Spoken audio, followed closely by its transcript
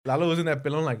Lalo was in that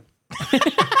pelon like.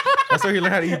 That's where he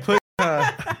learned how to eat pussy.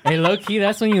 Hey, low key,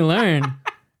 that's when you learn.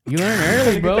 You learn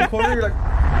early, bro. You're like,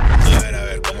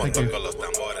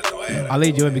 I'll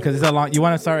lead you in because it's a long. You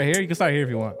want to start here? You can start here if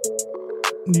you want.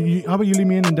 How about you leave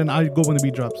me in and then I go when the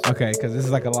beat drops? Okay, because this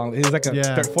is like a long. It's like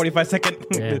a 45 second.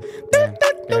 Damn.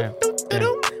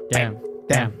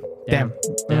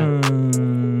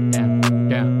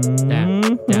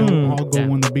 I'll go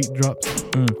when the beat drops.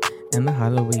 And the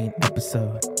Halloween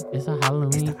episode. It's a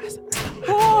Halloween. It's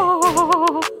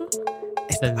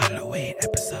the Halloween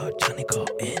episode. Johnny go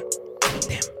in.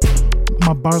 Damn.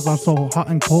 My bars are so hot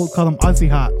and cold, call them icy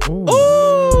hot. Ooh.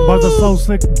 Bars are so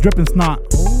slick, dripping snot.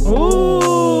 Ooh.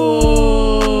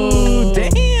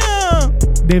 Damn.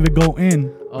 David go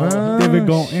in. David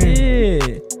go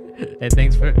in. Hey,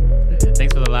 thanks for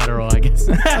the lateral, I guess.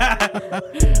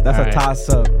 That's a toss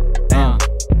up. Damn.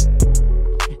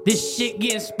 This shit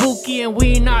getting spooky and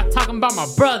we not talking about my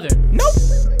brother. Nope.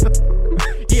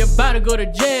 He about to go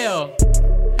to jail.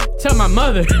 Tell my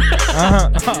mother.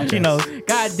 She knows.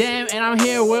 Goddamn, and I'm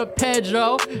here with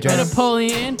Pedro and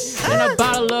Napoleon and a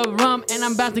bottle of rum, and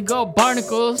I'm about to go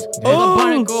barnacles. I'm a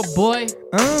barnacle boy.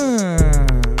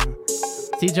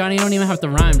 See, Johnny, you don't even have to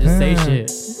rhyme. Just say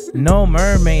shit. No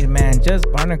mermaid, man.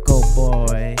 Just barnacle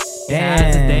boy. He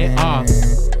has a day off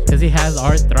because he has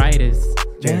arthritis.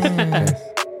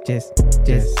 Just,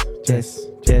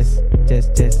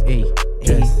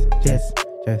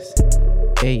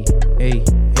 hey,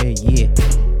 yeah.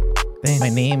 My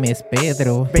name is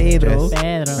Pedro. Pedro.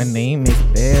 My name is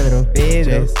Pedro.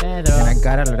 Pedro. And I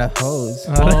got a lot of hoes.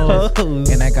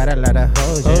 And I got a lot of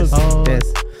hoes.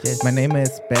 My name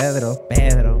is Pedro.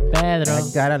 Pedro. I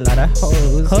got a lot of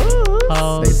hoes.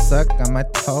 They suck on my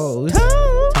toes.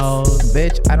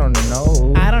 Bitch, I don't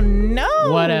know.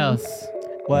 What else?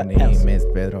 My name is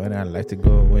Pedro, and I like to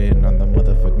go in on the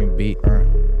motherfucking beat.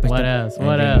 What else? You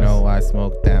know I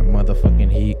smoke that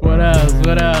motherfucking heat. What else?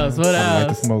 I like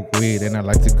to smoke weed, and I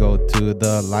like to go to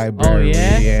the library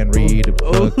and read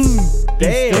books.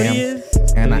 Damn.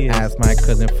 And I asked my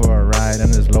cousin for a ride on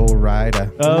his low rider.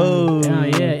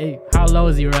 Yeah. Hey, how low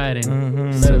is he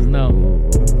riding? Let us know.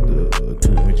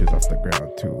 2 inches off the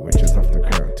ground, 2 inches off the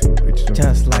ground, 2 inches.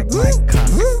 Just like my cock.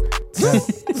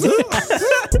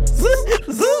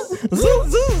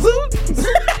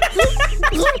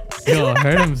 Yo,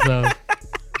 hurt himself.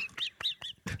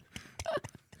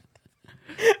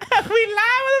 We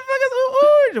live, motherfuckers.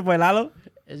 Ooh, it's your boy Lalo.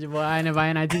 It's your boy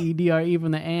INFINITEDRE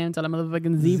from the AM to the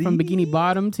motherfucking Z from Bikini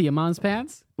Bottom to your mom's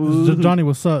pants. Johnny,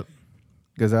 what's up?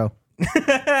 Gazelle.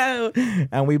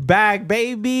 And we back,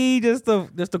 baby. Just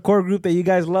the core group that you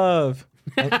guys love.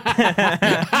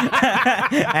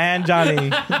 And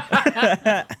Johnny.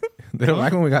 they don't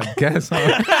like when we got guests on.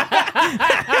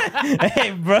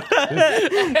 Hey, bro.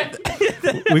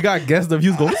 We got guest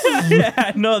reviews going. Yeah,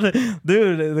 I know.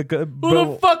 Dude. Who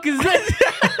the fuck is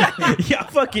this? Y'all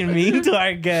fucking mean to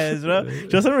our guests, bro.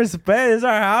 Show some respect. It's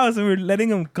our house, and we're letting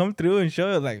them come through and show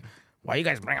us, like, why you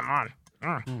guys bring them on?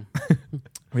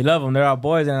 We love them. They're our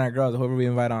boys and our girls. Whoever we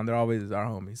invite on, they're always our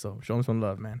homies. So show them some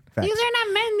love, man. Facts. These are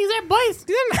not men. These are boys.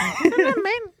 They're not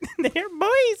men. They're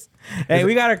boys. Hey,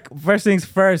 we got our first things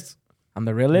first. I'm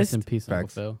the realist. Rest in peace, Uncle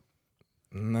Phil.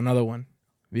 Another one.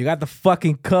 We got the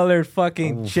fucking colored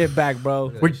fucking shit back,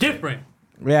 bro. We're different.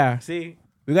 Yeah. See,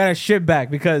 we got our shit back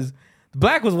because the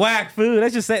black was whack, food.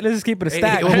 Let's just keep it a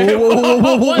stack. The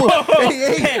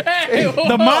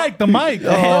mic. The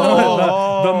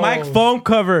mic phone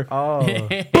cover.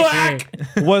 Black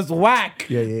was whack.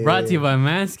 Brought to you by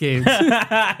Manscaped.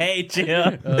 Hey,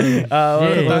 chill.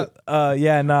 But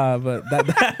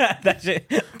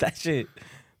that shit.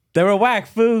 They were whack,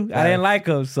 food. I didn't like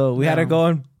them, so we had to go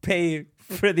and pay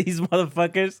for these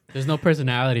motherfuckers. There's no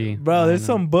personality. Bro, there's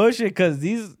some bullshit because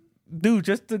these, dude,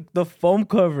 just the foam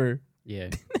cover.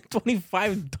 Yeah.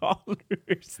 $25.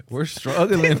 We're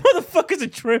struggling. These motherfuckers are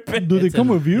tripping. Do they come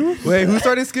with you? Wait, who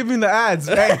started skipping the ads?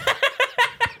 Hey,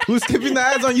 who's skipping the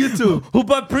ads on YouTube? Who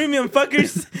bought premium,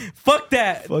 fuckers? Fuck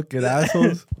that. Fucking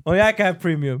assholes. Oh, yeah, I can have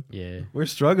premium. Yeah. We're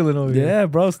struggling over here. Yeah,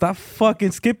 bro. Stop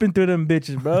fucking skipping through them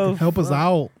bitches, bro. Help us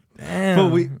out.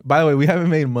 Damn. But by the way, we haven't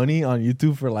made money on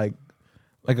YouTube for like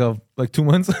 2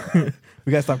 months.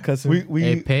 We gotta stop cussing.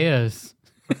 Hey, pay us.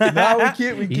 No, we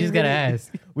can't. You just gotta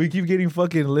ask. We keep getting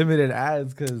fucking limited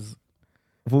ads because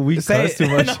we cuss too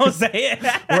much. Don't say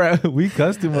it. We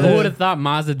cuss too much. Who would have thought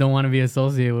Mazda don't want to be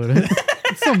associated with us?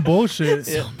 It's some bullshit.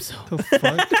 The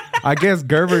fuck? I guess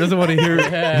Gerber doesn't want to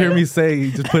hear me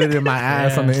say, just put it in my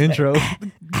ass on the intro.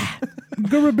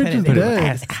 Gerber bitch is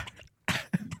dead.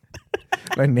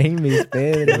 My name is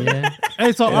Pedro. Yeah.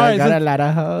 Hey, so all I right. got a lot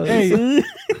of hoes. Hey,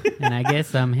 And I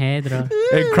guess I'm Hedro.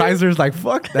 And Chrysler's like,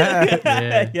 fuck that.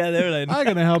 Yeah. Yeah, they were like, I'm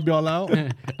gonna help y'all out.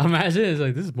 Imagine it's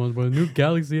like, this is the new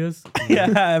Galaxy S.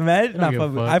 yeah, imagine. I Not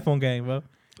don't give a fuck fuck. iPhone gang, bro.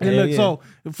 Hey, Yeah, look, yeah. so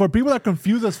for people that are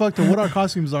confused as fuck to what our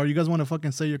costumes are, you guys want to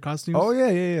fucking say your costumes? Oh,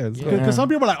 yeah. Let's go. Because some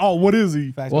people are like, oh, what is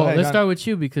he? Facts. Well, Go ahead, let's John. start with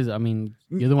you because, I mean,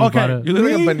 you're the one Okay. who brought You up. look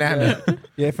like a Me? banana.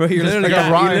 Yeah, for you're Just literally like a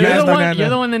got- raw- you're You're Yes, the, one, banana. you're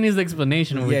the one that needs the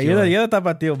explanation of what Yeah, you you're the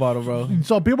tapatio bottle, bro.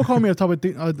 So people call me a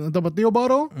Tapatio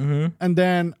bottle, Mm-hmm. and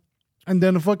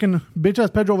then a fucking bitch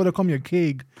ass Pedro over there call me a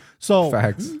keg. So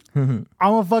Facts. I'm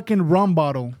a fucking rum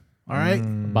bottle. All right,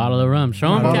 Bottle of rum. Show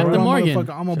him Bottle of Captain rum, Morgan.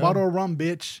 motherfucker. I'm a bottle of rum,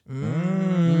 bitch.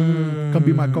 Come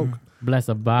be my coke. Bless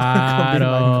a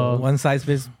bottle. One size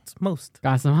fits most.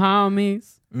 Got some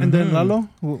homies. And then Lalo,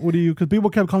 what do you? Because people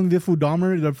kept calling this food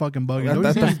Dahmer. They're fucking bugging.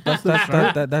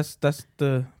 That's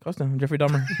the costume, Jeffrey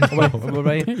Dahmer. What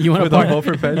about you? You want to With a party?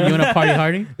 gopher pen. You want to party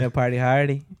hardy? Yeah, party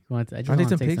hardy. You want to, I just I'll want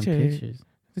take to some take some pictures. pictures.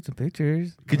 Take some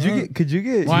pictures. Could you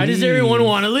get? Why does everyone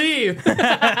want to leave?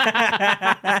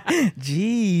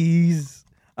 Jeez.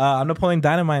 I'm Napoleon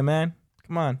Dynamite, man.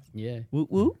 Come on. Yeah. Woo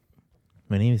woo.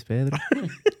 My name is Pedro.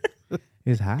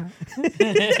 It's hot.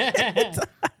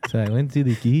 So I went to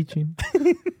the kitchen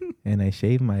and I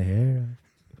shaved my hair.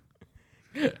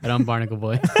 And I'm Barnacle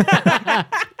Boy. I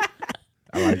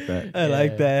like that. I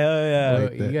like that. Hell yeah. Well,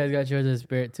 like you that. guys got yours as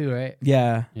Spirit too, right?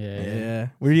 Yeah. Yeah. Yeah.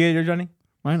 Where you get your Johnny?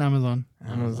 Mine Amazon.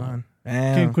 Amazon. Came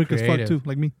Damn. quick as fuck creative. too,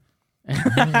 like me.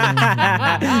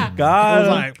 I was God.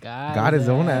 like, Got his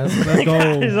own ass. let's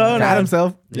go. His own Got ass.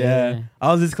 himself. Yeah.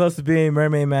 I was this close to being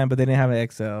Mermaid Man, but they didn't have an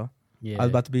XL. Yeah. I was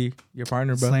about to be your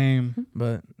partner, bro. Same.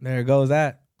 But there goes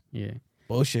that. Yeah.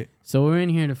 Bullshit. So we're in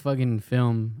here to fucking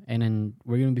film, and then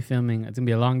we're gonna be filming. It's gonna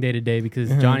be a long day today because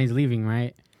Mhm. Johnny's leaving,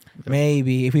 right?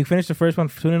 Maybe. If we finish the first one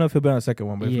soon enough, he'll be on the second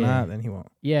one. But if Yeah. not, then he won't.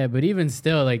 Yeah, but even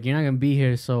still, like you're not gonna be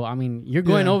here. So I mean, you're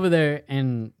going Yeah. over there,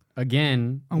 and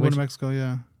again, I'm going which to Mexico,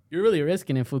 yeah. you're really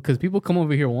risking it because people come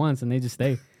over here once and they just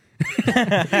stay.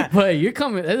 But you're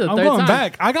coming. That's the I'm third going time.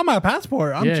 back. I got my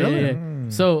passport. I'm Yeah, chilling. yeah, yeah.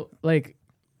 So like,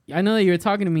 I know that you were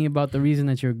talking to me about the reason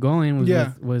that you're going was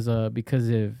Yeah. because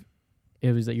of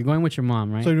it was that you're going with your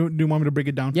mom, right? So do you want me to break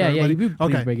it down for yeah, everybody? you please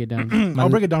Okay. break it down. I'll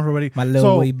break it down for everybody. My little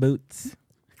So, boy boots.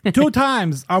 2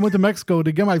 times I went to Mexico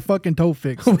to get my fucking toe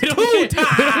fixed. we don't need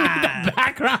the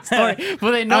background story,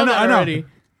 but they know I know, that I know. already.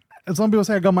 And some people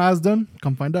say I got my ass done.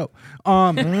 Come find out.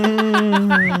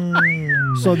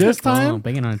 So this Oh, time,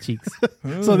 banging on the cheeks.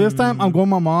 I'm going with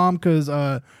my mom because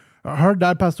her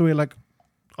dad passed away like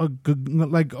a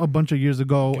bunch of years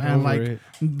ago, and over like it.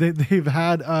 they've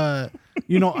had out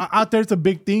there it's a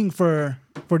big thing for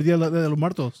Dia de los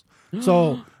Muertos.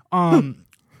 So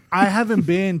I haven't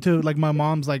been to like my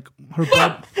mom's like her.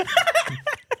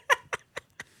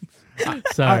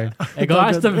 Sorry. Hey, go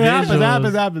watch the It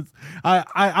happens. visuals.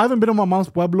 I haven't been to my mom's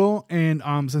pueblo and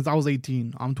since I was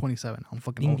 18. I'm 27. I'm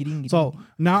fucking old. Dingy, dingy, So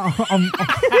now I'm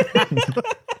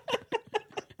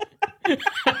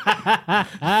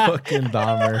Fucking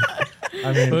Dahmer.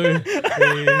 I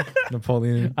mean,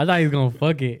 Napoleon. I thought he was gonna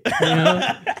fuck it. You know?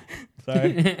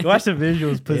 Sorry. Watch the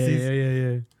visuals, pussies.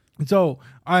 yeah. so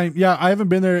I haven't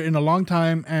been there in a long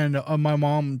time, and my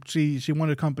mom she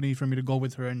wanted company for me to go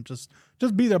with her and just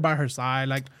be there by her side,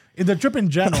 like in the trip in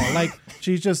general. Like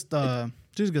she just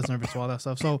gets nervous with all that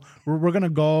stuff. So we're gonna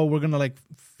go. We're gonna like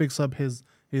fix up his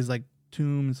like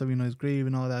tomb and stuff, his grave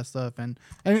and all that stuff, and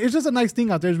it's just a nice thing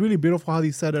out there. It's really beautiful how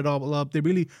they set it all up. They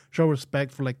really show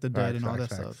respect for like the dead and all that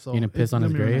Facts. stuff. So You gonna piss it's on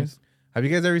his gonna be really grave? nice. Have you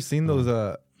guys ever seen those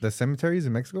the cemeteries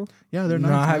in Mexico? Yeah, they're No,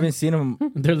 nice. I man. haven't seen them.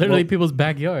 They're literally people's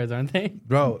backyards, aren't they?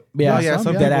 Bro, Yeah, some,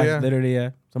 some yeah. Dead people, ass, yeah. literally, yeah.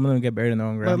 Some of them get buried in their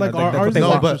own ground. Like, That's ours what they is No,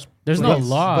 want. but There's no but-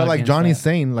 law. But like against Johnny's that.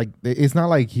 saying, like it's not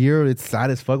like here. It's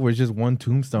sad as fuck. Where it's just one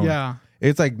tombstone. Yeah,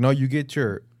 It's like no, you get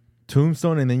your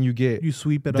tombstone and then you get you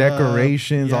sweep it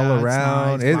decorations up. Yeah, all it's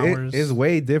around. nice, flowers. It's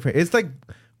way different. It's like,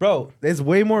 bro, it's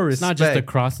way more It's respect. not just a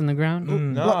cross in the ground.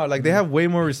 No, like they have way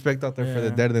more respect out there for the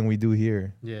Yeah. dead than we do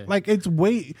here. Yeah. Like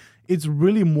it's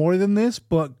really more than this,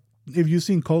 but if you've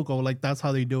seen Coco, like that's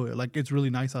how they do it. Like it's really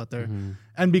nice out there,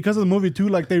 and because of the movie too,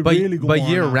 like they But really go. but on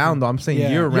year out round there. though, I'm saying Yeah.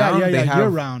 year round. Yeah, they have year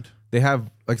round. they have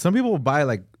like some people will buy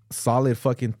like solid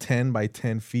fucking 10 by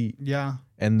 10 feet. Yeah,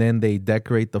 And then they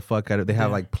decorate the fuck out of it. They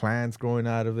have like plants growing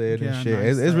out of it Yeah, and shit. nice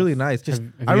It's stuff. really nice. Just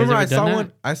Have I you guys remember ever I saw done that?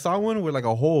 one. I saw one with like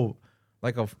a whole,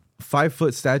 like a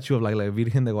 5-foot statue of like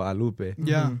Virgen de Guadalupe.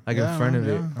 yeah, Like yeah, in front of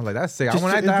it. yeah. I'm like, that's sick. Just- I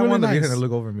want it's that really one. The nice. Virgen to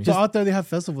look over me. So out there they have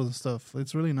festivals and stuff.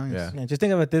 It's really nice. Yeah. Yeah, just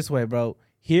think of it this way, bro.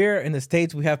 Here in the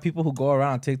States, we have people who go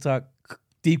around on TikTok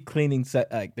deep cleaning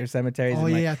like their cemeteries Oh,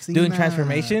 and like yeah, I've seen doing that.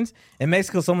 transformations. In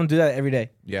Mexico, someone do that every day.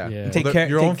 Yeah. Yeah. Well, Take care.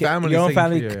 Your own family. Your own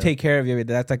family take care of you.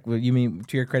 That's like what you mean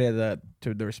to your credit.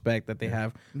 To the respect that they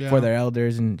have Yeah. for their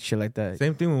elders and shit like that.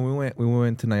 Same thing when we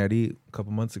went to Nayarit a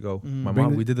couple months ago. My Bring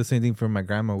mom, the- we did the same thing for my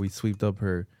grandma. We sweeped up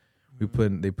her.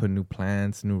 They put new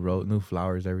plants, new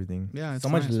flowers, everything. Yeah, it's So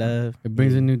much nice. love. It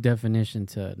brings a new definition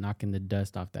to knocking the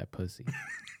dust off that pussy.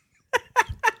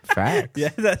 Facts. Yeah,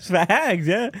 that's facts.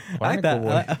 Yeah, I like that.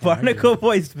 Barnacle boy. Barnacle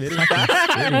boy spitting.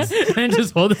 And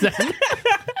just hold his hand.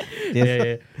 Yeah.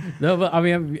 Yeah. No, but I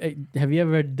mean, have you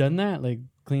ever done that? Like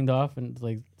cleaned off and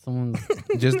like someone's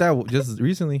Just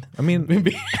recently. I mean,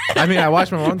 I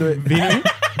watched my mom do it.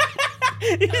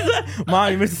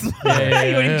 Mom, you missed the spot. Yeah.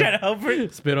 You ain't trying to help her.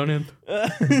 spit on him.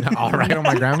 All right on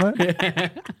my grandma.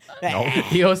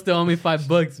 He owes still owe me $5.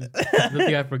 Good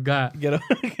thing I forgot. Get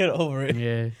over it.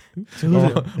 Yeah.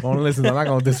 Oh, listen, I'm not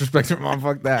gonna disrespect your mom.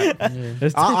 Fuck that. Yeah.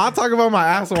 I'll talk about my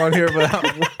asshole on here, but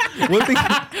one thing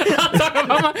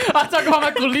I'll talk about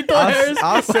my culito hairs.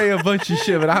 I'll say a bunch of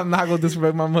shit, but I'm not gonna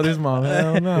disrespect my mother's mom.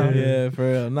 Hell no. Yeah, for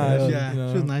real. Nah, Yeah, you know.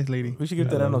 she was a nice lady. We should get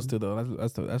Terrenos too, though.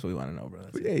 That's what we want to know, bro.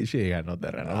 Yeah, she ain't got no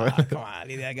that. Come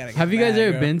on, I gotta. Have you guys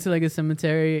ever been to like a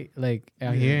cemetery like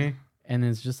out here and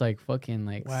it's just like fucking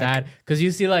like Whack. sad because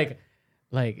you see like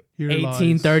Here lies.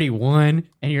 1831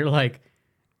 and you're like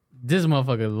this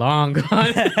motherfucker long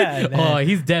gone. Oh,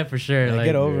 he's dead for sure. Yeah, Like,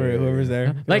 get over it, whoever's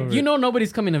there. Get like over you it. know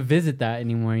nobody's coming to visit that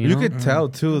anymore. You You know? could tell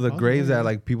too the graves that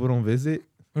like people don't visit.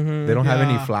 Mhm. They don't have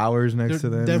any Yeah. flowers next to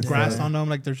them. They have and grass stuff. on them.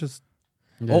 Like, there's just...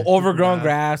 Yeah. Overgrown Yeah.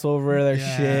 grass over their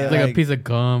Yeah. shit. like a piece of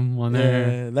gum on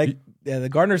there.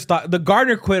 The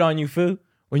gardener quit on you, fool.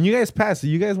 When you guys pass, do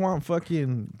you guys want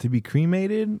fucking to be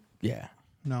cremated Yeah,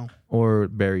 No. or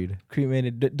buried?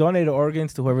 cremated. Donated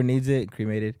organs to whoever needs it.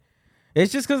 Cremated.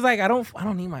 It's just because like I don't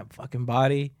need my fucking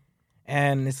body,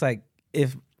 and it's like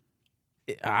if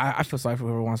I feel sorry for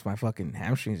whoever wants my fucking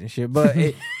hamstrings and shit, but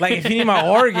like if you need my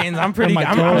organs, I'm pretty. my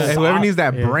I'm toes. Hey, whoever needs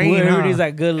that Yeah. brain, Whoever huh? needs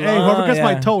that good lung. Hey, whoever gets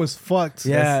my yeah. toe is fucked.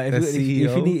 Yeah, That's if you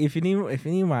CEO.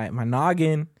 need my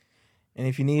noggin, and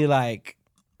if you need like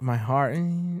my heart,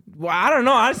 well, I don't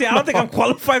know. Honestly, I don't think I'm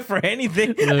qualified for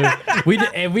anything. Look,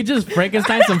 if we just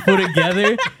Frankenstein some food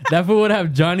together, that food would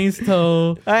have Johnny's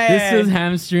toe. Hey. This is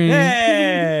hamstring.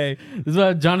 Hey, This would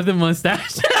have Jonathan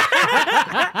mustache.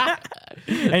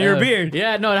 and your beard.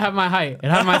 Yeah, no, it have my height. It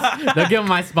have my. They'll give him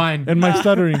my spine. And my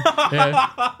stuttering. Yeah.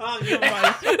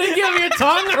 They give him your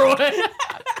tongue or what?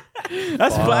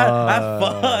 That's flat. That's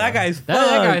fuck. That guy's fucked.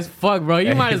 That guy's fucked, bro.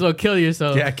 You might as well kill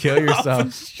yourself. Yeah, kill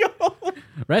yourself.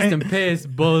 Rest in peace,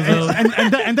 bozo.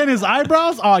 and then his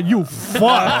eyebrows? Oh, you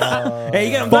fuck. Hey,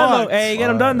 you get him done though. Hey, you get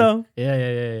him done though.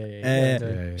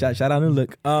 Yeah. Yeah. Shout out New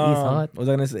Look. hot. What was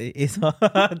I gonna say? It's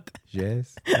hot.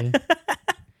 Yes.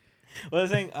 What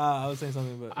was I saying? I was saying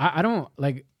something, but I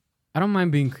don't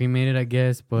mind being cremated, I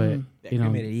guess, but you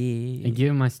know, and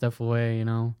giving my stuff away, you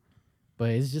know.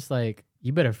 But it's just like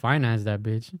you better finance that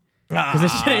bitch because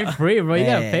this shit ain't free, bro. You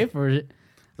gotta pay for it.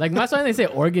 Like that's why they say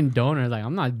organ donor. Like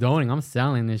I'm not donating, I'm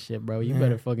selling this shit, bro. You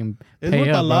better fucking It's pay worth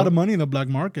up, a lot bro. of money in the black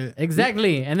market.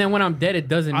 Exactly. And then when I'm dead, it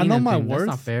doesn't I mean know my anything. That's worth.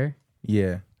 not fair.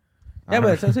 Yeah. yeah,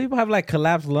 but some people have like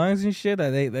collapsed lungs and shit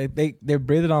that they're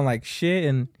breathing on like shit.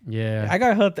 And Yeah. I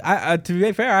got healthy. To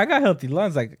be fair, I got healthy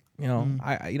lungs. Like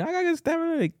I got good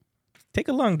stamina. Like, take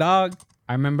a lung, dog.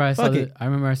 I remember I Fuck it.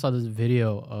 saw this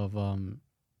video of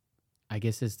I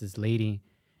guess it's this lady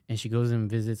and she goes and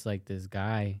visits like this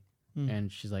guy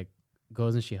and she's like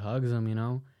goes and she hugs him, you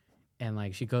know? And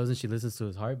like she goes and she listens to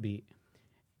his heartbeat.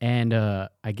 And I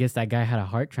guess that guy had a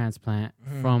heart transplant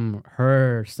from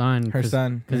her son. Her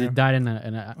son, Because yeah. it died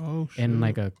in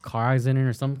like a car accident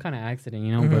or some kind of accident,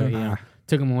 you know? But you know,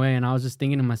 took him away and I was just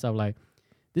thinking to myself like,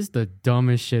 this is the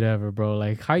dumbest shit ever, bro.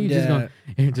 Like, how you just gonna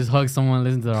just hug someone,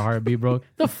 listen to their heartbeat, bro?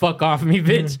 The fuck off me,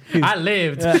 bitch. I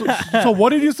lived. So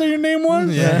what did you say your name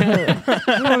was? Yeah.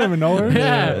 You don't even know her.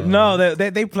 Yeah. No,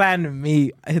 they planned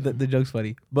me. The joke's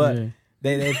funny, but Yeah.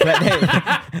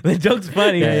 the joke's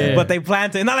funny, Yeah. but they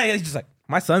planned to. Not like it's just like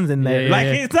my son's in there. Yeah, like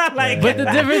yeah. it's not like. But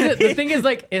the thing is,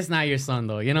 like, it's not your son,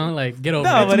 though. You know, like, get over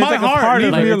No, it. but It's it's my like a heart. part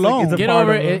of Leave it. me It's like- alone. it's a Get part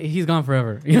over of it. He's gone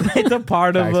forever. You know? It's a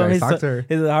part of Facts, him. facts. Talk to her.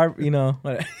 His heart, you know.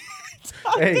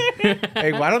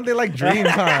 Hey, why don't they like dreams,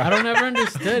 huh? I don't ever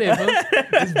understood it, bro.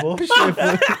 This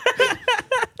bullshit.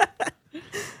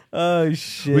 Oh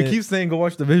shit! We keep saying go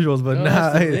watch the visuals, but Go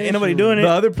nah, watch the hey, Ain't nobody doing the it.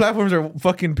 other platforms are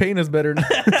fucking paying us better.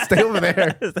 Stay over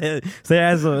there. Say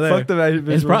ass over there. Fuck the visuals.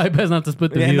 It's probably best not to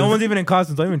split the Yeah, views. no one's even in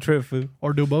costumes. Don't even trip, food.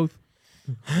 Or do both.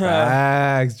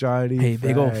 Facts, Johnny. Hey,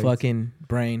 big old facts. fucking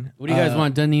brain. What do you guys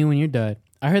want done to you when you're dead?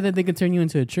 I heard that they could turn you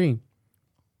into a tree.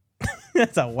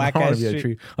 That's a whack I want ass to be a tree.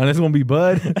 tree. Unless it's gonna be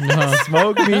bud.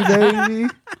 Smoke me, baby.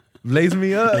 Blaze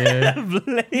me up. Yeah.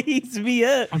 Blaze me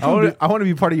up. I want to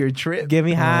be part of your trip. Get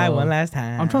me high Oh. one last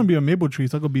time. I'm trying to be a maple tree,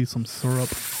 so I could be some syrup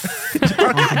on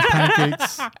some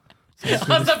pancakes.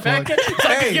 What's up, back? So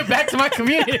I can get back to my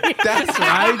community. That's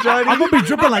right, Johnny. I'm gonna be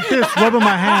dripping like this, rubbing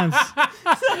my hands.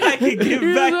 I can get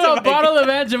Here's back a to bottle of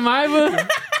Aunt Jemima.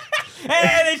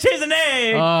 Hey, they changed the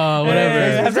name. Oh, whatever.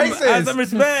 Hey, have some, Racist. have some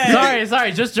respect.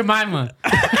 Sorry, just Jemima.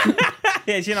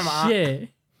 Yeah, she not my aunt. Shit.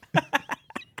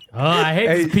 Oh, I hate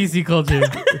this PC culture.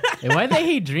 Hey, why they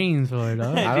hate dreams for,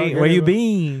 dog? I don't Hey, get where it, you bro.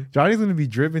 been? Johnny's gonna be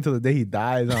dripping till the day he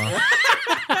dies.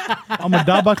 Huh? I'm gonna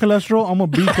die by cholesterol. I'm gonna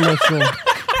be cholesterol.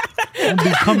 I'm gonna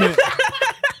become it.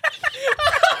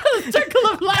 Circle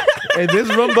of life. Hey, this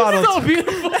rum bottle. So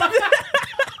beautiful.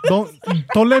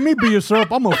 Don't let me be your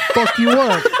syrup. I'm gonna fuck you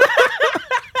up.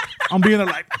 I'm being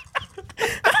like,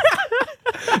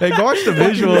 Hey, go watch the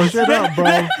fuck visuals. shit up, bro.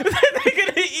 They're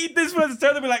gonna eat this for the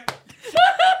start. They'll be like,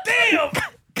 damn.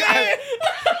 Hey,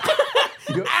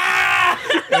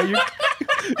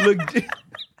 look,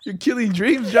 you're killing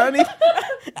dreams, Johnny.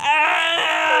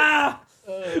 Ah!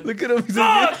 Look at him. He's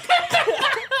a-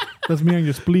 That's me on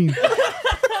your spleen.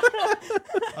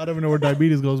 I don't even know where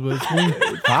diabetes goes, but it's spleen.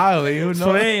 Probably, you know.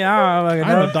 Sweet, I don't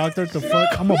I'm a know. doctor. To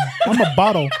fuck. I'm a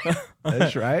bottle.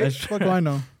 That's right. Fuck do I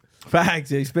know?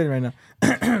 Facts. Yeah, you're spitting right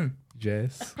now.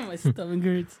 Jess. My stomach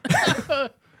hurts.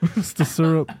 It's the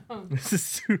syrup.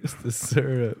 It's the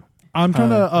syrup. I'm trying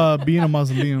to be in a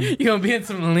mausoleum. You gonna be in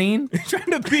some lean? Trying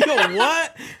to be a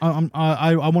what?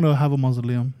 I want to have a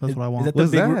mausoleum. That's what I want. Is that the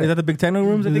What's big? that? Is that the big techno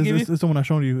rooms that they give you? It's the one I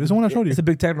showed you. It's the one I showed you. It's a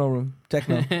big techno room.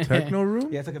 Techno. Techno room?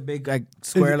 Yeah, it's like a big like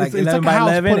square, like it's 11 like a by house,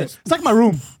 11. put it- It's like my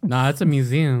room. Nah, it's a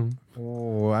museum.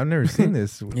 Oh, I've never seen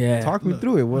this. Yeah. Talk me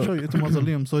through it. I'll What? show you. It's a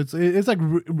mausoleum. So it's like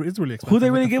it's really expensive. Who they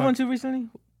really What the give fuck? one to recently?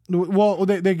 Well,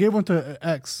 they gave one to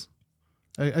X.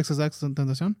 X is X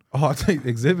Tentacion. Oh, I'll take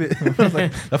exhibit. I was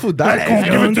like, that fool died.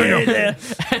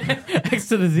 X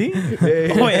to the Z?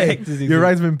 Hey, Oh, yeah, hey, X is easy. your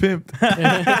ride's been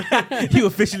pimped. You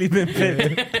officially been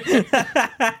picked.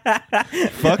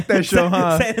 Fuck that show,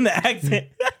 huh? Say it in the accent.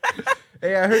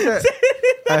 Hey, I heard that.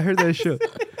 I heard that show.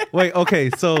 Wait, okay,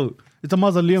 so It's a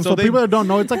mausoleum. So So, they- people that don't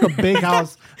know, it's like a big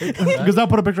house. Because I'll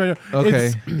put a picture right here.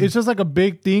 Okay. It's just like a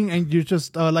big thing, and you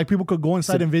just like people could go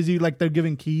inside and visit you, like they're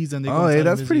giving keys and they. Go oh, inside hey, and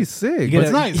that's visit pretty you. sick. You It's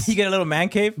get nice. You get a little man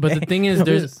cave. But the thing is, It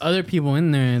there's is. other people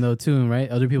in there though too, right?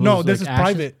 Other people. No, just, this like, is ashes.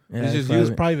 private. Yeah, This it's is This is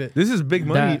you. private. This is big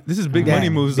money. That- This is big Yeah, money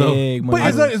moves, though. big But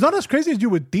money. it's not as crazy as you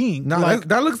would think. No, like,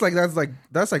 that looks like that's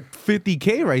like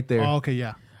 50K right there. oh, okay,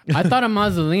 yeah. I thought a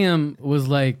mausoleum was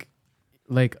like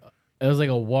it was like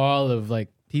a wall of like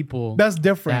people That's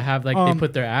different. that have like they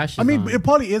put their ashes. I mean, on. it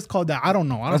probably is called that. I don't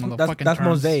know. I don't know the fucking That's terms.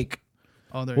 mosaic.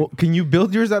 Oh, there. Well, can you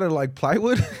build yours out of like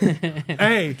plywood?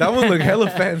 Hey, That one look hella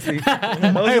fancy.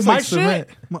 That was hey, just my like cement.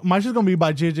 shit. My shit's gonna be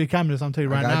by JJ Cameras. I'm telling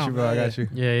you I right got now. you, bro. I got you.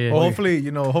 yeah, yeah. Well, hopefully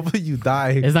you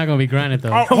die. It's not gonna be granted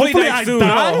though. Hopefully I soon.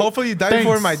 die. No, hopefully you die Thanks.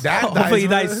 before my dad dies. Hopefully he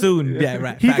bro. dies soon. Yeah,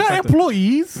 right. He Facts, got facts.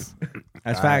 employees.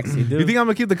 That's facts. You do. You think I'm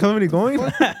gonna keep the company going?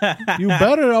 You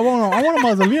better. I want a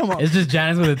mausoleum. It's just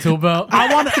Janice with a tool belt.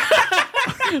 I want.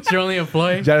 It's your only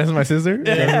employee. Janice is my sister.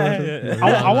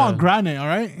 I want granite. All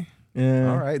right.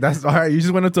 Yeah. All right, that's all right. You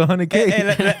just went up to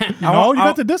 100K. No, you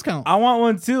got the discount. I want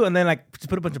one too, and then like just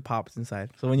put a bunch of pops inside.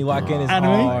 So when you walk in, it's Anime.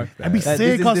 hard. That'd be That-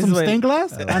 sick. this Cause is some what- stained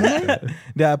glass. Anime.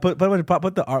 Yeah, put a bunch of pop.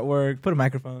 Put the artwork. Put a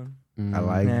microphone. I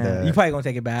like Yeah. that. You probably gonna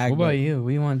take it back. What about but- you? What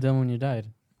do you want done when you died?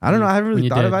 I don't know. I haven't When really you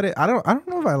thought dead. about it. I don't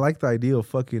know if I like the idea of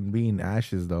fucking being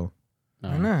ashes though.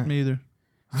 Why not? Me either.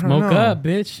 I don't Smoke know. up,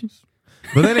 bitch.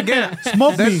 But then again,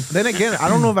 Smoke me. then again, I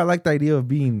don't know if I like the idea of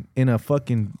being in a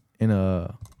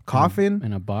coffin.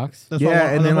 In a box. That's why I Yeah,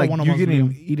 want- and then that's why I like want a you're getting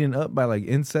mausoleum. eaten up by like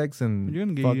insects and You're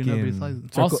gonna get fucking. eaten up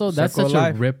besides. Also, that's circle such of a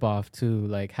life. rip off too.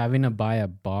 Like having to buy a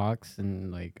box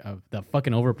and like the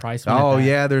fucking overpriced one. at Oh that.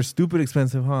 yeah, they're stupid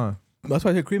expensive, huh? That's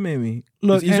why they cremate me.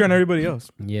 Look, It's easier and- on everybody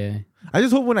else. Yeah. I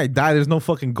just hope when I die, there's no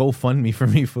fucking GoFundMe for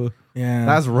me. For Yeah,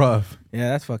 that's rough.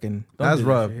 that's fucking. don't That's do that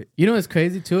rough. shit. You know what's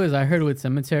crazy too is I heard with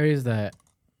cemeteries that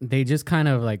they just kind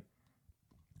of like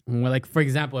for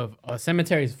example, if a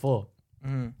cemetery is full,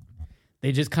 Mhm.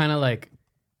 they just kind of like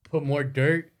put more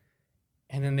dirt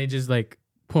and then they just like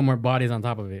put more bodies on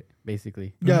top of it,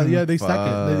 basically. Yeah, they stack Fuck. it.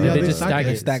 Yeah, Yeah, they just stack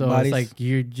it. Stack so bodies. it's like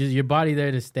you're just your body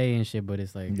there to stay and shit, but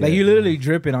it's like Like you literally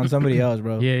dripping on somebody else,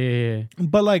 bro. yeah, yeah, yeah.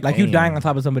 But like, Like you dying on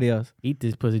top of somebody else. Eat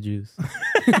this pussy juice.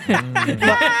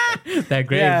 That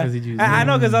great pussy juice. I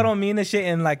know because I don't mean this shit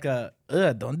in like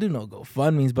don't do no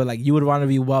GoFundMes, but like you would want to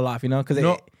be well off, you know? Because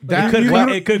No, it that- could you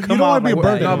it could don't come wanna off be a like,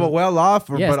 burden. No, but well off.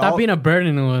 Yeah, but stop being a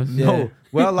burden to us. Yeah. no,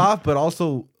 well off, but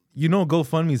also you know,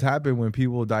 GoFundMe's happen when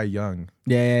people die young.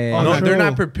 Yeah. Oh, No, true. they're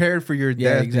not prepared for your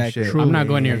Yeah, death exactly. and shit. True. I'm not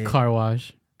going Yeah, near yeah, a car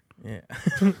wash. Yeah.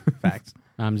 Facts.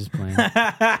 I'm just playing.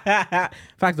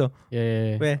 Facts though.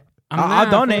 Yeah. Yeah. I'm I'll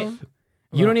not, donate. fool.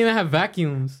 You don't even have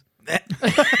vacuums.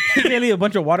 You can't leave a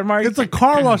bunch of watermarks. It's a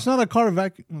car wash, not a car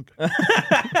vacuum. Okay.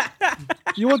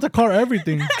 You want the car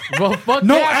everything. Well, fuck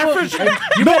No that, air fool. freshener.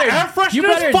 You No better- air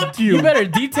fresheners. Fuck you. You better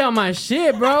detail my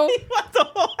shit, bro.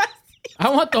 I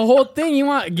want the whole thing. You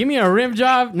want? Give me a rim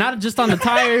job, not just on the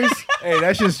tires. Hey,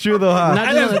 that's just true though, huh? Not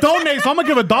And just it's donate, so I'm gonna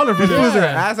give $1 for These fools this. are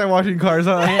ass at washing cars,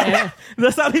 huh?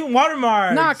 That's not even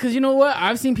watermarks. Nah, cause you know what?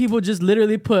 I've seen people just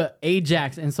literally put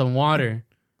Ajax in some water.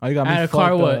 Oh, you got me At a fucked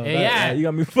car up. wash. Yeah. You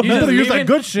got me fucked You up. better use that leaving-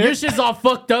 good shit. Your shit's all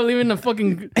fucked up, leaving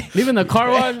the car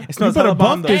wash. It smells better hella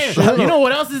bomb, bump though. this Hey, shit. you know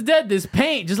what else is dead? This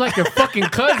paint, just like your fucking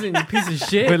cousin, you piece of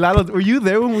shit. Wait, Lalo, were you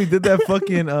there when we did that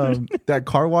fucking that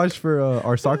car wash for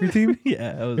our soccer team?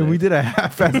 Yeah, that was And we did a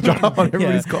half-ass job on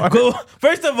everybody's car. Go.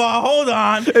 First of all, hold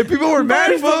on. And people were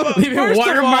mad, First of all- fool. Leaving first of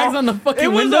watermarks all, on the fucking It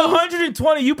was window.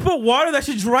 120. You put water, that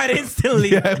should dry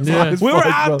instantly. Yeah, it was Yeah. hot as We were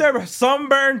fuck, out bro. there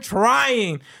sunburned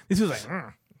trying. This was like,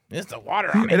 it's the water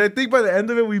on me. And I think by the end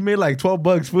of it, we made like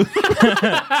 $12, fool.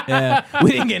 Yeah,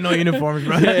 we didn't get no uniforms,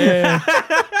 bro. They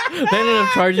ended up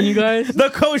charging you guys. The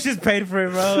coach just paid for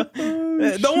it, bro.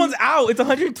 No one's out. It's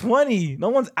 120. No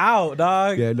one's out,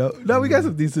 dog. Yeah, no, we got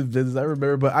some decent business. I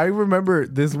remember, but I remember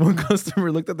this one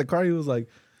customer looked at the car. He was like,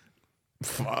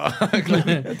 "Fuck!" Like, I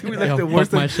think we Yo, left it fuck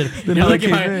worse my than shit. than You're how it looking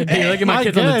came my, in. hey, look at my I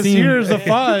kids on the guess team. here's a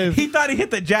 5. He thought he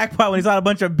hit the jackpot when he saw a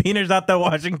bunch of beaners out there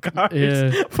washing cars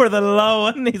Yeah. for the low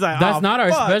one. He's like, That's "Oh, not our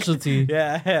fuck." specialty.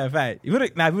 Yeah, fact. You would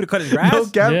have cut his grass. No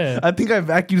cap. Yeah. I think I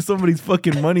vacuumed somebody's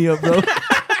fucking money up, bro.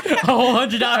 A whole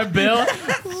 $100 bill.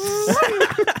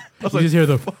 You just hear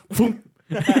the.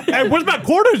 Hey, where's my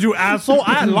quarters, you asshole?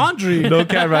 I had laundry. No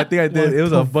cap. I think I did. It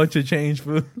was a bunch of change,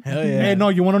 fool. Hell yeah. Hey, no,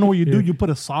 you want to know what you do? You put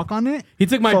a sock on it. He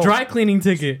took my So- dry cleaning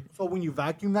ticket. So when you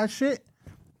vacuum that shit,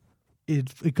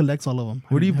 it collects all of them.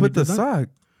 Where do you Have put the done that? sock?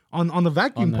 On the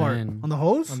vacuum On the part, end. on the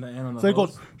hose. On the end, on the so it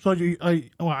hose. goes.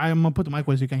 So I'm gonna put the mic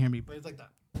away so you can hear me, but it's like that.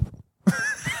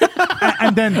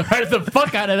 and then Heard the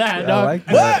fuck out of that, I dog. like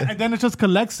that. and then it just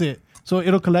collects it. So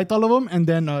it'll collect all of them, and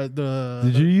then the.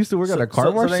 Did you used to work at a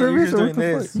car wash then you're service? just Or doing what the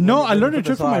this. fuck? No, I learned a Put the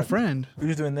trick from my sock. friend. You're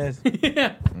just doing this.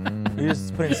 Yeah. You're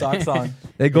just putting socks on.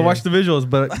 Hey, go watch the visuals,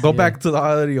 but go back to the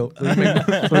audio. So we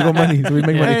make money. So we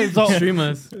make money. Hey, so Stream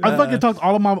us. I fucking talked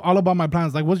all about my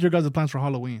plans. Like, what's your guys' plans for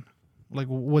Halloween? Like,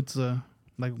 what's what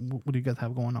do you guys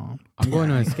have going on? I'm going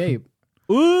to Escape.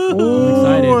 Ooh,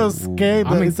 excited. Escape.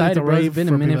 I'm It's excited, a bro. It's rave been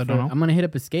a for people minute. that don't know. I'm gonna hit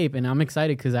up Escape, and I'm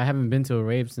excited because I haven't been to a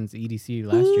rave since EDC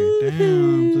last year.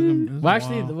 Damn. Well,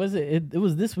 actually, was it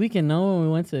was this weekend? No, when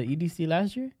we went to EDC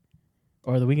last year,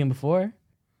 or the weekend before.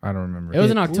 I don't remember. It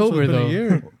was in Ooh, so October it's been a though.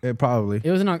 year. It probably.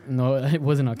 It was in no, it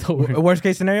was in October. Worst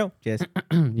case scenario? Yes.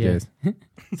 Yes.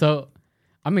 So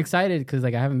I'm excited because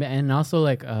like I haven't been, and also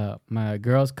like my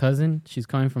girl's cousin, she's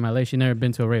coming from LA. She's never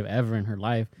been to a rave ever in her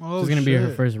life. Oh, It's gonna be her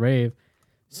shit. first rave.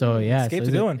 So yeah, Escape's so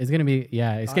a good one. It's gonna be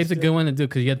Escape's a shit. good one to do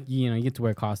because you get to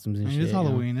wear costumes and I mean, shit. it's you know?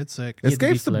 Halloween. It's sick. Get to be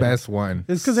Escape's the celebrity. best one.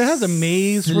 It's because it has a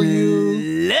maze for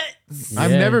you.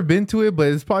 I've Yeah. never been to it, but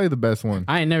it's probably the best one.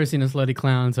 I ain't never seen a slutty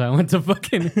clown, so I went to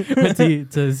fucking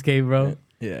to Escape, bro.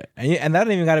 Yeah. And that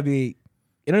don't even gotta be.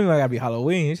 It don't even gotta be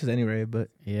Halloween. It's just any rave, but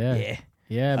Yeah,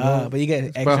 yeah, bro. but you get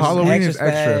extra. Halloween is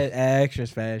extra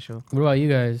special. What about you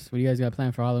guys? What do you guys got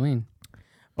planned for Halloween,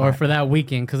 or for that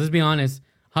weekend? Because let's be honest,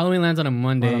 Halloween lands on a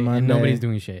Monday, On a Monday. and nobody's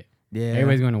doing shit. Yeah.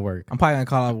 Everybody's going to work. I'm probably gonna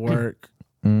call off work.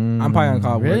 I'm probably gonna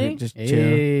call off work. Really? And just chill.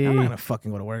 Hey. I'm not gonna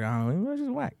fucking go to work on Halloween. It's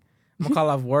just whack. I'm gonna call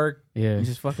off work Yeah, and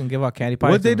just fucking give out candy.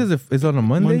 What day does it? It's on a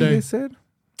Monday. Monday. They said.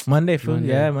 Monday, food. Monday.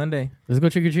 Yeah, Monday. let's go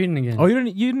trick or treating again. Oh, you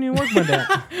didn't even work Monday.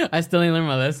 I still ain't learned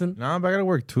my lesson. Nah, but I gotta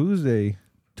work Tuesday.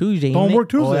 Tuesday. Don't ain't it? work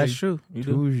Tuesday. Oh, that's true. You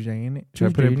do. Tuesday, ain't it? Should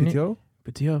I put in Tuesday, PTO?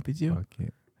 PTO. Fuck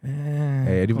it. Yeah.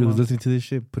 Hey, anybody Come who's on. listening to this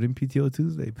shit, put in PTO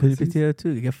Tuesday. Put in pussies. PTO too.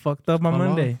 You get fucked up on Call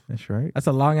Monday. That's right. That's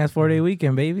a long ass 4-day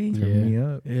weekend, baby. Turn Yeah. me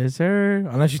up. Yes, sir.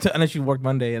 Unless you worked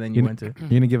Monday and then you went to. You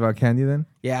gonna give out candy then?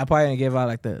 Yeah, I probably gonna give out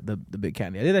like the big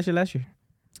candy. I did that shit last year.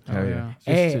 Hell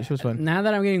yeah. She was fun. Now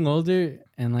that I'm getting older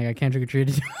and like I can't trick or treat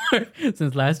anymore,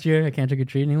 since last year I can't trick or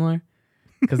treat anymore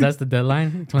because that's the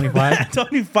deadline. 25.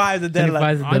 25 is the 25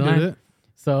 deadline. is the I did deadline. it.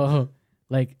 So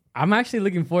like I'm actually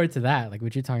looking forward to that. Like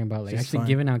what you're talking about, like It's actually fun.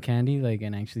 giving out candy, like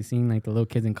and actually seeing like the little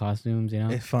kids in costumes. You know.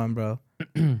 It's fun, bro.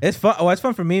 It's fun. Oh, it's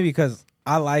fun for me because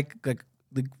I like the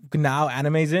now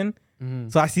anime's in.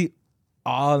 Mhm. So I see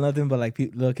all nothing but like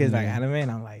little kids like anime,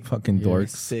 and I'm like, Fucking Yeah. dorks.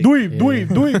 sick.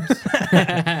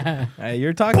 Dweeb. Hey,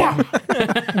 you're talking.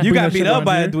 You got beat up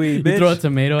by a dweeb, You throw a bitch.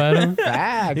 tomato at him.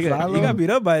 Facts. You got beat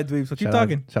up by a dweeb. So keep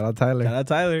talking. Shout out Tyler. Shout out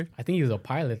Tyler. I think he was a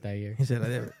pilot that year He said,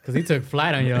 because he took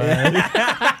flight on your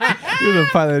ass You're the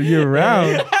pilot year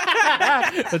round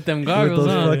with them with goggles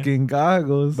those on. fucking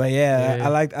goggles. but yeah, Yeah. I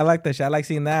like that shit. I like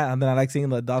seeing that, and then I like seeing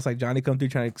the adults like Johnny come through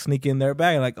trying to sneak in their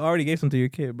bag. Like, I already gave some to your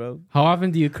kid, bro. How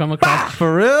often do you come across?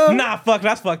 For real? Nah, fuck,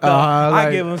 that's fucked up. I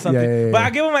like- give him something, yeah. but I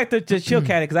give him like the chill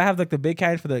caddy because I have like the big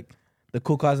caddy for the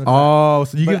cool cousins. Oh,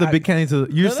 so you But give the I- big candy to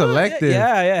you're selective.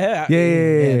 Yeah.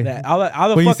 Yeah. That. All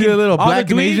the When you fucking, see the little all black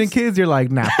and dweebs- Asian kids, you're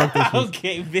like, nah, fuck this shit.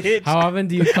 Okay, bitch. How often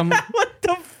do you come? What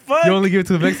the fuck? You only give it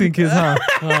to the Mexican kids, huh?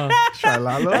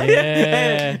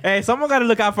 Yeah. Hey, someone got to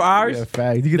look out for ours. Yeah,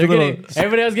 fact. You get They're the little, getting,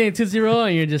 everybody else getting Tootsie Roll,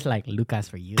 and you're just like, Lucas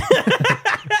for you.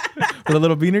 the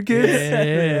little beaner kids.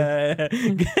 Yeah.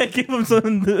 Give them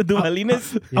some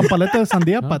duvalines. A paleta de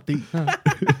sandía para ti.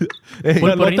 Hey,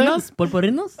 ¿Polporinos?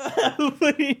 ¿Polporinos?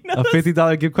 a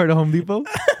 $50 gift card to Home Depot.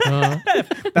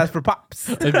 That's for pops.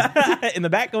 In the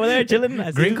back over there, chilling. I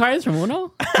see Green you. cards from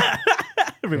Uno?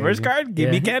 Reverse card. Give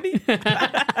me candy.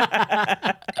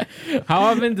 How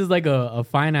often does like a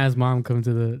fine ass mom come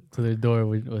to the door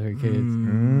with her kids?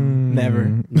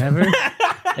 Never. Never.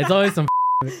 It's always some.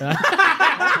 No,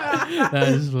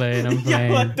 I'm just playing. I'm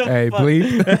playing. What the Hey, fuck?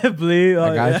 bleep. Bleed.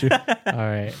 I got you. All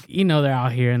right, you know they're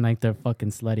out here in like their fucking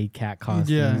slutty cat costumes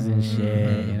Yeah. and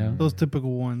shit. You know. Those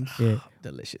typical ones. Yeah.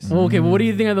 Delicious. Well, okay, but what do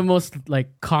you think are the most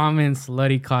like common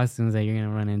slutty costumes that you're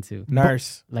gonna run into?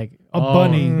 Nurse. Like A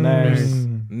bunny. Nurse.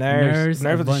 Mm. Nurse. a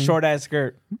Nurse with a bunny. short ass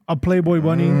skirt. A Playboy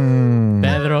bunny. Mm.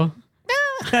 Pedro.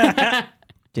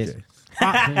 Just.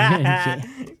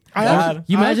 I God. actually,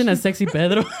 You imagine a sexy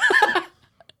Pedro?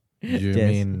 You Yes.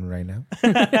 mean right now?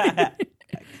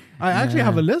 I actually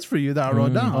have a list for you that I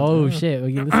wrote down. Oh shit!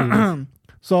 Okay, let's see this.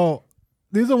 So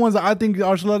these are the ones that I think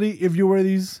are slutty. If you wear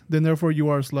these, then therefore you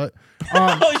are a slut.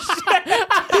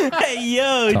 Hey,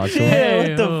 yo, Talk to chill. him.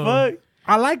 What the fuck?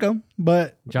 I like them,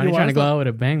 but Johnny you trying are to go a out with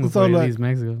a bang So, before he look, leaves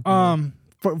Mexico.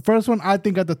 slut. First one I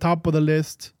think at the top of the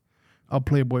list, a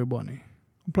Playboy bunny,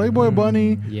 Playboy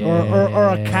bunny, or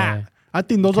a yeah. cat. I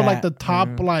think those are like Cat. the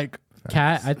top like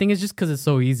Cat. I think it's just because it's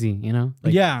so easy. You know.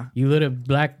 Like, yeah. You lit a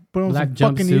black Put on black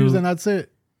some fucking ears jumpsuit. and that's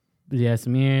it. Yeah,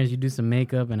 some ears. You do some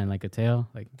makeup and then like a tail.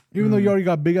 Like, Even though you already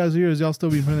got big ass ears, y'all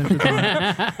still be putting that shit on.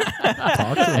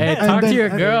 Talk to him. hey, And talk then- to your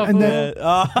girl. and fool. then-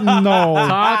 Oh. No,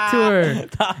 Talk to her.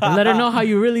 And let her know how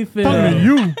you really feel. talking to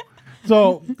you.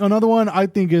 So another one I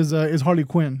think is Harley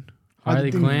Quinn. I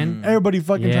Harley think Quinn? Everybody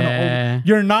fucking trying Yeah. to.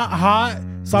 You're not hot.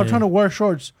 Stop trying to wear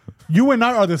shorts. You and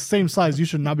I are the same size. You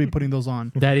should not be putting those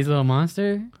on. Daddy's little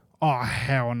monster. Oh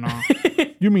hell no.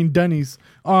 You mean Denny's?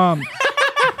 A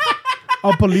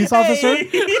police officer.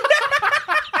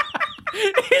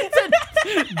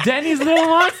 Denny's little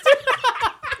monster.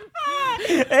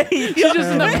 Hey, She's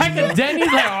just in the back of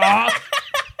Denny's like, oh.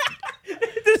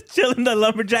 just chilling the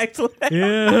lumberjack's leg.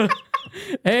 Yeah.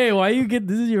 Hey, why you get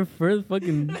this is your first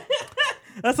fucking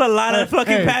That's a lot of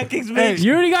fucking Hey, pancakes, hey. bitch.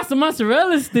 you already got some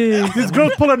mozzarella sticks. This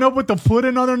girl's pulling up with the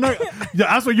pudding on her neck. Yeah,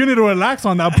 that's what you need to relax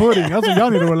on. That pudding. That's what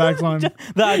y'all need to relax on. The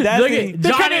Look audacity.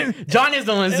 at John is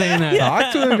the one saying that.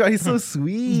 Talk to him. God. He's so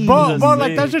sweet. But Jesus.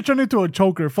 like that shit turned into a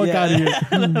choker. Fuck out of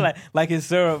here. like his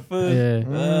syrup food.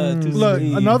 Yeah. Too Look,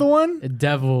 sweet. another one.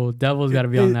 Devil's got to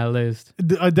be on that list.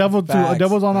 A devil too. A Facts.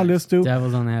 devil's on that list too.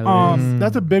 Devil's on that list.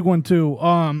 That's a big one too.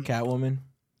 Catwoman.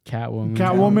 Catwoman.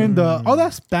 Catwoman, all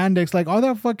that spandex, like all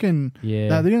that fucking Yeah.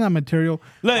 that they didn't have material.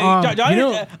 Look, Um, Johnny, you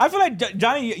know- I feel like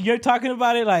Johnny, you're talking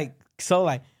about it like so,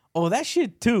 like, oh, that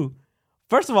shit too.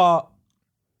 First of all,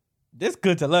 it's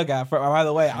good to look at. By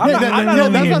the way, I'm Yeah, not that- over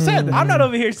that's here. what I said. I'm not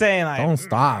over here saying like, Don't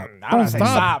stop. I'm not Don't saying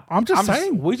stop. I'm just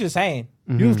saying. We just saying.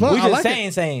 You was love, We I just like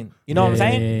it. saying. You know what I'm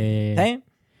saying? Saying.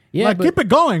 Yeah, Like but keep it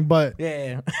going, but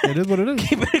Yeah. it is what it is.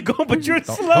 Keep it going, but you're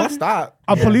Don't slow. stop.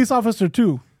 A police officer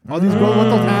too. All these girls with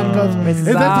those handcuffs.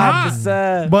 It's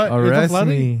hot. But Arrest it's a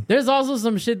me. there's also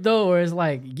some shit though where it's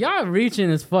like y'all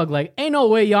reaching as fuck. Like ain't no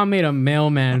way y'all made a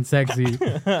mailman sexy.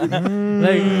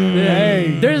 Like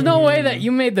hey, there's no way that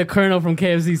you made the Colonel from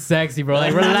KFC sexy, bro.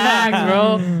 Like relax,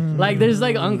 bro. Like there's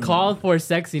like uncalled for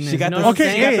sexiness. She got you the know what I'm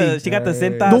Okay, saying? hey. she got the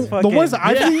Cintas. The ones that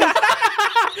I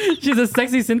see, She's a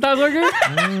sexy Cintas worker.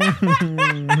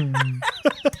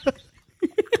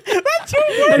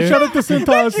 hey, shout out to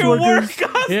Cintas Your work workers.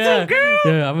 costume, Yeah, girl.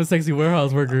 yeah. I'm a sexy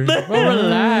warehouse worker. Bro,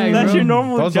 relax. That's bro. your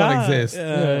normal Those don't job. exist.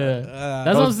 Yeah.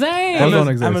 That's what I'm saying. Those don't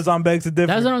exist. Amazon begs to differ.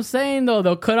 That's what I'm saying though.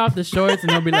 They'll cut off the shorts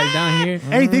and they'll be like down here.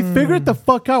 Hey, they figured the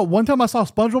fuck out. One time I saw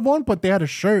SpongeBob one, but they had a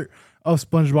shirt of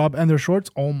SpongeBob and their shorts.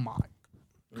 Oh my.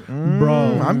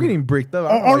 Bro. I'm getting bricked up.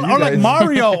 I don't know Or about you like guys.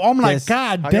 Mario. I'm like, Yes.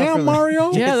 God How y'all damn, feeling?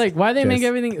 Mario. Yeah, like why they make Yes.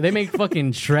 everything? They make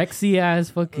fucking Shreksy ass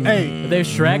fucking. Hey. They're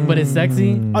Shrek, but it's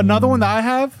sexy. Another one that I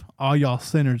have. All y'all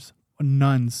sinners,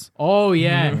 nuns. Oh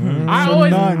yeah, I So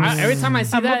always nuns. every time I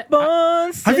see that,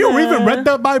 Have you even read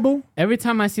the Bible? every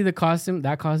time I see the costume,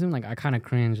 like I kind of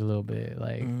cringe a little bit.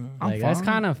 Like, that's fine.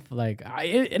 kind of like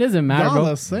it doesn't matter, Y'all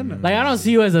bro. are sinners. Like I don't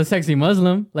see you as a sexy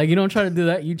Muslim. Like you don't try to do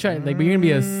that. You try like, but you're gonna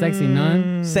be a sexy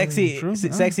nun. Sexy, True.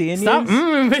 sexy Indians. Stop,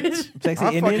 bitch. Sexy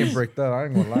I'm fucking Indians. bricked up. I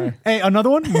ain't gonna lie. Hey, another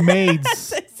one,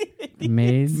 maids.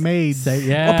 Maids, Maids.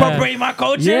 yeah, Appropriating my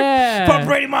culture. Yeah.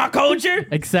 Appropriating my culture.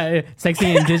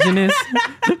 Sexy indigenous,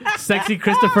 sexy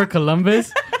Christopher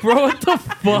Columbus, bro. What the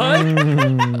fuck?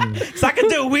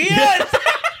 Sacagawea.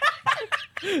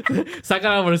 Saca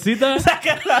la bolsita.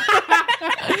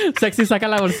 Sexy, saca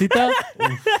la bolsita.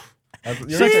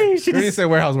 You already said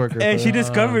warehouse worker. Hey, so- she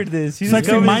discovered this. She Sexy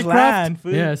discovered this Minecraft? line,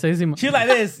 fool. Yeah, sexy. She was like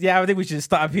this. Yeah, I think we should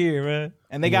stop here, bro.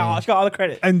 And they got she got all the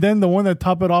credit. And then the one that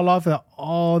top it all off that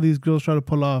all these girls try to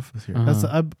pull off. That's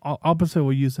the opposite of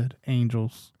what you said.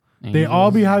 Angels. They all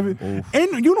be having,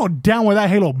 and you know damn well that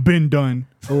Halo been done.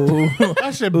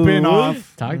 That shit been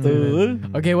off. Talk to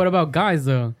them. Okay, what about guys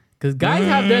though? Because guys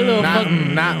have their little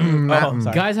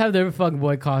fuck, guys have their fuck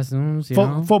boy costumes. You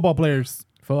know, Football players.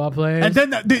 football players. And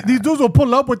then these dudes will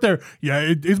pull up with their,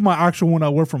 it's my actual one I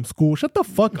wear from school. Shut the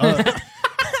fuck up.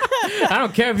 I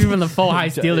don't care if you're from the full high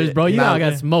Steelers, bro. You Nah, all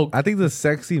got smoked. I think the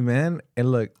sexy man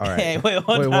and look. All right. Hey, wait,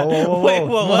 hold Wait, on. whoa, whoa, whoa, Wait,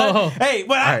 whoa. what? Whoa. Hey,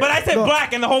 but All right. I said No.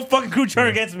 black and the whole fucking crew turned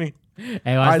against me. Hey,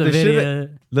 All watch right, the the video.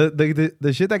 shit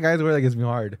the shit that guys wear that gets me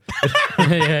hard.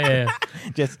 yeah.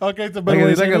 Just Okay, it's a Like, better way to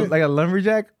it's say it. like a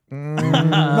lumberjack.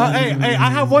 No, hey, I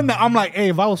have one that I'm like, hey,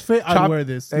 if I was fit, I'd wear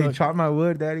this. Hey, Look, chop my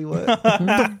wood, daddy. What?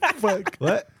 fuck.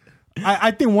 What?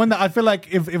 I think one that I feel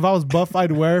like if I was buff,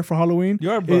 I'd wear for Halloween.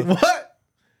 you're buff. What?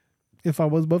 If I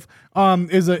was buff,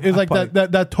 is like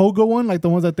that toga one, like the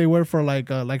ones that they wear for like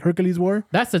Hercules wore.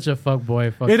 That's such a fuck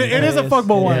boy. It is a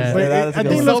fuckboy one, Yeah. but Yeah, that's I a good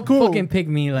think it one. looks cool. Fucking pick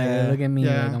me, like Yeah. look at me,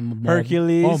 Yeah. like I'm a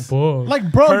Hercules. Oh,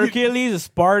 Like, bro, Hercules, the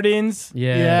Spartans.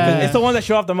 yeah, Yeah. It's the ones that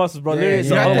show off the muscles, bro. Literally, it's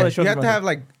you the have only to, one that shows you have the to have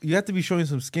muscles. like you have to be showing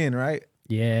some skin, right?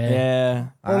 yeah. Yeah.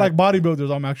 or like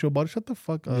bodybuilders. I'm actual body. Shut the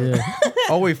fuck up. Yeah.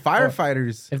 Oh wait,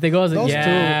 firefighters. If they go as a, Those two.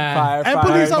 yeah, And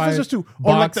police officers too.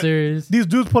 Or like boxers. these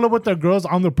dudes pull up with their girls.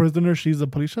 I'm the prisoner. She's the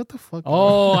police. Shut the fuck up.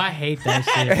 Oh, I hate that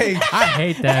shit. Hey. I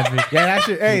hate that bitch. Yeah, that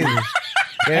shit. Hey, yeah,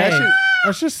 that Hey. shit.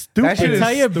 That's just stupid. That shit Hey, is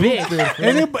tell your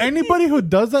bitch. Anybody who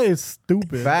does that is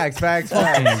stupid. Facts.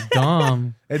 Fucking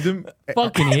dumb. And them-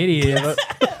 Fucking idiots.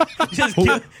 Just who,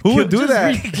 kill, who would do Just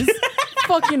that? just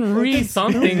fucking read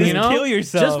something, Just you know? kill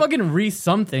yourself. Just fucking read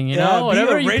something, you Yeah, know? be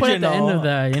Whatever you put at the end original. of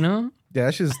that, you know? Yeah,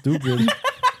 that shit's stupid.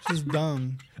 Just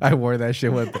dumb. I wore that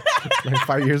shit like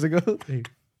 5 years ago.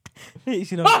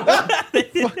 you know, they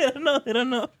don't know. They don't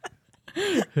know.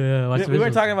 Yeah, watch We were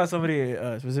visuals. talking about somebody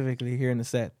specifically here in the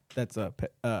set. That's not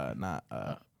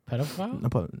Pedophile?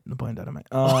 Napoleon Dynamite.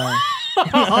 I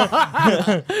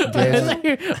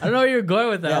don't know where you're going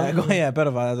with that. Yeah,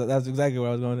 pedophile. That's exactly where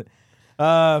I was going with it.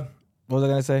 What was I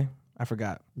gonna say? I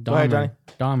forgot. Go ahead, Johnny.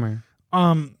 Dahmer.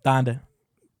 Donda.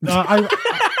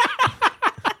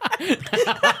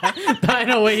 I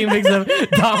know what you mix up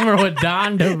Dahmer with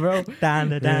Donda, bro.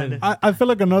 Donda. I feel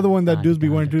like another one that dudes be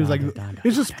wearing too is like Donda.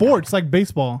 it's just sports, like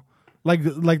baseball. Like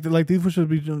these fools should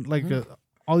be like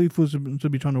all these fools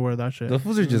should be trying to wear that shit. Those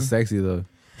fools are just sexy though.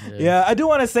 Yeah, I do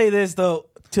want to say this though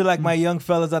to like my young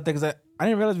fellas out there because I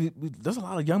didn't realize there's a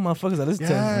lot of young motherfuckers that listen Yeah,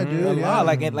 to us. dude, A yeah. lot,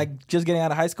 like just getting out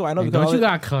of high school. I know Like, because don't you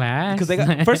got class? because they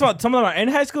got first of all, some of them are in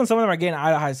high school and some of them are getting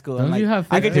out of high school. Don't And, like, you have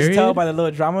I could fifth just tell period? by the little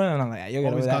drama, and I'm like, yeah, you're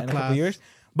gonna Always do that got in a couple class. years.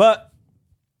 But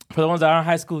for the ones that are in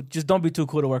high school, just don't be too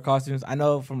cool to wear costumes. I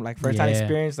know from like first time Yeah.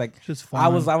 experience, like Just I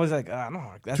was fun. like,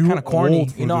 no, that's Too kind of corny.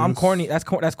 old for You know, I'm this. corny. That's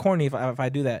corny if I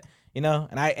do that. You know,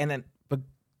 but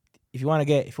if you want to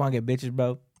get bitches,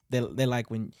 bro, they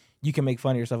like when you can make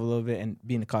fun of yourself a little bit and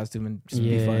be in a costume and just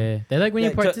be fun. Yeah, they like when you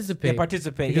Yeah, participate. Yeah,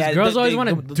 participate. Because Yeah, girls they- always they- want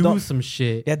to don't- do don't- some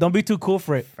shit. Yeah, don't be too cool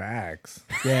for it. Facts.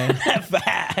 Yeah,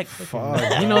 fact.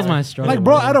 He knows my struggle. Like,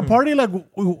 bro, at a party, like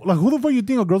who the fuck you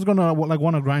think a girl's gonna like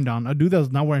want to grind on? A dude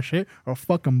that's not wearing shit or a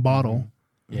fucking bottle?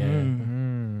 Yeah.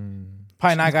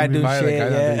 Probably not gotta do Probably the shit. guy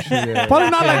that Yeah. do shit, yeah. Probably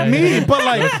not like me, but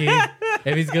like Okay.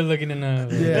 If he's good looking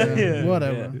enough. yeah,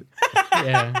 whatever.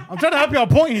 Yeah. I'm trying to help you a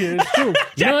point here. It's true.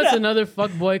 You know what's another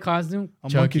fuck boy costume? A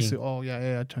Chucky. monkey suit. Oh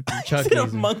yeah, Chucky. Chucky. A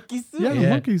monkey suit. Yeah, the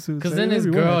monkey suit. Because then this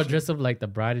girl dressed up like the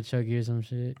bride of Chucky or some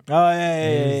shit. Oh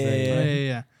yeah.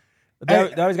 Yeah.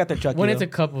 They always got their Chucky. When though. it's a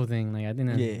couple thing, like I think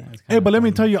that's, Yeah. that's Hey, but let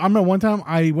me tell you, I remember one time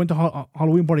I went to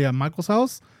Halloween party at Michael's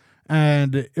house,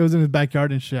 and it was in his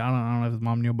backyard and shit. I don't know if his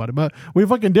mom knew about it, but we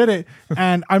fucking did it.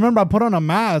 And I remember I put on a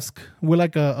mask with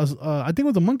like I think it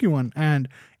was a monkey one, and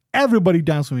everybody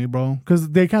danced with me, bro, because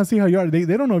they can't see how you are. They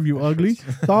don't know if you ugly.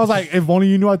 So I was like, if only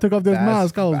you knew I took off this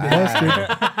mask, I was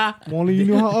busted. If only you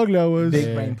knew how ugly I was.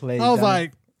 Big brain play. I was Johnny.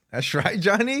 like, That's right,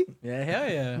 Johnny. yeah, hell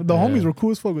yeah. the homies were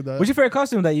cool as fuck with that. What's your favorite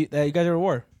costume that you guys ever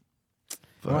wore?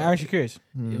 I'm actually curious.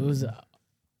 It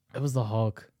was the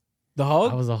Hulk. The I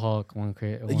Hulk? was a Hulk one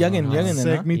Youngin, one- youngin.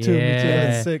 Sick. Huh? Me too. Me too. Yeah.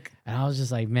 That's sick. And I was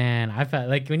just like, man, I felt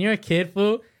like when you're a kid,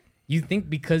 fool, you think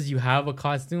because you have a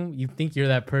costume, you think you're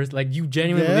that person. Like you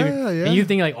genuinely believe it. Yeah. And you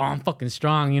think like, oh, I'm fucking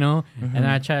strong, you know? And then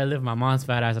I tried to lift my mom's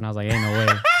fat ass and I was like, ain't no way.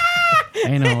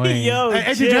 Ain't no way. Yo,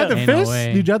 Hey, did you have the Ain't no fist?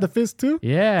 way. Did you have the fist too?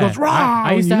 Yeah. Goes, "Rah!"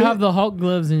 I used to when you have the Hulk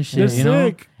gloves and shit, They're you know?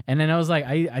 sick. And then I was like,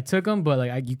 I took them, but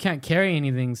like you can't carry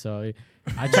anything, so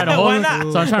I tried to hold Why it.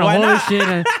 not? So I'm trying to Why hold not? this shit,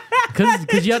 and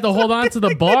because you have to hold on to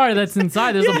the bar that's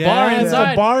inside. There's a bar there's a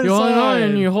inside. bar You're holding on, inside.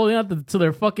 and you're holding on to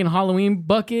their fucking Halloween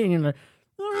bucket, and you're like,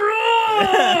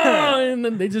 and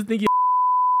then they just think you.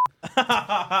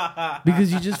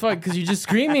 Because you're just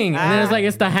screaming, and then it's like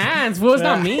it's the hands. Well, it's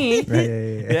not me.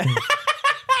 Yeah.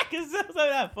 Because I'm so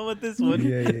not fun with this one.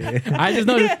 Yeah. I just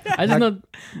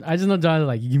know. John's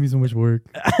like, you give me so much work.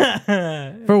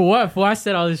 For what? For I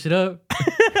set all this shit up.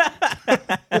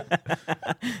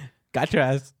 Got your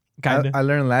ass. Kind of. I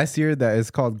learned last year that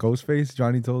it's called Ghostface.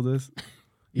 Johnny told us.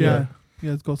 Yeah.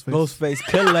 Yeah, it's Ghostface. Ghostface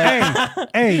killer.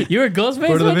 Hey, You were Ghostface.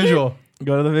 Go to the like that? visual.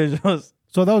 Go to the visuals.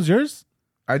 so that was yours?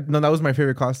 No, that was my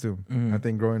favorite costume. I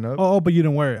think growing up. Oh, but you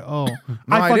didn't wear it. Oh,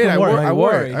 No, I did. I wore it. I Oh,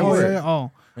 wore yeah, it. yeah.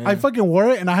 Oh, I fucking wore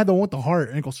it, and I had the one with the heart,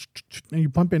 and it goes, and you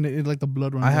pump in it like the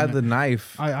blood runs. I in had it. the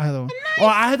knife, I had the one. Oh,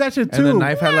 I had that shit too. and the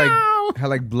knife had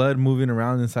like blood moving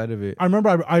around inside of it. I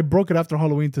remember I broke it after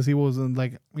Halloween to see what was in,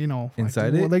 like, you know,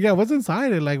 Inside like, it? Like, yeah, what's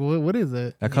inside it? Like, what is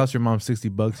it? That cost your mom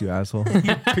 $60, you asshole.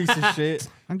 Piece of shit.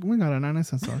 We got a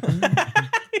 99-cent store.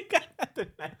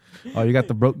 Oh, you got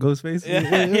the broke Ghostface?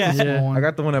 Yeah. Yeah. Small one. I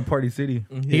got the one at Party City.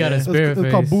 He got a spirit It's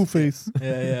called Boo face. Face.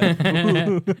 Yeah.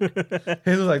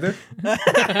 His was like this.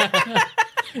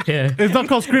 Yeah. It's not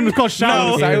called Scream. It's called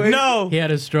Shout. No. Sideways? No. He had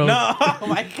a stroke. No. Oh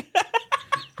my God.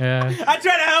 Yeah. I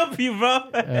tried to help you, bro.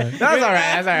 That's all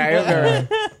right. That's all right. It was all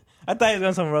right. I thought he was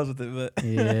going somewhere else with it, but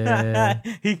Yeah.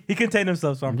 he contained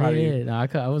himself, so I'm proud of you. Yeah, no,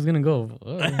 I was gonna go.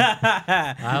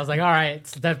 I was like, all right,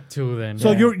 step 2 then.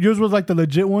 So yours was like the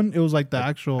legit one. It was like the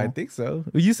actual. I think so.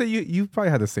 You said you probably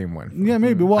had the same one. Yeah,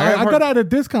 maybe. Well, I got it at a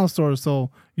discount store,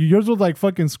 so yours was like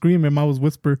fucking Scream, and mine was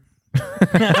Whisper.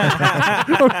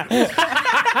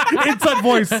 Inside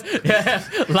voice. Yeah,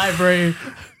 library.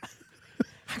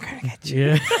 I'm gonna get you.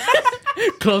 Yeah,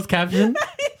 closed caption.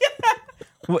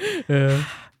 What? Yeah.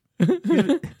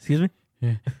 Excuse me?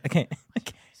 Yeah. I can't.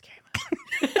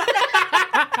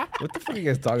 What the fuck are you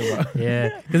guys talking about?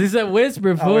 Yeah, because he said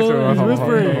whisper, fool. whisper, He's oh,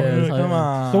 whispering. oh, oh, Yeah, so- Come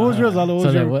on. So what was yours, Lalo? What So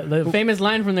was like, your? what, the famous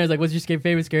line from there is like, "What's your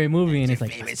favorite scary movie?" And it's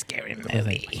like, scary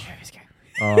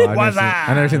Oh,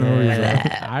 I never seen the movies.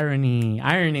 irony.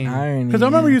 Because I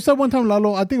remember you said one time,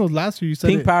 Lalo. I think it was last year. You said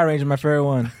Pink it. Power Ranger, my favorite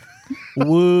one.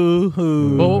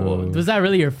 Woohoo. But was that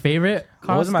really your favorite? It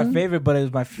wasn't my costume? favorite, but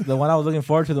it was the one I was looking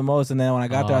forward to the most. And then when I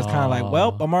got there, I was kind of like,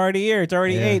 well, I'm already here. It's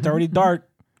already 8. It's already dark.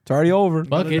 It's already over.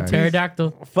 Fuck it, Nice.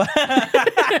 pterodactyl.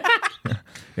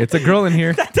 It's a girl in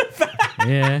here.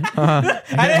 Yeah. I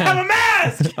didn't have a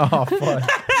mask. Oh fuck.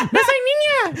 That's like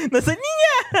niña. That's like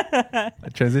niña.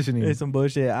 Transitioning. It's some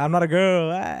bullshit. I'm not a girl.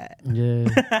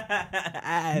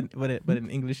 Yeah. But in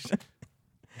English.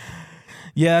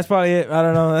 Yeah, that's probably it. I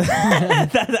don't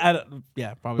know.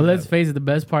 Yeah, probably. But let's face it, the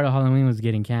best part of Halloween was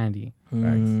getting candy.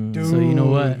 Dude. So you know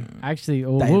what? Actually,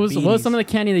 what was Diabetes. some of the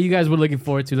candy that you guys were looking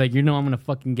forward to? Like, I'm gonna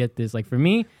fucking get this. Like for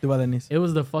me, it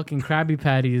was the fucking Krabby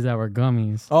Patties that were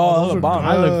gummies. Oh, those are bomb.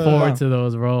 I look forward to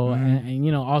those, bro. And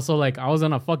you know, also like I was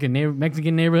on a fucking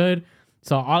Mexican neighborhood,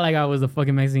 so all I got was the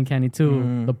fucking Mexican candy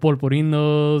too, the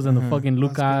polporinos and the fucking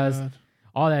Lucas, good.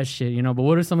 all that shit. You know, but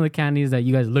what are some of the candies that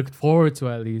you guys looked forward to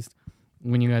at least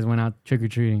when you guys went out trick or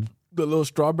treating? The little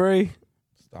strawberry.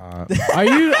 Stop. Are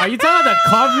you talking about the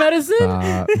cough medicine?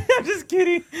 Stop. I'm just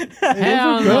kidding.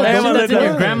 Hell no, good. that Those shit are that's in your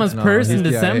good. grandma's No, purse in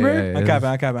yeah, December. I'm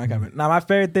capping. Now, my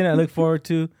favorite thing I look forward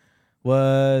to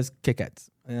was Kit Kats.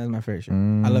 And that's my favorite shit.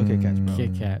 I love Kit Kats, bro.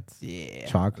 Kit Kats. Yeah.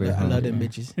 Chocolate, I love huh? them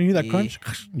bitches. You need that Yeah. crunch.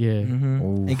 Yeah. Mm-hmm.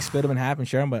 Oof. You can split them in half and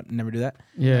share them, but never do that.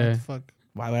 Yeah. Fuck.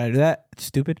 Why would I do that? It's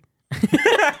stupid.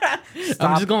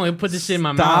 I'm just going to put this shit in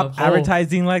my Stop mouth.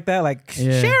 advertising like that. Like,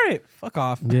 Yeah. share it. Fuck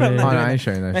off. Yeah. I'm Oh, not no, doing I ain't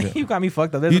sharing that that. shit. You got me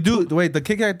fucked up. There's You a do two- wait. The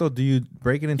Kit Kat though. Do you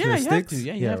break it into Yeah, the you have sticks? to.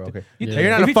 Yeah, you have to. Okay. You- Yeah. You're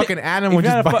not if a you fucking ta- animal if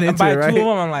you're just not biting into buy it, two of right? them,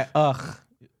 I'm like,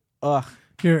 ugh.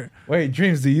 Here, Wait,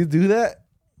 Dreams, do you do that?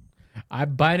 I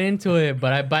bite into it,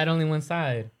 but I bite only one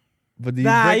side. But do you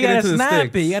Nah, break you it gotta into the snap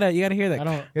sticks? it. You gotta hear that. I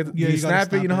don't. You Yeah, you you gotta snap it.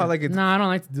 snap You know how it. like it's No, I don't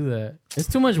like to do that. It's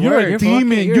too much You're work. a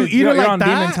demon. You eat it you're like on that?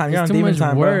 demon time. You're It's on too demon much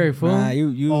time, work, bro. fool. Nah,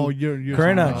 you. Oh, you're.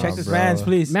 Karina, Oh, check this bro. man's,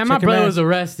 please. Man, my Check your brother mans. was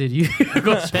arrested. You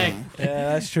go check. Yeah,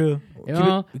 that's true. You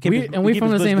know, keep we his- we keep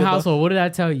from his the bush same good, though. household. What did I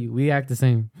tell you? We act the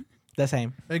same. The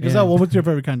same. Hey, Gazelle, Yeah. what was your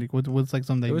favorite candy? What's like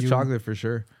something it that was you chocolate for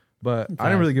sure. But I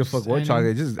didn't really give a fuck what Any-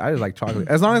 chocolate. I just like chocolate.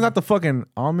 As long as not the fucking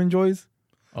almond joys.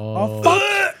 Oh,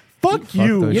 Fuck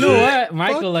you. those you shit. know what?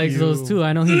 Michael Fuck likes you. those too.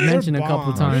 I know he's You're mentioned a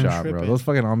couple bomb. times. Shot, bro. tripping. Those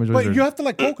fucking almond joys. But are- you have to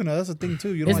like coconut. That's the thing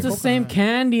too. You don't It's like the same coconut.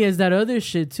 candy as that other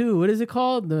shit too. What is it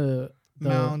called? The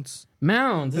Mounds.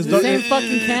 Mounds. It's It's the dark- same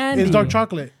fucking candy. It's dark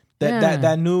chocolate. Yeah.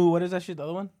 That new, what is that shit? The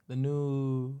other one? The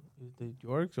new, the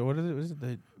Yorks or what is it? What is it?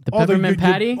 The peppermint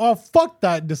patty. Oh fuck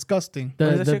that! Disgusting. What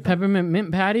is The that the shit called? peppermint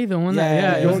mint patty. The one that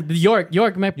Yeah, it was the York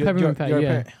peppermint patty.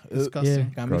 Yeah.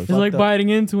 Disgusting. Got me It's fucked like up. biting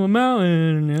into a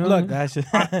mountain. You know? Look, that shit.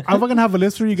 I'm fucking have a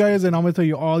list for you guys, and I'm gonna tell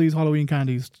you all these Halloween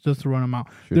candies just to run them out.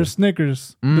 There's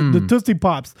Snickers, the Tootsie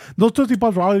Pops. Those Tootsie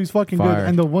Pops are always fucking Fire. good,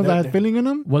 and the ones that They're- had filling in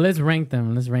them. Well, let's rank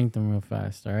them. Let's rank them real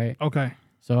fast. All right. Okay.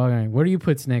 So, okay, where do you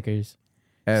put Snickers?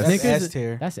 S. That's Snickers. S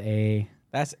tier. That's A.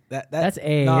 That's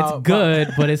A. No, It's good,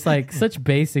 but it's like such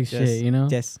basic shit. You know.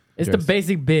 Yes. It's the Yes.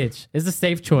 basic bitch. It's the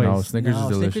safe choice. No, Snickers is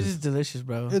delicious. Snickers is delicious,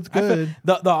 bro. It's I feel- good.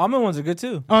 The almond ones are good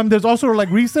too. There's also like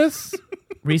Reese's.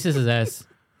 Reese's is S.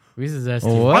 Reese's is S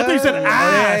tier. What? I thought you said Oh,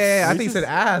 ass. yeah. I think you said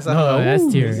ass. I No, don't know.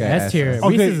 S tier. Ooh, S tier. ass.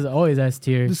 Okay. Reese's is always S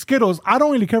tier. The Skittles. I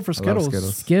don't really care for I love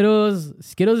Skittles. Skittles.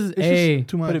 Skittles is It's A. just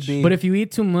too Put it much. B. But if you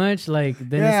eat too much, like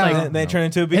then Yeah. it's like Then they turn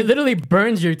into a it B. literally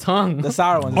burns your tongue. The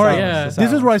sour ones. All right. Yeah.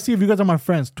 This is where I see if you guys are my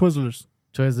friends. Twizzlers.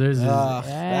 Twizzlers is Ugh, eh.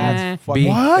 that's fucking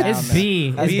What? down It's there.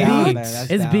 B. That's It's down B. there.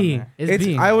 That's It's down B. there. It's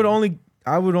B.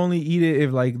 I would only eat it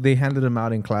if like they handed them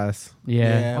out in class.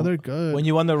 Yeah. Oh, they're good. When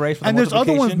you won the race for And the there's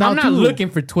other ones multiplication. now I'm not too. looking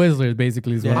for Twizzlers,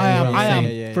 basically. Is what Yeah. I am. I'm I am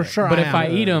saying. for sure. But I if I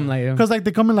eat them, like because like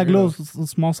they come in like little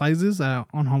small sizes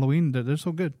on Halloween, they're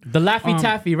so good. the Laffy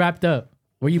Taffy wrapped up,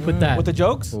 where you put that? With the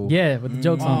jokes? Yeah, with the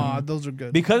jokes Ah, on. those are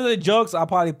good. Because of the jokes, I'll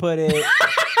probably put it.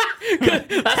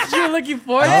 That's what you're looking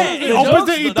for. Hey, Oh, the but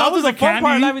jokes, they eat that those was as the fun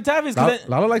part of candy? Laffy Taffy's. 'cause it-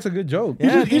 Lalo likes a good joke.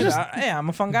 Yeah, he dude, just- hey, I'm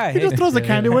a fun guy. He just throws the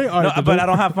candy away. All No, right, but I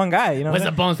don't have fun guy. You know. What's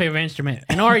the Bones' favorite instrument?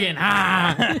 An organ.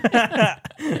 Ah.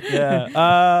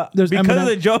 Yeah. There's Because M&M. of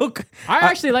the joke. I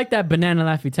actually like that banana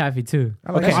Laffy Taffy too.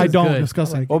 I like That it. I shit's don't. good.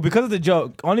 Disgusting. Well, because of the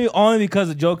joke, only because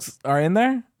the jokes are in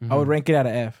there, I would rank it at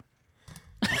an F.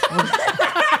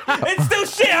 It's still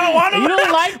shit. I don't want them. You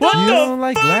don't like What those? You the don't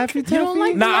like fuck? Laffy Taffy? don't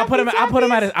like Nah, I'll put them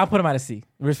Laffy at a C.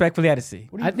 Respectfully at a C.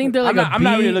 I think they're like I'm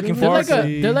not really looking they're forward like to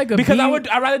a, They're like a Because B.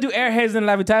 I'd rather do Airheads than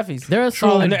Laffy Taffies. They're a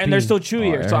solid and they're B. still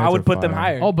chewier, Oh, so I Airheads would are put them fire.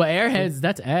 higher. Oh, but Airheads,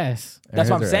 that's ass. That's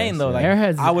what I'm Airheads are saying ass, though. yeah. Like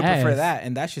Airheads I would is prefer ass. that,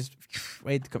 and that's just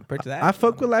wait compared to that. I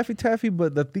fuck with Laffy Taffy,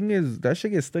 but the thing is, that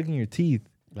shit gets stuck in your teeth.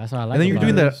 That's what I like. And then you're about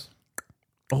doing it. that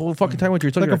the whole fucking time with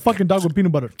your tongue. Like a fucking dog with peanut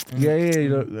butter. yeah. You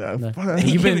No. know, fuck,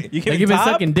 You've been, You giving you've been top?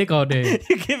 sucking dick all day.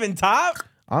 You giving top?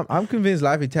 I'm convinced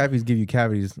Laffy Taffies give you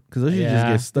cavities because those shit just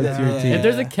Yeah. get stuck to your Yeah. teeth. If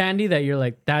there's a candy that you're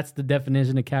like, that's the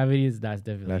definition of cavities, that's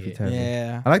definitely Laffy it. Taffy.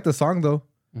 Yeah. I like the song though.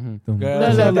 Mhm. Dum,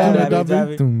 Girls La, love la, la, Laffy la,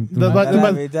 Taffy. dum, That's dum. by,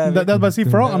 Laffy Taffy. that's by C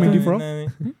for all. I mean D for all.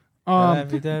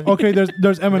 Laffy Taffy. Okay, there's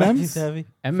Laffy M&Ms. Taffy.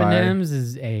 M&M's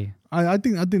is A. I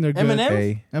think they're good. M&Ms?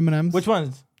 Hey. M&Ms. Which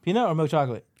ones? Peanut or milk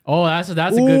chocolate? Oh, that's a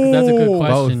good Ooh.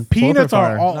 question. Both. Peanuts Both are are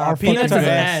fire. all Nah, are peanuts fucking is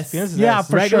good. S. Peanuts is Yeah, S.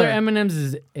 for Regular sure. M&M's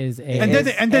is A. And then,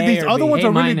 and then A these or other B? ones A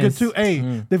are really good minus. too.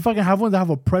 They fucking have ones that have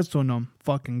a pretzel in them.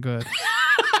 Fucking good.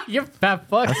 You're fat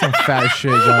fuck. That's some fat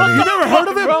shit, Johnny. You never heard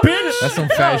of it, Bro. bitch? That's some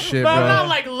fat shit, But I'm not bro.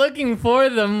 like looking for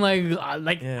them. Like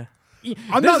Yeah.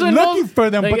 I'm This not one looking knows- for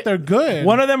them, like- but they're good.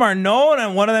 One of them are known,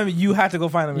 and one of them you have to go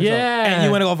find them yourself. Yeah. And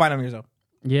you want to go find them yourself.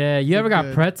 Yeah, you ever got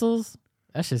good. pretzels?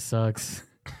 That shit sucks.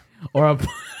 Or a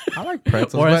I like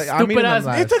pretzels, Or a but I mean stupid them ass-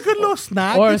 last. It's a good little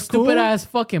snack. or a It's cool. stupid ass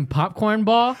fucking popcorn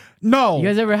ball. No, You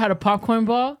guys ever had a popcorn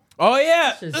ball? Oh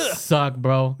yeah. Just suck,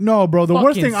 bro. no, bro. The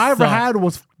worst fucking thing I ever suck. had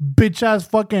was bitch ass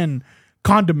fucking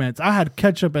condiments. I had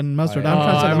ketchup and mustard. yeah. I'm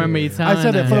trying to Oh, say I that. remember you telling I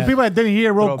said it that. for the Yeah. people that didn't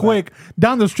hear real Throwback. quick.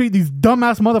 Down the street, these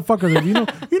dumbass motherfuckers.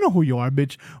 You know who you are,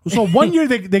 bitch. So one year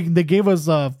they gave us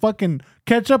fucking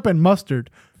ketchup and mustard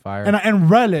Fire. and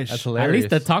relish. That's At hilarious. least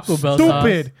the Taco Bell sauce.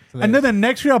 Stupid. And then the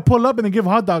next year I pull up and they give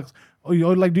hot dogs. Oh,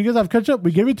 you like? Do you guys have ketchup?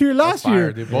 We gave it to you last Fire,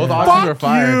 year. dude. Both options are Fuck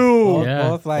fire. you, Yeah.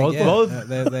 Both like Both- yeah. both- They-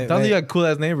 Sounds like they- you got cool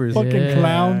ass neighbors. fucking Yeah.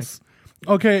 clowns.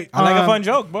 Okay, I like a fun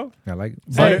joke, bro. I like.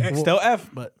 Hey, Still F,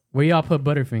 but Where y'all put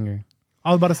Butterfinger? I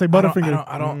was about to say Butterfinger.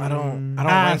 I don't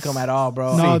Ass. rank them at all,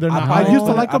 bro. No, they're not. probably I used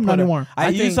to put- like them, put not a- anymore. I I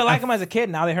used think- to like them as a kid.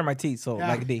 Now they hurt my teeth, so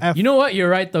like D. F. You know what? You're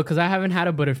right though, because I haven't had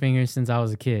a Butterfinger since I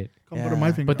was a kid. Come put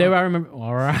my finger. But they were, I remember.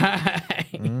 All right.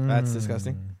 That's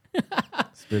disgusting.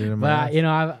 Spit it in my But ass. you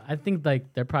know, I think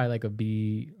like they're probably like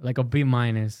a B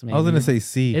minus. Maybe. I was gonna say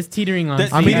C. it's teetering on. The-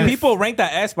 C. mean, people rank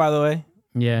that S, by the way.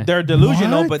 Yeah. They're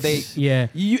delusional, What? but they Yeah.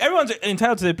 everyone's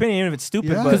entitled to their opinion, even if it's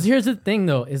stupid. Yeah. But Because here's the thing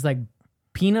though, is like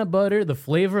peanut butter. The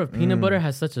flavor of peanut butter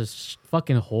has such a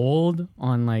fucking hold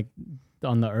on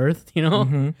the earth, you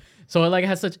know. So it like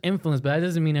has such influence, but that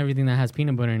doesn't mean everything that has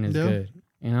peanut butter in it is Yeah. good.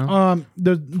 You know.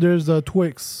 There's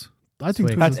Twix. I think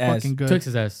Twix. Twix That's is fucking ass. good. Twix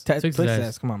is S. Twix is Twix S.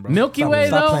 S, come on, bro. Milky Stop- Way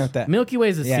stop though. playing with that. Milky Way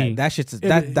is a C. Yeah, that shit's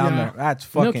that down yeah. there. That's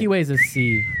fucking. Milky Way is a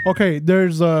C. Okay,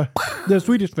 there's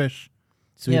Swedish Fish.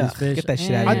 Swedish Yeah, fish. get that shit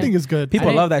eh. outta I here. think it's good. People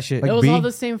I- love that shit. it was B? all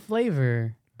the same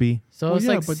flavor, B. so Well, it's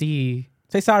yeah, like but- C.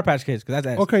 Say Sour Patch Kids, because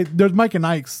that's S. Okay, there's Mike and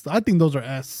Ike's. I think those are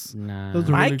S. Nah. Those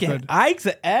are really Mike and good. Ike's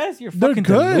an S? You're They're fucking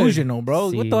good. delusional, bro.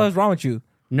 C. What the hell is wrong with you?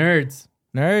 Nerds.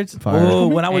 Nerds? Fire. Oh,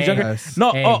 when I was A. younger. S.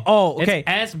 No, A. okay. It's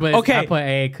S, but Okay. I put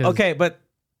A because Okay, but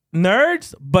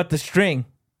nerds, but the string.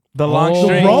 The long Oh,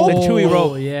 string. rope? The chewy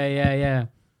rope. Yeah, yeah, yeah.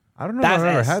 I don't know That's if I've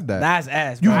ever S. had that. That's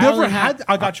S. You've bro. I never only had?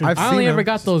 I got you. I've I only seen ever them.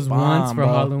 got those Bomb, once for bro.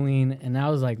 Halloween, and that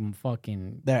was like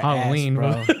fucking They're Halloween,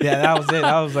 ass, bro. Yeah, that was it.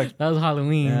 That was like. That was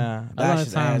Halloween. Yeah, a lot that's of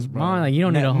just times, ass, bro. Mom, like you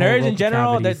don't need a whole nerds in vocal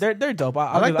general. cavities. They're dope.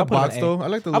 I like the I'll put them box an A. though. I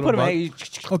like the I'll little put them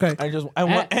box. A. Okay. I just I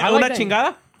una like that.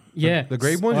 chingada. Yeah, The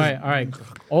grape ones? All right.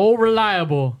 Old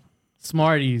reliable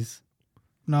Smarties.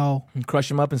 No. Crush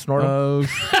them up and snort them. Oh,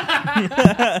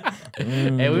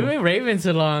 Hey, we've been raving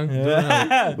too long. We've Do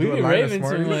a been line of raving too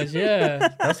Smarties? much. Yeah,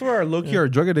 that's where our low key our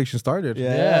drug addiction started.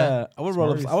 Yeah. I would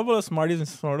roll up. Smarties. I would roll up Smarties and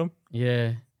snort them.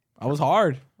 yeah. I was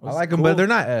hard. I like them, but they're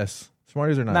not S.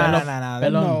 Smarties are not. Nah, S. nah.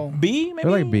 Pelon. No. B maybe.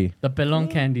 They're like B. The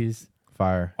pelon candies.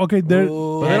 Fire. Okay, there.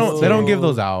 Ooh. But they don't give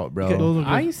those out, bro. Those are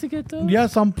I good. used to get those. Yeah,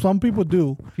 some people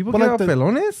do. People But give like out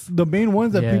pelones? The main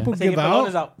ones that Yeah. people Say give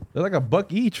pelones out. They're like $1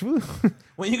 each. Fool.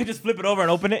 When you could just flip it over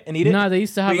and open it and eat it. No, they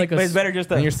used to have like but a. it's better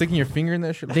just and to you're sticking your finger in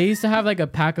that shit. They used to have like a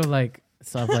pack of like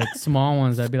small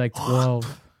ones that'd be like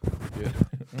 12.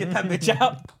 get that bitch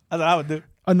out. That's what I would do.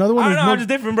 Another I one don't is know. I'm milk. just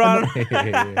different, bro.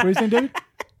 What are you saying, David?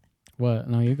 What?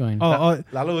 No, you're going. Oh,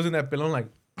 Lalo was in that pelon like.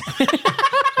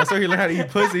 That's where he learned how to eat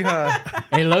pussy, huh?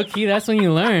 Hey, low key, that's when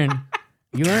you learn.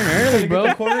 You learn early,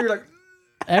 bro. Corner, you're like,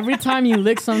 Every time you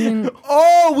lick something,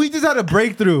 oh, we just had a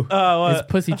breakthrough. it's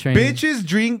pussy training. Bitches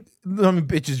drink. I mean,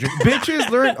 bitches drink. Bitches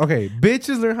learn. Okay,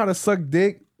 bitches learn how to suck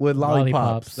dick with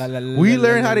lollipops. Lollipops. We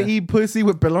learn how to eat pussy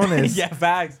with pelones. Yeah,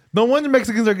 facts. No wonder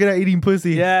Mexicans are good at eating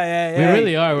pussy. Yeah. We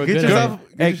really are. We're Get good yourself.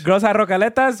 at Hey, girls have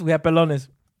rocaletas. We have pelones.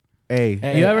 Hey,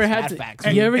 it. You ever had that's to? facts.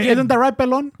 You ever isn't get? that right,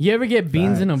 Pelon? You ever get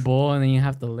beans in a bowl and then you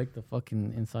have to lick the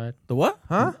fucking inside? The what?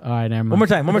 huh? All right, never mind. One more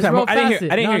time. Just real I didn't hear.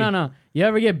 fast I didn't hear. No. You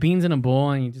ever get beans in a bowl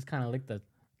and you just kind of lick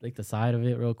the side of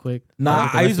it real quick? Nah,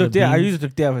 Like the I rest use of the the I beans? use the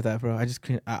tortilla with that, bro. I just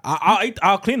clean.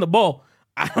 I'll clean the bowl.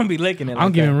 I don't be licking it. I'm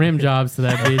like giving that. rim jobs to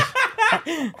that bitch.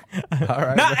 All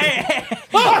right. Nah,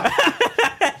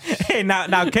 hey,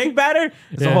 now cake batter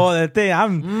is a Yeah. whole other thing.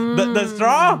 I'm the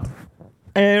straw.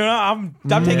 And you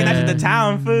know, I'm taking that shit to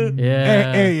town, food.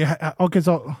 Yeah. Hey, okay,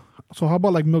 so how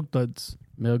about like milk duds?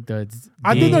 Milk duds.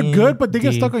 I think they're D. good, but they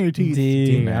get D. stuck on your teeth.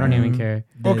 D. I don't even care.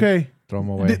 Okay, Throw them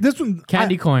away. this one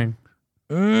Candy corn.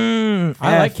 I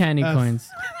like candy F. coins.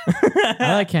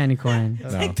 I like candy corn. No.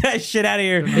 Take that shit out of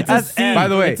here. It's a That's C. F. By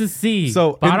the way, it's a C.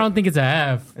 so but I in- don't think it's a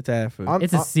F. It's F. Food. On-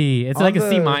 It's a C. It's on like a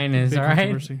C the- minus. big All right.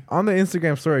 controversy. On the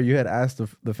Instagram story, you had asked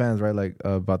the fans, right, like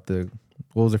about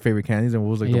what was their favorite candies and what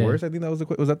was like the Yeah. worst. I think that was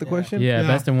was that the question? Yeah, Yeah.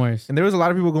 best and worst. And there was a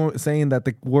lot of people saying that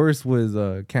the worst was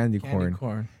candy corn.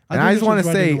 corn. And think I this just want to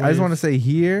one's right in say, the I just waves. want to say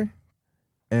here,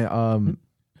 and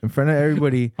in front of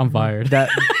everybody, I'm fired.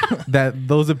 that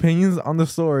those opinions on the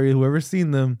story, whoever's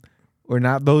seen them, were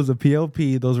not those of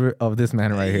PLP. Those were of this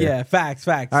man right here. Yeah, facts.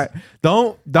 All right.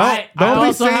 Don't I be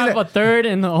also saying have that. a third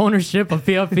in the ownership of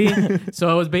PLP, so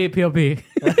it was baby PLP.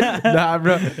 Nah,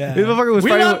 bro. This motherfucker was We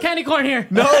fighting. love With, candy corn here.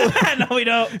 no, no, we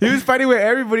don't. he was fighting with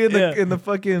everybody in the Yeah. in the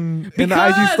fucking in the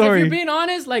Because IG if story. you're being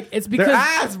honest, like it's They're because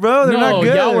ass, bro. They're no, not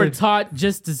good. y'all were taught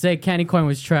just to say candy corn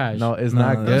was trash. No, it's No,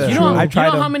 not that's good. You true. know, I you tried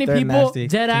know how them. many They're people nasty.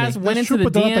 dead ass went That's into true, the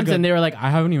but they're not that DMs good. and they were like, I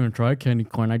haven't even tried candy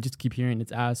corn. I just keep hearing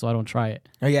it's ass, so I don't try it.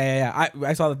 Oh, yeah.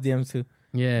 I saw the DMs too.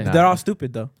 Yeah. Nah. They're all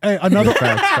stupid though. Hey, another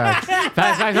Facts.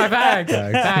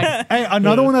 Facts. hey,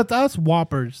 another one that's us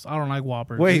Whoppers. I don't like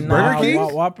Whoppers. Wait, Burger King?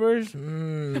 Whoppers.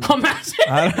 Imagine.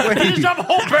 Wait. Drop a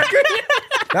whole burger.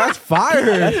 That's fire.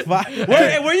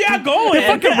 Where y'all going?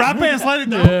 Fucking wrap it and slide it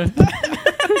down. Yeah.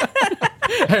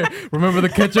 Remember the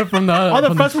ketchup from the All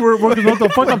the fast food workers know what the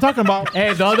fuck I'm talking about.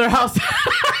 Hey, the other house.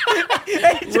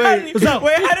 Hey, Johnny,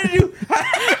 wait, how did you?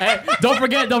 Hey, don't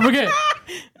forget.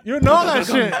 You know that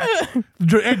shit.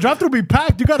 Hey, drive through be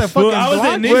packed. You got a fucking. Fool, I was the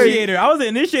block? initiator. I was the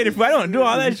initiator. Fool. I don't do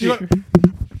all that shit.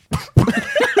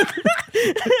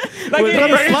 Like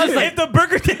if the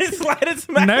burger didn't slide and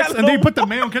smack Next, that and then you little put the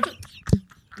mayo and ketchup.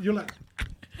 You're like,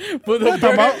 But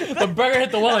the burger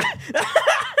hit the wall. Like,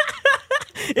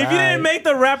 if you didn't make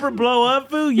the wrapper blow up,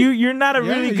 fool, you're not a Yeah,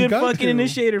 really you good got fucking to.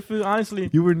 initiator, fool. Honestly,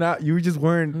 You were not. You just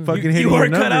weren't fucking hitting you your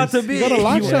weren't cut out numbers. to be. you gotta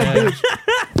launch that bitch.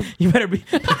 You better be.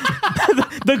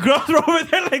 The girls are over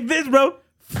there like this, bro.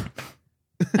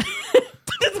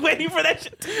 Just waiting for that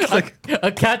shit. like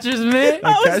a catcher's mitt. I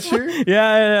was- Catcher?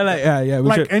 Yeah. We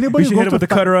Like, should, anybody we should who hit it goes with the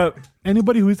to cutter up.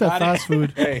 Anybody who eats that fast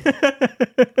food. Hey,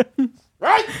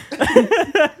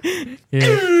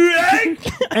 Yeah.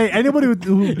 Hey, anybody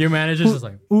who Your manager's just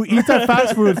like, who eats that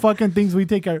fast food fucking things we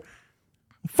take care.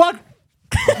 Fuck.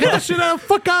 Get that shit out.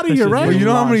 Fuck out of here, right? well, you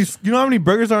know how many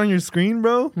burgers are on your screen,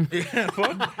 bro? You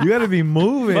gotta be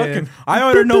moving. Fucking, I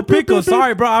ordered no pickles.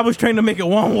 Sorry, bro. I was trying to make it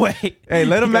one way. Hey,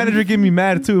 let a manager get me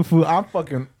mad too, fool. I'm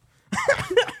fucking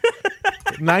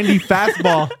 90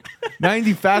 fastball.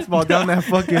 90 fastball down that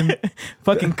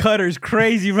Fucking cutter's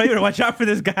crazy, bro. You better watch out for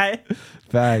this guy.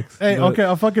 facts. Hey, But okay,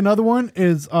 a fucking other one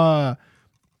is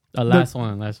last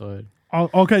one.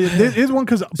 okay, this is one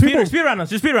because people Speed round us.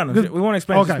 Just speed round us. We won't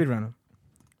explain. Okay. Just speed round us.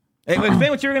 Hey, explain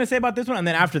what you were gonna say about this one, and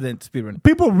then after the speed round.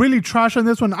 people really trash on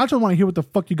this one. I just want to hear what the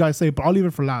fuck you guys say, but I'll leave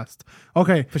it for last.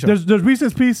 Okay, sure. there's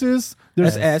Reese's Pieces.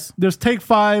 There's That's S. There's Take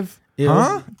 5. Ill.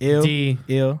 Huh? Ill. D.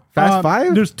 Ill. Fast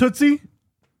Five? There's Tootsie,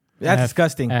 That's F.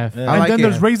 disgusting. F. Yeah. I and like then it.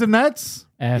 there's Raisinets.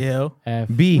 F. Ew. F.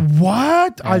 B.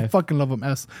 What? I F. fucking love them.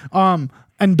 S.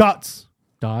 And Dots.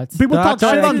 Dots. People talk Dots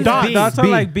are shit like on Dots. B. Dots are B.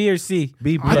 like B or C.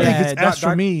 B. I think Yeah, it's S for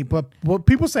dot- me, but what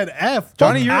people said F.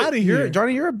 Johnny, Fuck out of here.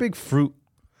 Johnny, you're a big fruit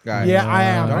guy. Yeah, I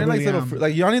am. Johnny I likes really little am. fruit.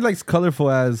 Like Johnny likes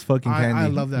colorful as fucking candy. I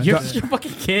love that. You're shit. such a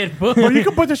fucking kid, bro. But you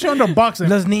can put the shit under a box and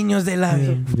Los niños de la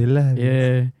vida.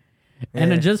 Yeah.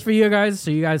 And Yeah. just for you guys, so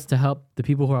you guys to help the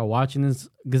people who are watching this,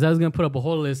 because I was gonna put up a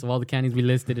whole list of all the candies we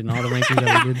listed and all the rankings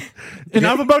that we did. in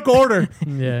alphabetical order.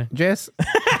 Yeah. Jess,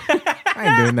 I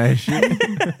ain't doing that shit.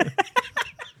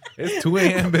 It's 2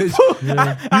 a.m., bitch.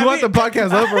 You want the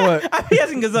podcast up or what? I be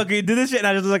asking Gazelle, can you do this shit? And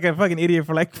I just look like a fucking idiot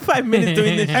for like 5 minutes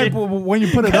doing this Hey, shit. but when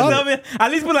you put it Gazelle, up, man, at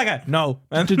least put like a no.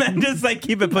 And then just like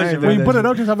keep it pushing. Hey, when you that put it shit.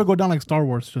 up, just have it go down like Star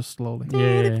Wars, just slowly.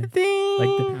 Yeah.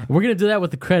 We're gonna do that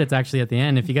with the credits actually at the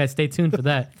end. If you guys stay tuned for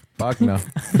that. Fuck no.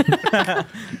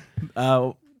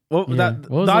 What was Yeah. that?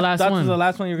 What was the last Dots one? was the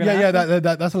last one you were gonna Yeah, ask me?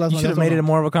 that's the last You one. should have made it a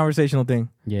more of a conversational thing.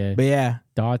 Yeah. But yeah.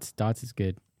 Dots is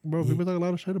good. Bro, people talk a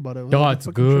lot of shit about it. Dots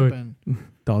Fucking good. tripping.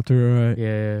 Doctor, all right.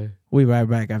 Yeah. We'll be right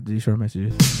back after these short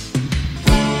messages.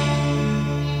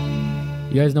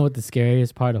 You guys know what the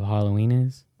scariest part of Halloween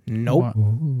is? Nope. What?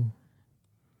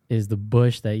 Is the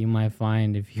bush that you might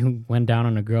find if you went down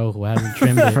on a girl who hasn't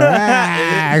trimmed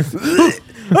it.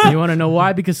 You want to know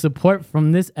why? Because support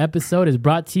from this episode is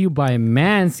brought to you by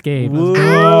Manscaped.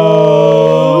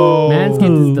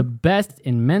 Manscaped is the best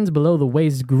in men's below the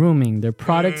waist grooming. Their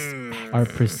products are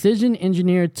precision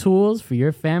engineered tools for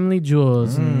your family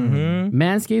jewels.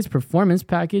 Manscaped's performance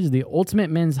package, the ultimate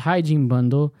men's hygiene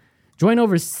bundle. Join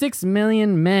over 6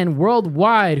 million men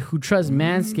worldwide who trust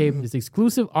Manscaped. This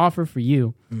exclusive offer for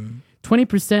you.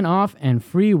 20% off and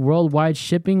free worldwide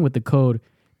shipping with the code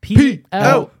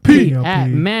PLP at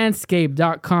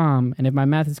manscaped.com. And if my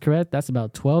math is correct, that's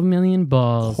about 12 million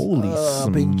balls. Holy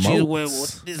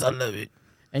smokes. I love it.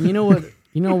 And you know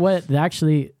what?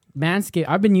 Actually, Manscaped,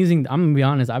 I'm gonna be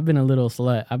honest, I've been a little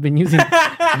slut. I've been using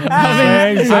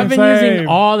I've been using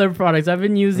all their products. I've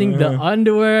been using the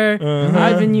underwear.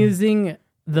 I've been using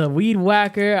the weed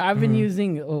whacker. I've been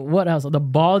using what else? The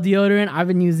ball deodorant. I've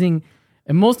been using,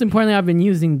 and most importantly, I've been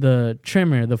using the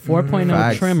trimmer, the 4.0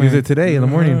 Facts. trimmer. Use it today in the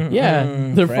morning.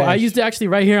 Yeah, I used it actually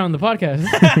right here on the podcast.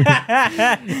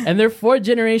 And their 4th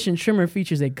generation trimmer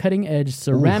features a cutting edge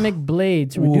ceramic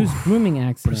blade to reduce grooming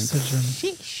accidents.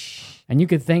 And you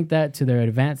could thank that to their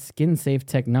advanced skin safe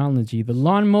technology. The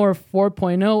Lawnmower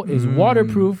 4.0 is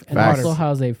waterproof and Facts. also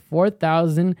has a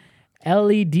 4,000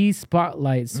 LED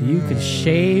spotlight so you could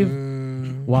shave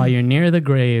while you're near the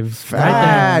graves.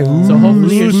 Right there. So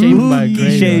hopefully you're shaving by a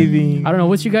grave. Shaving. I don't know.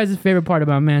 What's your guys' favorite part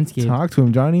about Manscaped? Talk to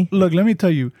him, Johnny. Look, let me tell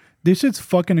you, this shit's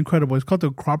fucking incredible. It's called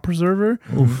the Crop Preserver.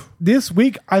 This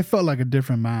week, I felt like a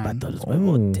different man.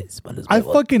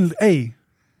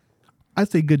 I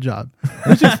say good job.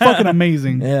 This is fucking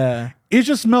amazing. Yeah. It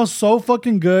just smells so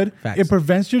fucking good. Facts. It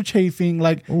prevents your chafing.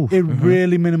 Like Oof. it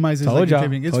really minimizes Told like, your y'all.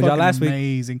 chafing. It's Told y'all fucking last week.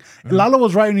 amazing. Lalo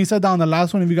was right when he said that on the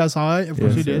last one. If you guys saw it, of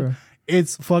course you did. sir.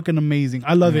 It's fucking amazing.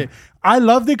 I love it. I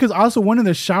loved it because I also went in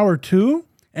the shower too,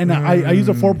 and I use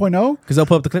a 4.0. Because I'll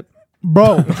pull up the clip.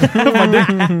 Bro, my dick,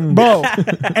 bro,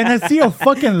 and I see a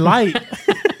fucking light.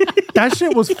 That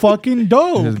shit was fucking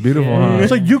dope. It's beautiful, huh?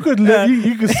 So you could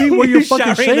you could see where you're fucking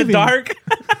Showering shaving. in the dark.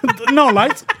 No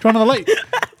lights. Turn on the light,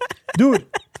 dude.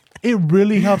 It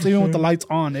really helps even with the lights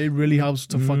on. It really helps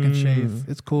to fucking shave.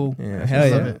 It's cool. Yeah, hell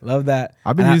Love yeah. it. Love that.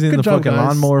 I've been And using good the job, fucking guys.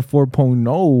 lawnmower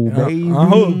 4.0, baby.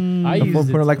 I The used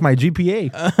 4.0 it. like my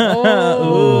GPA.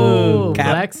 Oh, Cap,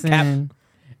 flexing.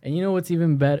 And you know what's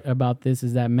even better about this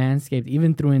is that Manscaped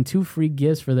even threw in 2 free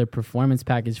gifts for their performance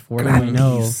package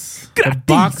 4.0. The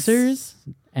boxers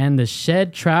and the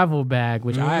shed travel bag,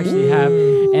 which I actually have.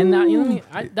 And now, you know,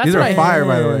 that's These what are I fire,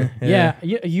 by the way. Yeah,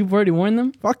 you've already worn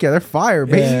them? Fuck yeah, they're fire,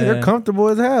 baby. Yeah. They're comfortable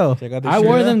as hell. Check out this I shit.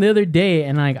 wore them the other day,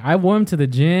 and like I wore them to the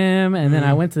gym, and then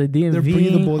I went to the They're DMV.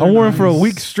 breathable. I wore them They're for a nice.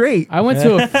 week straight. I went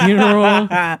to a funeral.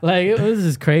 Like it was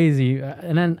just crazy.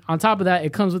 And then on top of that,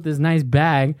 it comes with this nice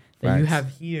bag that you Facts. have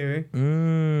here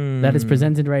Mm. that is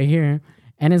presented right here.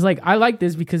 And it's like I like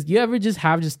this because you ever just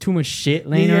have just too much shit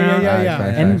laying around.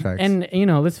 And you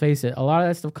know, let's face it, a lot of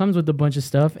that stuff comes with a bunch of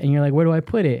stuff, and you're like, where do I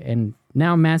put it? And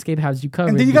now Manscaped has you covered.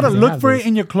 And then you gotta because they look have for this. it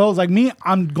in your clothes. Like me,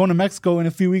 I'm going to Mexico in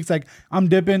a few weeks. Like I'm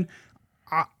dipping.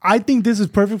 I think this is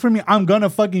perfect for me. I'm gonna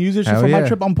fucking use this shit Hell for my yeah.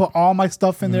 trip. I'm put all my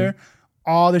stuff in there,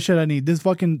 all the shit I need. This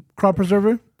fucking crop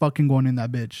preserver, fucking going in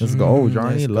that bitch. Let's go,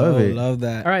 Johnny. Let's Love go. it. Love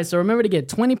that. All right, so remember to get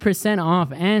 20%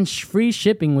 off and free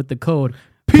shipping with the code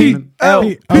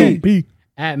PLP.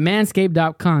 at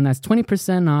manscaped.com. That's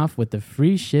 20% off with the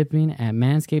free shipping at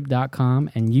manscaped.com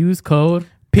and use code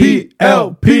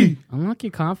PLP. Unlock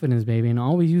your confidence, baby, and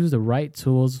always use the right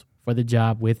tools for the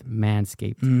job with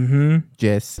Manscaped. Mm-hmm.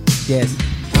 Yes. Yes.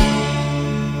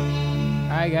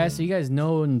 All right, guys. So you guys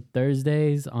know on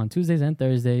Tuesdays and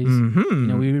Thursdays, Mm-hmm. you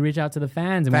know, we reach out to the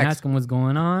fans and we Facts. ask them what's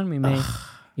going on. We may,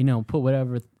 you know, put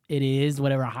whatever it is,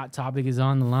 whatever hot topic is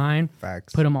on the line,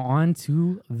 Facts. put them on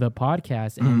to the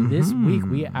podcast. And this week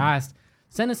we asked,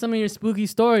 send us some of your spooky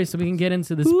stories so we can get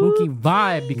into the spooky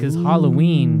vibe because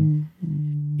Halloween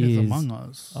It's is among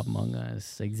us. among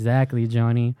us. Exactly,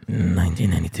 Johnny.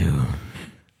 1992.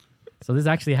 So this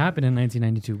actually happened in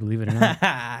 1992, believe it or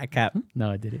not. Cap.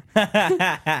 No, it didn't.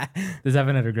 This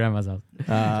happened at her grandma's house.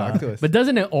 Talk to us. But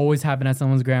doesn't it always happen at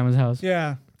someone's grandma's house?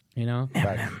 Yeah. You know?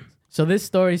 Facts. So this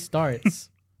story starts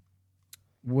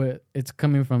with, it's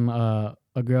coming from a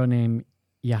girl named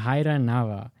Yahaira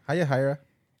Nava. Hiya, Hira.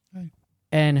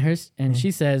 And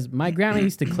she says, my grandma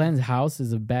used to cleanse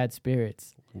houses of bad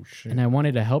spirits. Oh shit. And I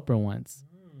wanted to help her once.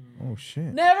 Oh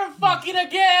shit. Never fucking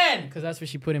again! Because that's what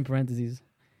she put in parentheses.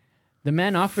 The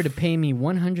man offered to pay me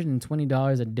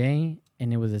 $120 a day,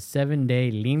 and it was a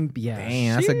 7-day limpia.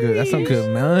 Damn, that's some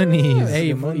good money. Hey,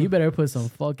 you better put some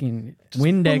fucking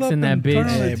Windex pull up in that and turn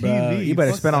bitch. on the Hey, bro, TV. you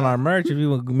better Fuck spend on that. our merch if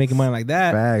you were making money like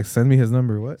that. Facts. Send me his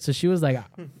number. What? So she was like,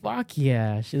 fuck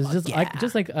yeah. She was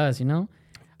just like us, you know?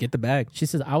 Get the bag. She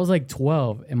says, I was like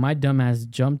 12, and my dumbass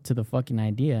jumped to the fucking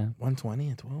idea. 120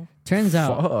 and 12. Turns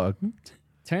out Fuck.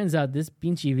 this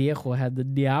pinche viejo had the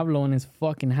diablo in his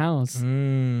fucking house.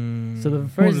 Mm. So the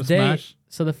Wanted first to day,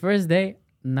 smash?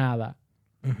 nada.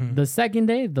 Mm-hmm. The second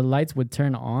day, the lights would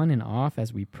turn on and off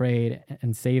as we prayed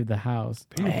and saved the house.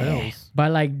 Pay your bills. By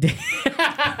like day,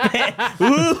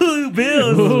 Ooh,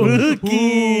 Bill.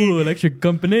 ooh, electric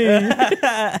company.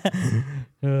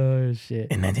 Oh shit!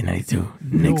 In 1992,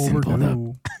 No Nixon pulled up.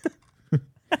 overdue.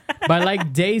 By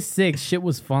like day 6, shit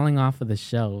was falling off of the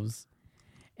shelves.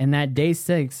 And that day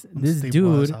 6, this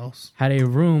Unstable ass dude house. had a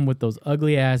room with those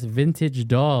ugly ass vintage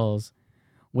dolls,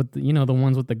 with the, you know, the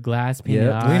ones with the glass painted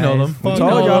Yeah, eyes. we know them. You We know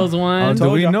told y'all. those ones. Do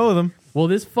we know them? Well,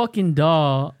 this fucking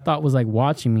doll thought was like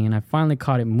watching me, and I finally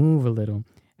caught it move a little.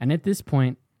 And at this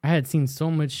point, I had seen so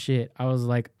much shit. I was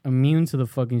like immune to the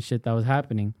fucking shit that was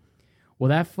happening. Well,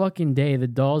 that fucking day, the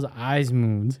doll's eyes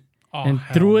moved and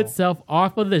threw itself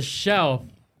off of the shelf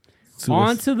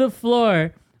onto the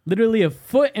floor, literally a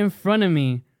foot in front of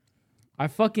me. I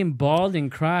fucking bawled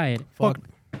and cried. Fuck.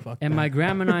 And my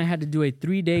grandma and I had to do a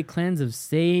 3-day cleanse of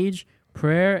sage,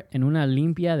 prayer, and una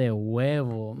limpia de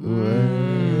huevo.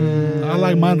 I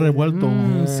like mine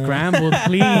revuelto. Scrambled,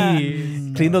 please.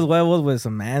 Clean those huevos with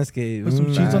some Manscaped. Put some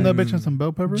cheese on that bitch and some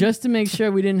bell pepper. Just to make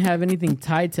sure we didn't have anything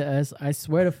tied to us, I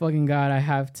swear to fucking God,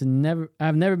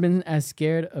 I've never been as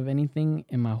scared of anything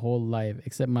in my whole life,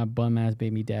 except my bum ass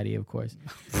baby daddy, of course.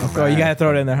 Bro, you gotta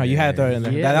throw it in there, huh? You had to throw it in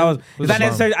there. Yeah. That was Who's is that the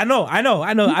necessary? I know.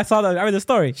 I read the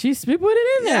story. She put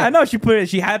it in there. Yeah, I know. She put it.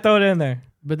 She had to throw it in there.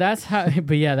 But that's how.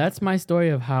 But yeah, that's my story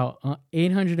of how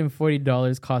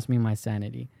 $840 cost me my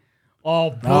sanity.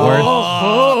 Oh, boo!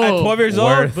 At 12 years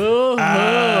old. Boo!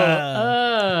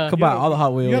 Could buy all the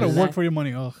Hot Wheels. You gotta work for your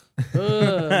money. Ugh.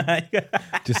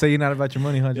 Just say you're not about your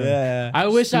money, huh? Johnny? Yeah. I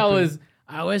wish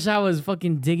I was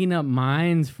fucking digging up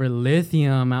mines for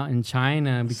lithium out in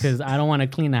China because I don't want to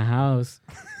clean the house.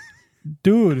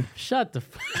 Dude, Shut the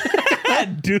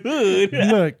fuck. Dude.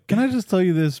 look, can I just tell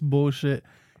you this bullshit?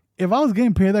 If I was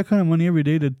getting paid that kind of money every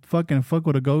day to fucking fuck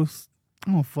with a ghost,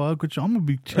 I'm gonna fuck with you. I'm gonna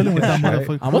be chilling with that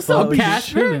motherfucker. What's I'll up, be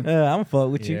Casper? chilling. I'm fuck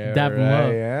with you. Yeah, Dap 'em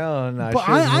up. Yeah, nah, But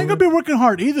I ain't gonna be working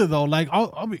hard either though. Like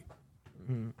I'll be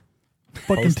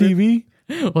fucking Posted? TV.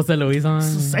 What's that, Luis on?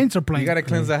 Saints are playing. You gotta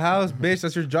cleanse the house, bitch.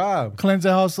 That's your job. Cleanse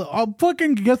the house. I'll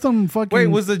fucking get some fucking. Wait,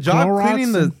 was the job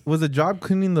Clorox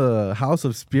cleaning the house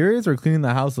of spirits or cleaning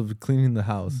the house of cleaning the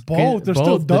house? both? There's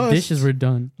still The dust. dishes were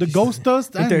done. The ghost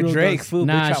dust With and their real Drake dust. food,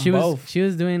 Nah, bitch, she on was both. she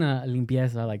was doing a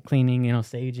limpieza, like cleaning,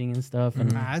 saging and stuff,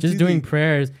 and Nah, it's just doing easy.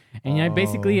 prayers. And yeah,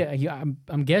 basically,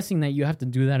 I'm guessing that you have to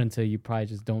do that until you probably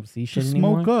just don't see shit Just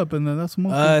anymore. smoke up and then that's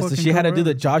smoke. So she had to do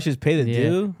the Josh's pay to Yeah.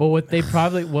 do. But what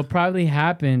probably happened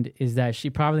is that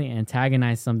she probably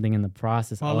antagonized something in the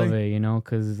process of Probably. it,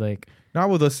 because like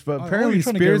Not with us. Apparently, you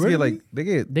trying to get spirits rid get of like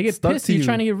me? they get stuck pissed. to You're you.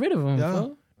 trying to get rid of them. Yeah.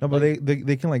 fool. No, but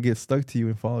they can like get stuck to you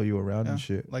and follow you around and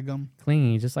shit. like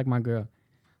Clingy, just like my girl.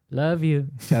 Love you.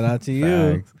 Shout out to you.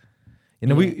 Facts.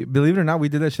 We believe it or not, we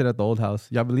did that shit at the old house.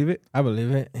 Y'all believe it? I believe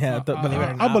it. Yeah, believe it or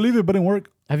I not. believe it, but it didn't work.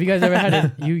 Have you guys ever had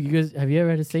have you ever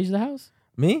had to stage the house?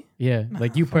 Me? Yeah,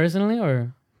 like you personally,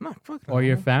 or No, fuck or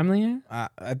your family? Yeah?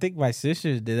 I think my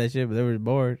sisters did that shit, but they were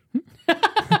bored.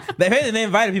 they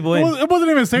invited people in. It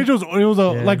wasn't even sage. It was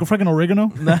Yeah. like a freaking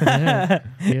oregano.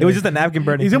 It was just a napkin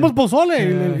burning. Hicimos pozole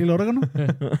y el oregano.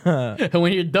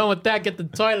 When you're done with that, get the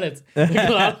toilets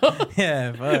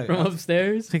Yeah, fuck. from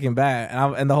upstairs. Picking back,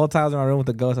 and the whole time I was in my room with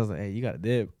the ghost. I was like, "Hey, you got to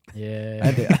dip." Yeah,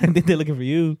 I think they're looking for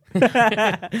you.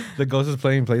 The ghost is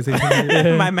playing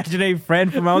PlayStation. My imaginary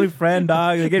friend, my only friend,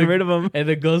 dog. They're getting rid of him. and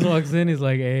the ghost walks in. He's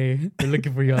like, "Hey, they're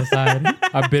looking for you outside."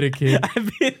 I bit a kid.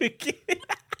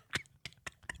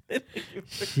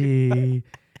 She.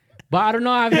 But I don't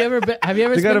know. Have you ever? Have you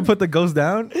ever? They gotta spent- put the ghost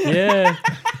down. Yeah.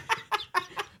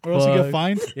 Or else you Fuck. get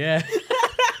fined. Yeah.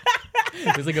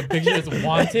 There's like a picture that's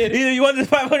wanted. Either you want this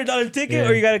 $500 ticket Yeah.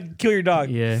 or you gotta kill your dog.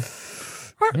 Yeah.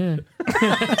 Yeah.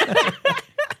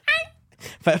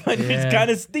 500 is Yeah.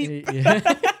 kind of steep. Yeah.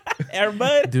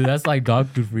 Everybody. Dude, that's like dog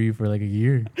food for you for like a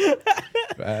year.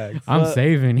 Facts. I'm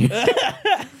saving you.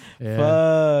 Yeah.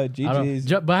 Fuck, I don't-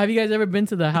 GG's. But have you guys ever been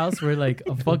to the house where like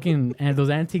a fucking and those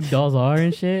antique dolls are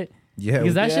and shit? Yeah,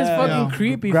 Because that shit's Yeah. fucking Yeah.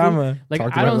 creepy. fool. Grandma. Like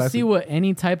Talked I about it don't last see week. what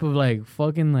any type of like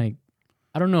fucking like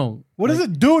I don't know. What does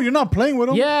it do? You're not playing with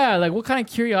them. Yeah, like what kind of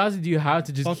curiosity do you have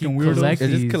to just Fucking keep weirdos. collect it's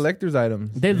just these? collector's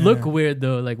items. They look weird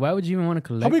though. Like why would you even want to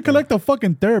collect? How we them? collect a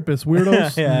fucking therapist,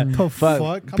 weirdos? Yeah. The fuck?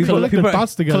 How we People- collect their people-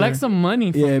 thoughts together? Collect some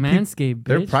money from Yeah, Manscaped.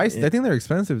 They're bitch. priced. I think they're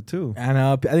expensive too. I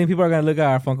know. I think people are gonna look at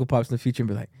our Funko Pops in the future and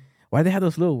be like, "Why they have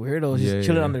those little weirdos Yeah, just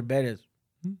chilling yeah. on their bed?"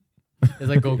 It's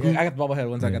like Goku. I got the bobblehead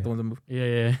ones. I got Yeah. the ones that move. Yeah,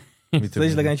 yeah. Me So they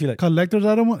just looking at you like, Collector's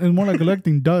item is more like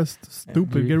collecting dust.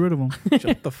 Stupid. dude. Get rid of them.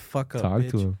 "Shut the fuck up, Talk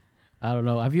bitch." to him. I don't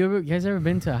know. Have you guys ever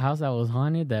been to a house that was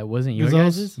haunted that wasn't your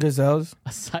Gazelles? guys's? Gazelles.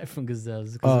 Aside from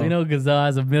Gazelles, because Oh. we know Gazelle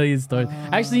has a million stories.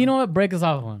 Actually, you know what? Break us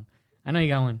off one. I know you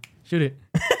got one. Shoot it.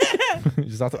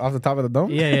 Just off the top of the dome.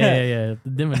 Yeah. The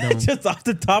Dimmer Dome. Just off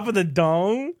the top of the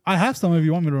dome. I have some if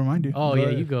you want me to remind you. Oh yeah,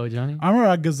 you go, Johnny. I remember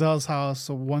at Gazelle's house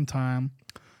one time.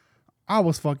 I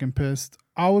was fucking pissed.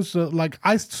 I was like,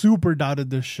 I super doubted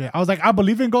this shit. I was like, I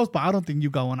believe in ghosts, but I don't think you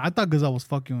got one. I thought Gazelle was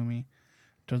fucking with me.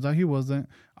 Turns out he wasn't.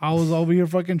 I was over here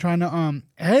fucking trying to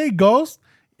hey ghost,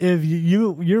 if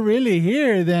you're really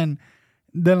here, then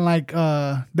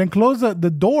close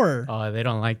the door. Oh, they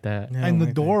don't like that. And the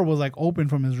door was like open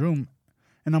from his room.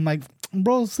 And I'm like,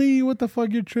 bro, see what the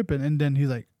fuck you're tripping. And then he's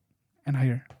like, and I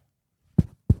hear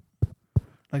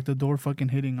like the door fucking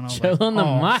hitting. And I was Chill like, on the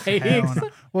oh, mic. hell no.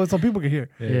 Well, so people can hear.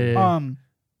 Yeah.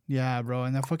 Yeah, bro.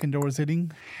 And that fucking door was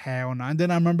hitting. Hell no. And then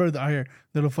I remember I hear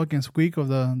the little fucking squeak of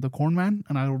the corn man.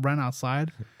 And I ran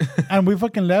outside. And we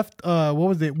fucking left, what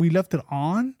was it? We left it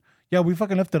on. Yeah, we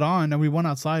fucking left it on. And we went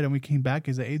outside and we came back.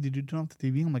 He's like, hey, did you turn off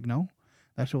the TV? I'm like, no.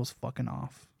 That shit was fucking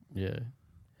off. Yeah.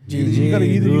 You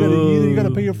gotta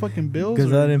pay your fucking bills.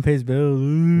 Gazelle Or, didn't pay his bills.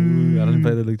 I didn't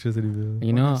pay the electricity bill.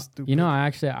 You know,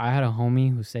 I had a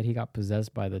homie who said he got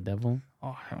possessed by the devil.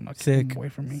 oh hell no! Sick. Keep him away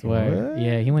from me. Swear. What?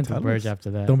 Yeah, he went to Tell Burge us.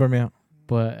 after that. Don't burn me out.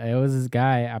 But it was this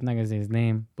guy. I'm not gonna say his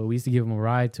name, but we used to give him a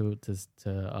ride to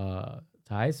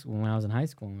high school when I was in high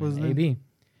school. What's his AB.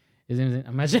 His name's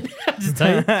imagine. Just tell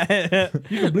you. You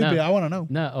can bleep No. it. I want to know.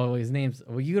 No, oh, his name's.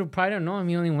 Well, you probably don't know him.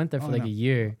 He only went there for Oh, like no. a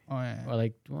year, Oh yeah. or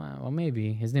like, well,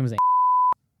 maybe his name was.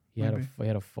 He had Maybe. he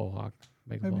had a faux hawk,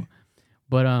 big Maybe. ball,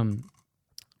 but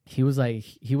he was like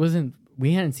he wasn't.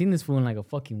 We hadn't seen this fool in like a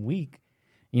fucking week,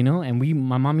 you know. And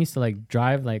my mom used to like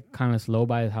drive like kind of slow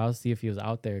by his house, see if he was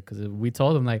out there, because we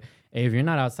told him like, hey, if you're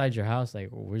not outside your house, like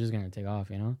we're just gonna take off,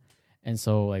 you know. And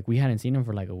so like we hadn't seen him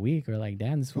for like a week, or like,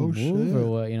 damn, this fool move shit. or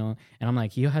what, you know. And I'm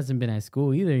like, he hasn't been at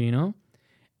school either, you know.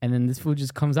 And then this fool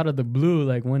just comes out of the blue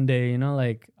like one day, you know,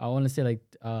 like I want to say like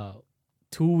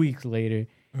 2 weeks later.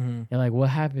 Mhm. They're like, what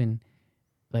happened?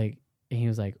 Like, and he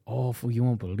was like, oh, fool, you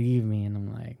won't believe me. And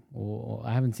I'm like, well,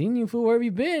 I haven't seen you, fool. Where have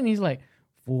you been? And he's like,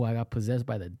 fool, I got possessed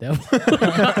by the devil.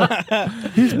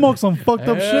 He smoked some fucked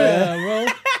up shit. Yeah, bro.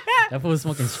 That fool was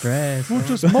smoking stress. Who bro.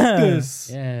 just smoked this?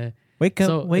 Yeah. Wake up,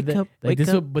 So, wake the- up, like wake this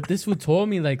up. fool- but this fool told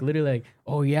me like literally like,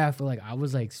 oh yeah, I feel like I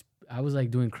was like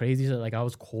doing crazy shit. Like I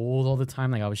was cold all the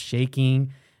time. Like I was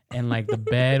shaking. And like the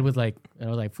bed was like, and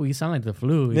I was like, fool, you sound like the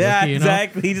flu. Yeah, You know?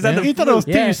 exactly. He just had Yeah. the He thought it was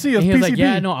Yeah, THC. It and was he was like, PCP.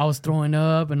 yeah, no, I was throwing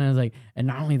up, and I was like, and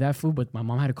not only that, food, but my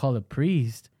mom had to call the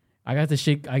priest. I got the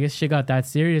shit. I guess shit got that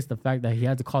serious. The fact that he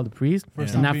had to call the priest,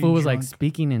 First and time that fool being was like drunk.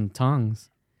 speaking in tongues.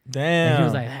 Damn. And he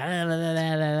was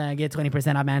like, get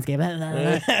 20% off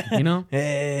Manscaped. You know,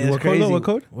 hey, What code? What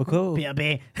code? What code?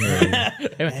 BLB,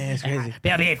 It's crazy.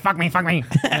 BLB, fuck me.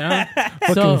 You know?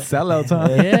 Fucking So sellouts, huh?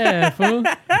 yeah, fool.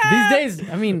 These days,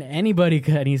 I mean, anybody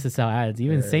needs to sell ads.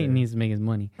 Even Satan needs to make his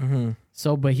money. Mhm.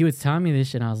 So, but he was telling me this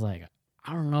shit, and I was like,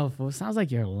 I don't know, fool. It sounds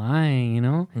like you're lying, you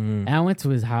know? Mhm. And I went to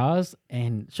his house,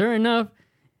 and sure enough,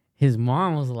 his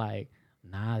mom was like,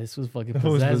 nah, this was fucking It was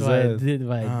possessed possessed.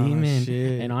 by a Oh, demon.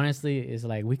 shit. And honestly, it's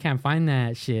like, we can't find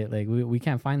that shit. Like, we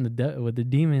can't find with the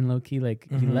demon, low key. Like,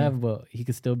 he Mhm. left, but he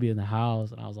could still be in the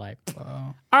house. And I was like,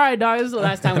 Wow. all right, dog, this is the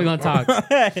last time we're going to talk.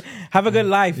 That Have a good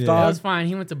life, Yeah. dog. was fine.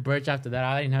 He went to Birch after that.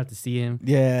 I didn't have to see him.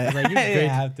 Yeah. Like, you You great.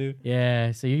 have to.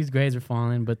 Yeah, so his grades were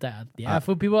falling. But that, yeah,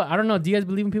 for people, I don't know. Do you guys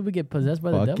believe in people get possessed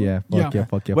by the Fuck devil? yeah, Yeah. fuck yeah,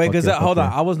 fuck yeah. Wait, fuck Gazelle, yeah, hold fuck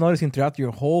on. I was noticing throughout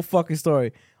your whole fucking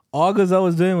story, all Gazelle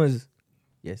was doing was,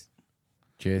 yes.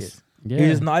 yeah. Yes. Yeah. He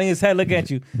was just nodding his head, looking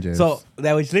at you. Yes. So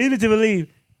that which leads me to believe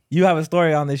you have a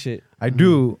story on this shit. I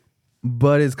do,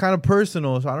 but it's kind of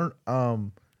personal, so I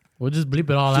don't. We'll just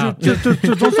bleep it all out. Just don't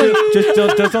say.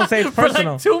 Just don't say it's For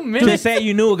personal. like 2 minutes. Just say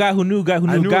you knew a guy who knew a guy who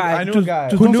knew a guy. I knew a guy.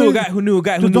 just Who don't knew say- a guy who knew a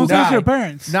guy who Just knew a don't say it's guy. your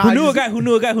parents. Nah, Who I knew a just- guy who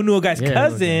knew a guy who knew a guy's Yeah,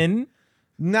 cousin.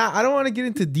 Nah, I don't want to get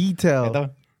into detail.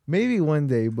 Maybe one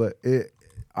day, but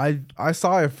I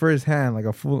saw it firsthand, like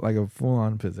a full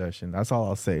on possession. That's all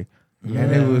I'll say.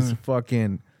 And it was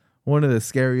fucking one of the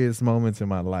scariest moments in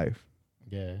my life.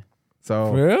 Yeah. So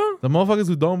For real? the motherfuckers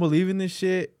who don't believe in this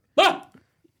shit,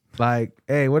 like,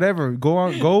 hey, whatever,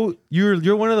 go.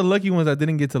 You're one of the lucky ones that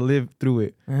didn't get to live through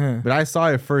it, but I saw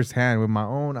it firsthand with my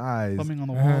own eyes, Plumbing on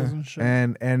the walls and shit.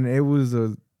 and it was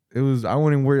I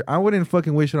wouldn't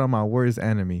fucking wish it on my worst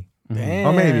enemy. Damn.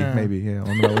 Or maybe, yeah.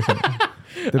 On my worst enemy.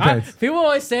 Depends. People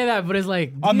always say that, but it's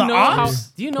like, On the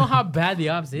ops? do you know how bad the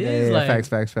ops is? Yeah, like,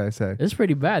 facts. it's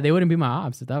pretty bad. They wouldn't be my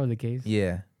ops if that was the case.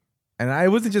 Yeah, and it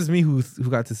wasn't just me who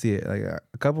got to see it. Like a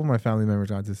couple of my family members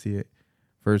got to see it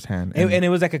firsthand. And it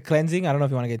was like a cleansing. I don't know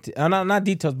if you want to get to, not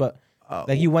details, but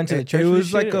like you went to the church. It and was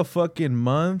shit? like a fucking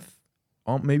month,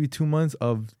 maybe 2 months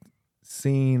of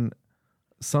seeing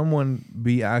someone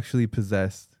be actually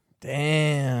possessed.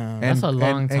 Damn. That's a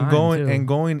long time, too. and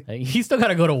going Like, you still got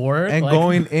to go to work. and like,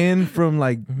 going in from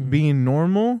like being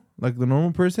normal, like the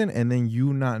normal person, and then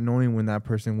you not knowing when that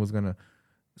person was gonna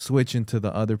switch into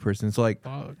the other person. So like,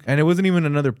 and it wasn't even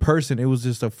another person; it was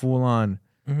just a full on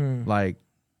like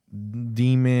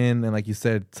demon, and like you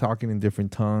said, talking in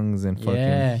different tongues and fucking.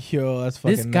 Yeah. Yo, that's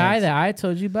fucking This guy nuts. that I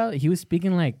told you about, he was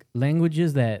speaking like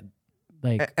languages that,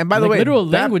 like, And by the like way, literal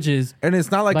that- languages, And it's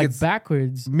not like like it's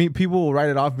backwards. people will write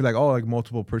it off and be like, oh, like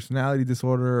multiple personality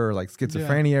disorder or like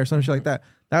schizophrenia or some shit like that.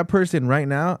 That person right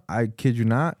now, I kid you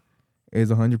not,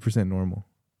 is 100% normal.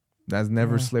 That's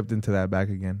never slipped into that back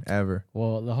again ever.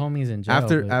 Well, the homie's in jail.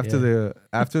 After but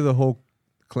after the whole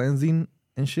cleansing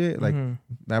and shit, like Mhm.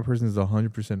 that person is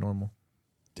 100% normal.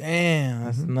 Damn,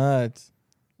 that's nuts.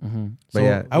 Mhm. But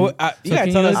yeah, You can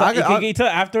gotta tell you- us. Can you tell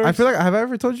afterwards? I feel like have I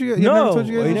ever told you? no. Never told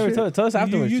you guys you this never shit? told. Tell us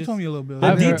afterwards. You Just- told me a little bit. The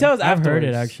I've heard- details I've heard it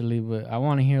afterwards. actually, but I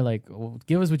want to hear like,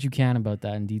 give us what you can about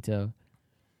that in detail.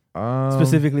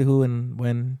 Specifically, who and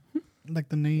when Like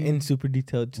the name. in super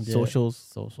detailed Yeah.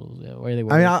 socials. Yeah, where they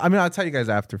were. I mean, I'll tell you guys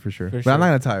after for sure. For But sure. I'm not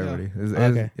gonna tell Yeah. everybody.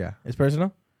 Okay. Yeah, It's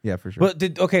personal. yeah, for sure. But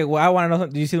I want to know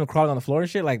something. Did you see them crawling on the floor and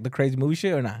shit, like the crazy movie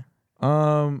shit, or not?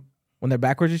 When they're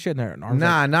backwards and shit, and their arms.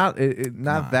 not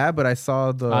Nah. that, but I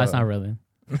saw the. Oh, it's not really.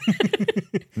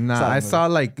 Nah, Saw the I movie. saw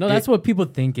like No, that's what people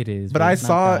think it is. but I it's not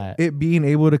saw that. it being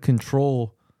able to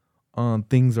control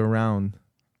things around.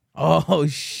 Oh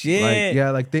shit! Like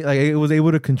yeah, like it was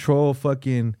able to control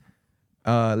fucking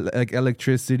like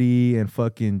electricity and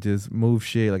fucking just move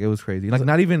shit. Like it was crazy. Like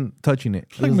not even touching it.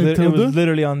 It was, it was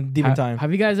literally on Demon Time.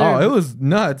 Have you guys Oh, ever? it was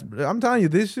nuts. I'm telling you,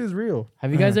 this shit's real.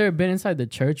 Have you guys ever been inside the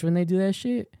church when they do that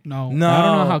shit? No. No. I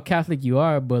don't know how Catholic you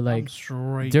are, but I'm like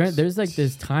straight. there's like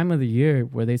this time of the year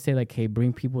where they say like, hey,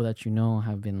 bring people that you know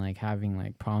have been like having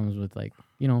like problems with like,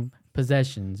 you know,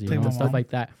 possessions, you Take know, my stuff mom. like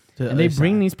that. To the And they other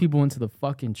bring side. these people into the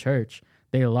fucking church.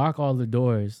 They lock all the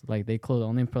doors. Like they close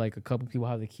only for like a couple people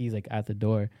have the keys like at the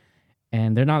door.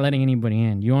 And they're not letting anybody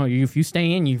in. If you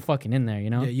stay in, you fucking in there, you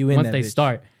know? Yeah, you in Once that they bitch.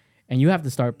 start. And you have to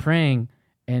start praying.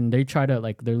 And they try to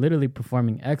like they're literally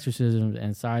performing exorcisms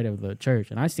inside of the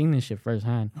church. And I seen this shit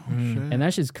firsthand. Oh, shit. And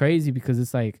that shit's crazy because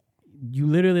it's like you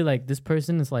literally like this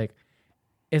person is like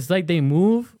it's like they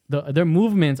move their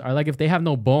movements are like if they have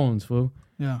no bones, fool.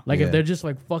 Yeah. Like Yeah. if they're just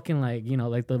like fucking like, you know,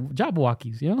 like the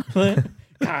Jabberwockies, you know? Love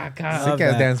Sick ass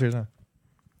that. dancers, huh?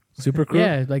 Super crew.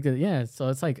 Yeah, like yeah. So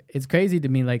it's like it's crazy to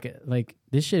me. Like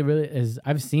this shit really is.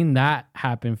 I've seen that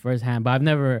happen firsthand, but I've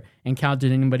never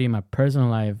encountered anybody in my personal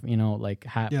life. You know, like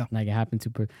Yeah. like it happened to.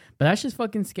 But that's just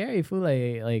fucking scary. Fool.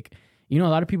 Like you know, a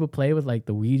lot of people play with like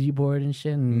the Ouija board and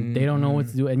shit, and they don't know what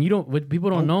to do. And you don't. What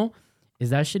people don't know is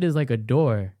that shit is like a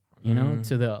door. You know,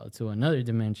 to another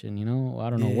dimension. You know, I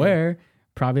don't know where.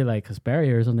 Probably like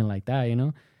Hesperia or something like that. You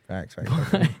know. Facts.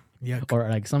 Yeah. Or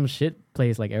like some shit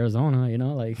place like Arizona. You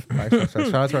know, like.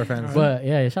 Shout out to our fans. But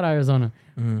yeah, shout out Arizona.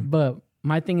 But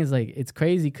my thing is like it's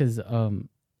crazy because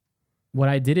what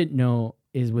I didn't know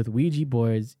is with Ouija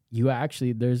boards, you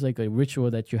actually there's like a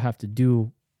ritual that you have to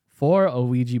do for a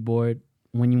Ouija board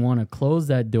when you want to close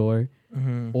that door,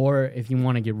 or if you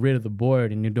want to get rid of the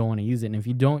board and you don't want to use it. And if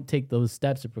you don't take those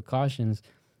steps or precautions,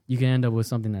 you can end up with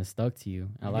something that's stuck to you.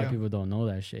 And a lot of people don't know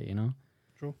that shit, you know.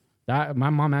 True. That my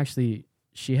mom actually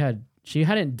she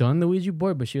hadn't done the Ouija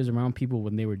board, but she was around people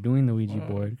when they were doing the Ouija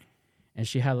board. And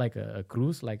she had like a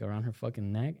cruz like around her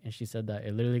fucking neck. And she said that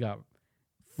it literally got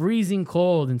freezing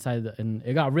cold inside and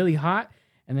it got really hot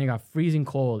and then it got freezing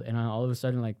cold. And all of a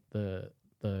sudden like the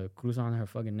cruz on her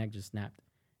fucking neck just snapped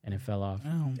and it fell off.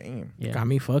 Damn. Damn. Yeah. Got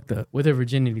me fucked up. With her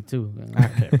virginity too.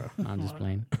 Okay, bro. I'm just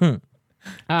playing.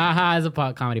 It's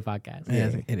a comedy podcast. Yeah,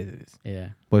 it is. Yeah.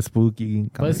 But spooky.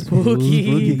 But comedy. spooky.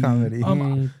 Spooky comedy.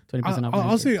 20% off.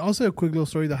 I'll say a quick little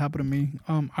story that happened to me.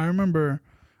 I remember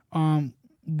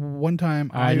one time.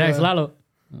 All right, next, Lalo.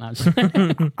 Nah,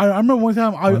 I remember one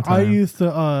time I time. used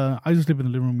to sleep in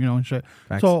the living room, you know, and shit.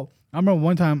 Facts. So I remember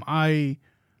one time I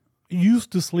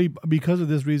used to sleep because of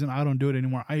this reason. I don't do it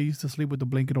anymore. I used to sleep with the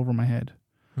blanket over my head.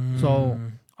 So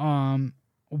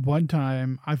one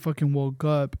time I fucking woke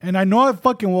up, and I know I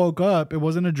fucking woke up. It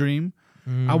wasn't a dream.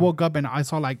 I woke up and I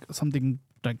saw like something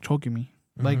like choking me,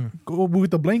 like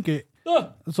with the blanket.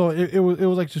 So it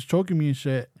was like just choking me and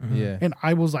shit. Yeah. And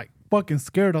I was like fucking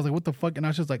scared. I was like, what the fuck? And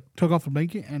I just like took off the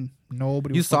blanket and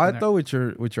nobody. You was saw fucking it there.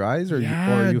 though with your eyes, or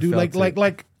Yeah, you dude. felt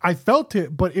Like I felt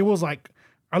it, but it was like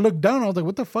I looked down. I was like,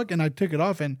 what the fuck? And I took it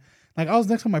off, and like I was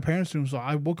next to my parents' room, so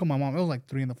I woke up my mom. It was like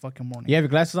 3 a.m. You have your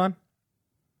glasses on?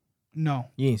 No.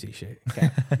 You ain't see shit.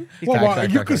 Cap, You cap,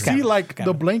 could cap, see like cap.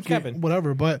 the blanket, Capping.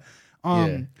 whatever. But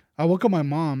Yeah. I woke up my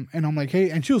mom, and I'm like, hey,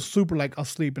 and she was super like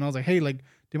asleep, and I was like, hey, like,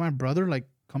 did my brother like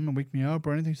come and wake me up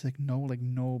or anything? She's like, no, like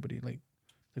nobody, like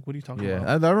what are you talking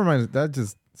about? Yeah, that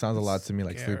just sounds a lot to me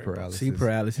like sleep Scary, bro. paralysis. See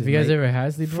paralysis. Have you guys mate. ever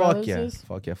had sleep Fuck yeah, paralysis?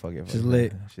 fuck yeah, fuck yeah. She's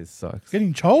lit. Shit sucks.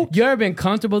 Getting choked? You ever been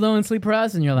comfortable though in sleep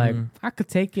paralysis and you're like, I could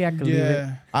take it, I could leave it.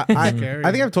 Yeah. I Scary.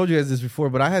 think I've told you guys this before,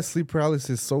 but I had sleep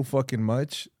paralysis so fucking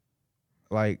much.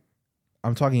 Like,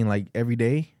 I'm talking like every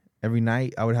day, every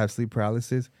night, I would have sleep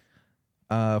paralysis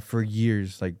for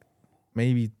years, like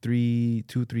maybe 3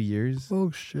 years, Oh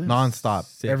shit. nonstop,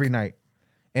 Sick. every night.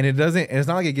 And it's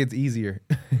not like it gets easier.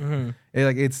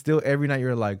 It's still every night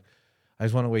you're like, I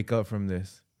just want to wake up from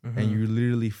this. And you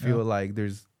literally feel like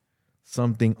there's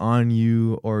something on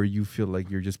you, or you feel like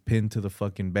you're just pinned to the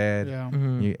fucking bed. Yeah.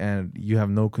 And you have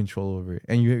no control over it,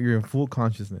 and you're in full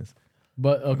consciousness.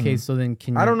 But okay, so then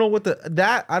can you I don't know what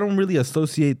I don't really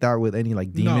associate that with any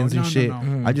like demons and shit.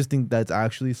 no. I just think that's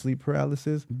actually sleep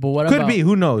paralysis. But what Could about be,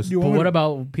 who knows? You But want what me-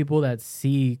 about people that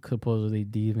see supposedly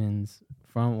demons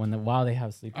from while they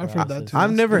have sleep I've paralysis? heard that too.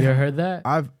 I've never You ever heard that?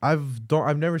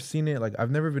 I've never seen it. Like,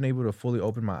 I've never been able to fully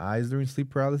open my eyes during sleep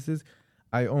paralysis.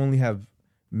 I only have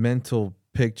mental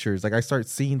pictures. Like, I start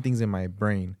seeing things in my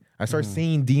brain. I start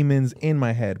seeing demons in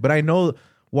my head. But I know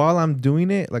while I'm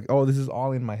doing it, like, oh, this is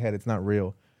all in my head. It's not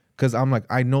real. Because I'm like,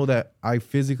 I know that I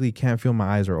physically can't feel my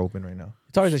eyes are open right now.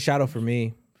 It's always a shadow for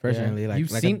me. personally. Like,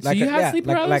 You've like seen- so you have sleep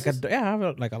paralysis? I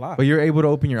have like a lot. But you're able to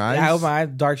open your eyes. Yeah, I open my eyes,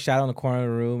 dark shadow in the corner of the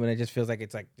room, and it just feels like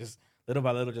it's like just little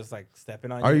by little, just like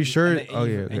stepping on. Are you And sure? then- Oh,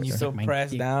 yeah, and you okay. so My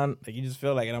pressed dick. down, like you just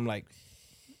feel like, and I'm like,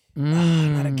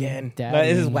 not again. Like,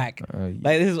 this is whack. Like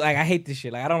this is like I hate this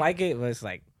shit. Like I don't like it, but it's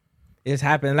like it's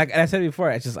happening. Like I said before,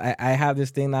 it's just I have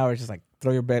this thing now where it's just like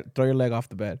throw your leg off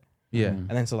the bed, yeah. Mm.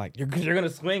 and then so like you're gonna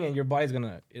swing and your body's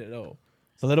gonna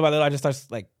So little by little, I just start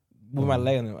like moving my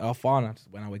leg and then I'll fall and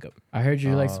when I wake up. I heard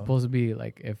you're like supposed to be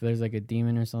like if there's like a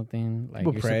demon or something. Like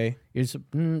People you're pray.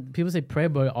 People say pray,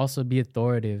 but also be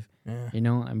authoritative. Yeah. You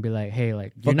know, and be like, hey,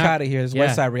 like you're Fuck not out of here. It's yeah.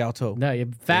 West Side Rialto. No, you're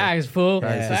facts, fool.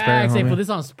 Facts. Facts. Facts. Hey, Homie. fool, this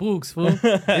on Spooks, fool.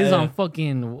 This is on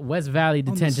fucking West Valley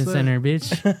Detention Understood. Center,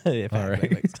 bitch. Yeah, All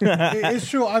right. It's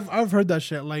true. I've heard that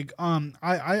shit. Like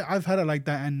I've had it like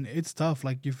that, and it's tough.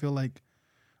 Like you feel like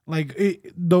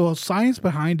the science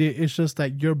behind it is just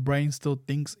that your brain still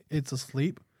thinks it's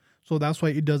asleep, so that's why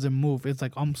it doesn't move. It's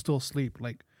like I'm still asleep.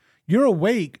 Like you're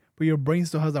awake, but your brain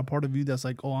still has that part of you that's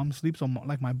like, oh, I'm asleep, so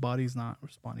like my body's not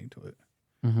responding to it.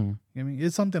 Mm-hmm. You know what I mean,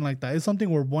 it's something like that. It's something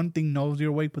where one thing knows you're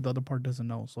awake, but the other part doesn't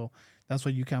know. So that's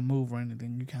why you can't move or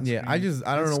anything. You can't. Yeah, scream.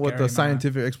 I don't It's know what scary, the man.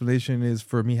 scientific explanation is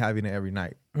for me having it every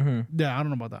night. Yeah, I don't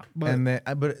know about that.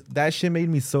 But But that shit made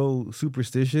me so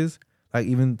superstitious. Like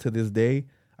even to this day,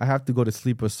 I have to go to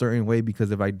sleep a certain way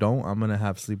because if I don't, I'm gonna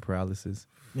have sleep paralysis.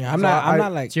 Yeah, I'm So not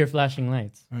It's like your flashing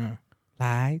lights.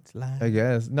 lights. I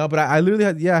guess no, but I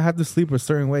literally I have to sleep a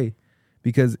certain way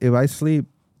because if I sleep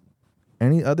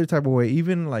any other type of way,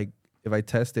 even like if I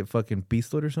test it fucking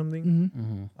pistol or something,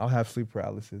 Mm-hmm. I'll have sleep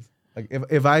paralysis. Like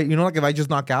if I like if I just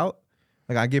knock out,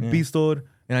 like I get pistoled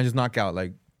and I just knock out,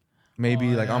 like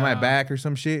maybe like on my back or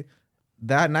some shit.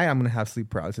 That night I'm gonna have sleep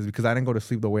paralysis because I didn't go to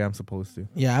sleep the way I'm supposed to.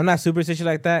 Yeah, I'm not superstitious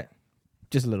like that.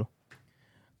 Just a little.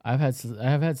 I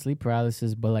have had sleep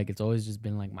paralysis, but like it's always just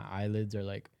been like my eyelids are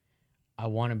like I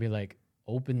want to be like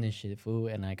open this shit, fool,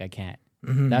 and like I can't.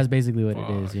 That's basically what it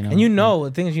is, you know. And you know the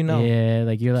things you know. Yeah,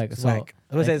 like you're like It's so. whack.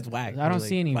 I would say like, it's whack. I don't Like,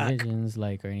 see any fuck. visions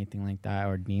like or anything like that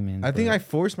or demons. I think but- I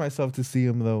forced myself to see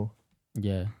them though.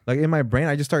 yeah. Like in my brain,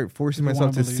 I just started forcing You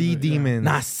myself wanna to believe see it, yeah. demons.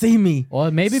 Nah, see me. Well,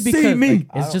 maybe See because me. like,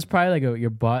 it's just probably like your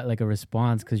body, like a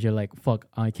response, because you're like, "Fuck,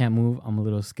 I can't move. I'm a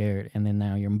little scared," and then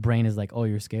now your brain is like, "Oh,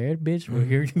 you're scared, bitch. We're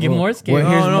here to get more scared."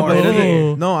 Well, no, more. but it Oh.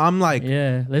 doesn't- no, I'm like,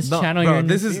 Yeah, let's no, channel bro, your.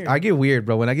 this inner is fear. I get weird,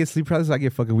 bro. When I get sleep paralysis, I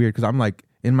get fucking weird because I'm like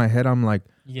in my head, I'm like,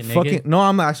 You get fucking naked? no,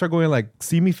 I'm like, I start going like,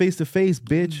 see me face to face,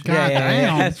 bitch. God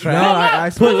damn. That's No, right. I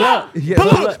pull up. Yeah,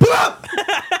 pull up.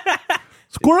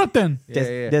 score up then.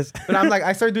 Yeah. Just- But I'm like,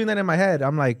 I start doing that in my head.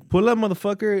 I'm like, pull up,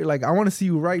 motherfucker. Like, I want to see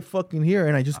you right fucking here.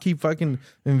 And I just keep fucking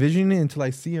envisioning it until I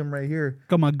see him right here.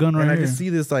 Got my gun right And I here. just see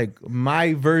this, like,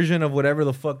 my version of whatever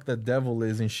the fuck the devil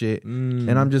is and shit.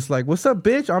 And I'm just like, what's up,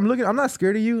 bitch? I'm not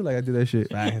scared of you. Like, I do that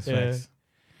shit. Facts, Yeah. facts.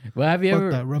 Well, have you Fuck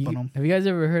ever that, rip on 'em. have you guys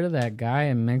ever heard of that guy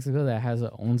in Mexico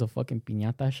that owns a fucking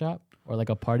piñata shop or like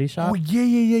a party shop? Oh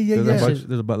yeah. There's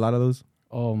a lot of those.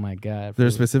 Oh my god!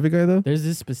 There's a fool. specific guy, though? There's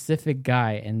this specific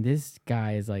guy, and this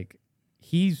guy is like,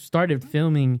 he started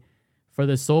filming for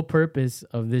the sole purpose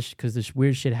of this, because this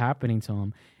weird shit happening to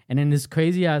him. And then this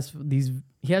crazy ass,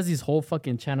 he has this whole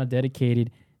fucking channel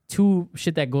dedicated to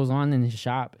shit that goes on in his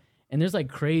shop. And there's like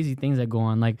crazy things that go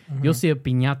on. Like, you'll see a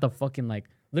piñata fucking like,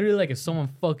 literally like if someone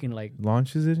fucking like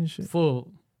Launches it and shit?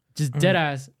 full, just dead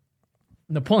ass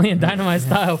Napoleon Dynamite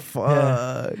style,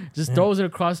 Fuck. just throws it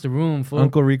across the room. Fool.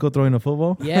 Uncle Rico throwing a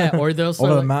football? Yeah, or they'll Over start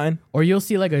the like, mountain. or you'll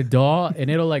see like a doll and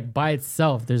it'll like by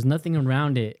itself. There's nothing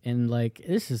around it, and like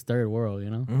this is third world, you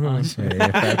know. Honestly.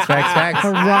 Facts.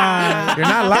 Right. You're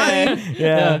not lying.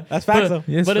 Yeah, that's facts though.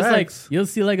 Yes, But it's facts. like you'll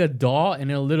see like a doll and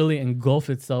it'll literally engulf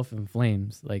itself in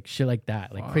flames, like shit like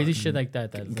that, like crazy shit like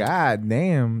that. That's like, God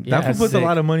damn. Yeah, that fool puts a sick.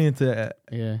 lot of money into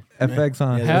yeah. FX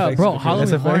on. Yeah, Hell, FX bro, is Halloween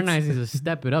SFX? Horror Nights needs to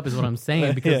step it up, is what I'm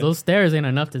saying, because Yeah. those stairs ain't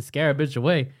enough to scare a bitch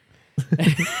away.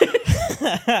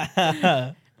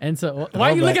 And so,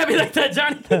 why you look at me like that,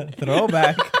 Johnny?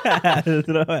 Throwback.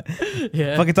 Throwback.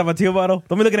 Yeah, Fucking Tapatio bottle.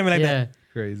 Don't be looking at me like yeah. that.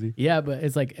 Crazy. Yeah, but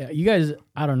it's like you guys.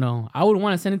 I don't know. I would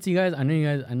want to send it to you guys. I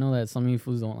know that some of you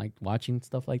fools don't like watching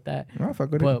stuff like that. Oh,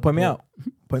 fuck with But it. Point me out.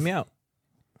 Point me out.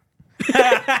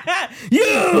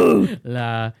 You.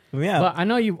 Nah. Point me out. But I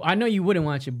know you wouldn't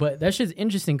watch it. But that shit's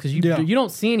interesting because you Yeah. you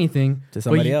don't see anything To but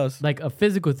somebody you- else. like a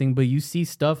physical thing, but you see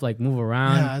stuff like move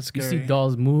around. Yeah, that's you see scary.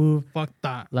 dolls move. Fuck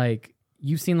that. Like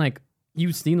you've seen like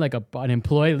an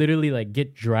employee literally like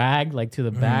get dragged like to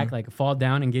the back, like fall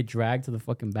down and get dragged to the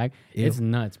fucking back. It's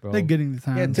nuts, bro. They're getting these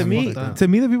hands. Yeah, to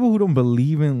me, the people who don't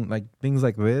believe in like things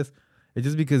like this, It's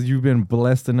just because you've been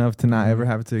blessed enough to not ever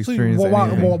have to So experience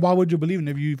anything. why would you believe in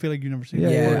it if you feel like you never seen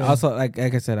it? Yeah. Also, like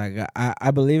I said,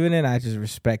 I believe in it. I just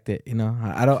respect it. You know,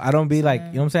 I don't be like, you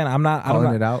know what I'm saying. I'm not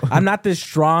Calling it out. I'm not this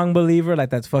strong believer like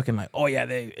that's fucking like, oh yeah,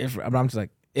 but I'm just like,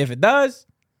 if it does,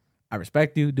 I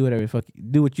respect you. Do whatever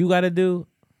do what you got to do.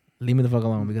 Leave me the fuck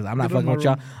alone because I'm not fucking with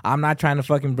y'all. I'm not trying to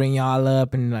fucking bring y'all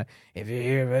up and like if you're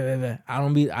here, blah, blah,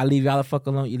 blah. I leave y'all the fuck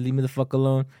alone. You leave me the fuck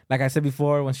alone. Like I said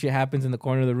before, when shit happens in the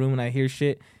corner of the room and I hear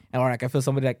shit or like I feel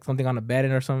somebody like something on the bed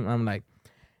or something, I'm like,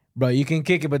 bro, you can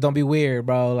kick it, but don't be weird,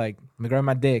 bro. Like me grab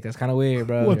my dick. That's kind of weird,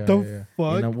 bro. What the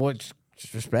fuck? You know what?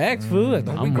 Just respect, fool. Like,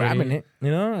 don't be grabbing it.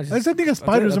 You know. I just think of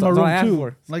spiders in my room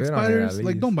too. Like Spit on it, spiders, at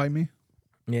like least. don't bite me.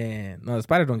 Yeah. No, the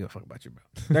spiders don't give a fuck about you, bro.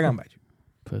 They're gonna bite you.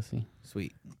 Pussy.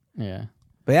 Sweet. Yeah.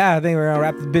 But yeah, I think we're gonna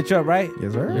wrap this bitch up, right?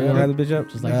 Yes, sir. We're gonna wrap this bitch up.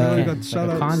 Just like, we a, got like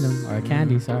shout-outs. a condom or a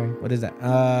candy. Sorry. What is that?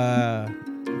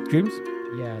 Dreams?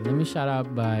 Yeah, let me shout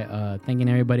out by thanking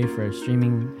everybody for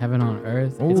streaming Heaven on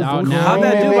Earth. Oh, It's out those- now. How'd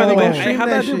that do, by the way? Stream How'd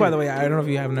that that do, shit. by the way? I don't know if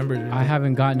you have numbers. I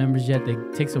haven't got numbers yet.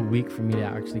 It takes a week for me to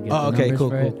actually get Oh, the okay, numbers cool,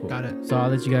 for cool, it. cool. Got it. So I'll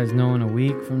let you guys know in a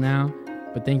week from now.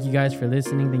 But thank you guys for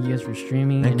listening. Thank you guys for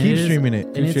streaming. And keep it is- streaming it.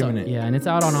 and Keep it's streaming it. Yeah, and it's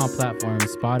out on all platforms: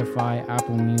 Spotify,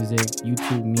 Apple Music,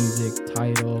 YouTube Music,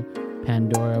 Tidal,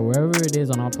 Pandora, wherever it is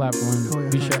on all platforms. Oh,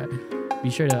 yeah. Be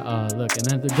sure to look. And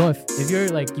then go if you're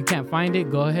like you can't find it,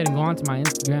 go ahead and go onto my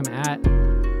Instagram at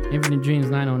Infinite Dreams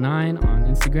 909 on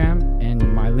Instagram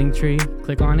and my link tree.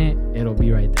 Click on it; it'll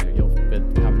be right there. You'll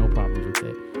have no problems with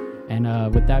it.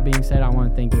 And with that being said, I want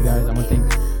to thank you guys. I want to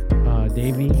thank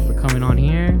Davey for coming on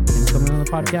here and coming on the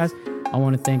podcast. I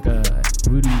want to thank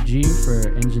Rudy G for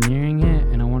engineering it,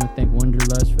 and I want to thank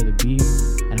Wonderlust for the beat.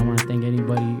 And I want to thank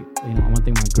anybody, I want to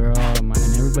thank my girl and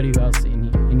everybody else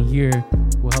in here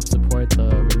who helped support the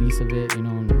release of it,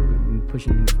 and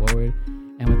pushing things forward.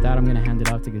 And with that, I'm going to hand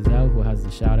it off to Gazelle, who has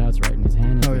the shout-outs right in his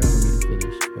hand. Oh, and yeah. for me to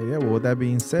finish. Oh, yeah, well, with that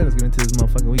being said, let's get into this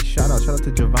motherfucking week. Shout out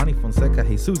to Giovanni Fonseca,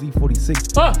 Jesus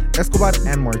E46, Escobar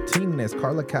and Martinez,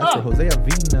 Carla Castro, Jose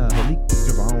Avina, Jolik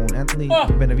Javon, Anthony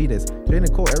Benavides, Jay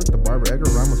Nicole, Eric the Barber,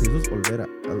 Edgar Ramos, Jesus Olvera,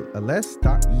 Ales.E,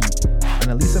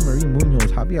 Annalisa Marie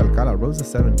Munoz, Javi Alcala, Rosa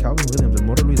 7, Calvin Williams, El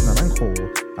Moro Luis Naranjo,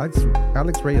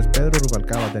 Alex Reyes, Pedro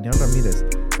Rubalcaba, Daniel Ramirez,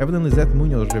 Evelyn Lizeth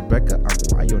Munoz, Rebecca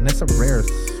Aguayo, Nessa Reyes,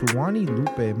 Suwani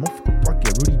Lupe,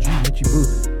 Motherfucker, Rudy G, Michi Boo,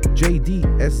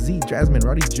 JD, SZ, Jasmine,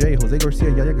 Roddy J, Jose Garcia,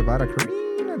 Yaya Guevara,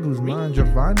 Karina Guzman,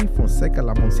 Giovanni Fonseca,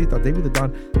 La Moncita, David the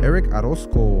Don, Eric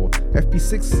Arosco,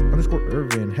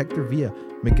 FP6_Irvin, Hector Villa,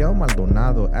 Miguel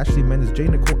Maldonado, Ashley Mendez, J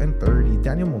Nicole N30,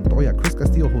 Daniel Montoya, Chris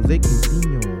Castillo, Jose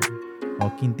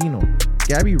Quintino,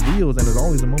 Gabby Reels, and as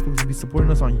always, the motherfuckers will be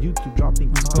supporting us on YouTube,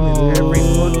 dropping comments every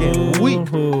fucking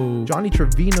week. Johnny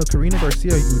Trevino, Karina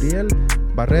Garcia, Uriel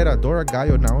Barrera, Dora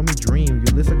Gallo, Naomi Dream,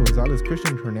 Yulissa Gonzalez,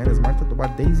 Christian Hernandez, Marta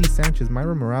Tobar, Daisy Sanchez,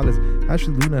 Myra Morales,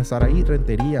 Ashley Luna, Saraí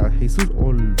Renteria, Jesus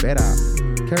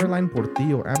Olvera, Caroline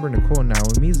Portillo, Amber Nicole,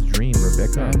 Naomi's Dream,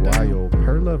 Rebecca Aguayo,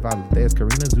 Perla Valdez,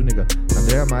 Karina Zuniga,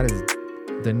 Andrea Mares,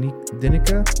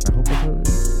 Danica, I hope I heard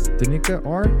it, Danica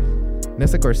R,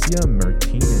 Nessa Garcia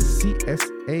Martinez,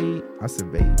 CSA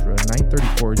Acevedra,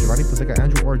 934, Giovanni Fonseca,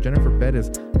 Andrew R, Jennifer Perez,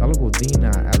 Lalo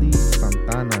Godina, Ali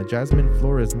Santana, Jasmine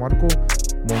Flores, Marco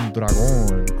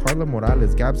Mondragon, Carla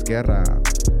Morales, Gabs Guerra,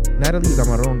 Natalie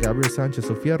Zamarron, Gabriel Sanchez,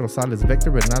 Sofia Rosales, Vector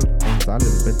Bernal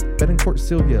Gonzalez, Betancourt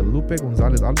Silvia, Lupe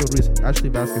Gonzalez, Aldo Ruiz, Ashley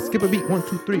Vasquez, Skip a Beat, 1,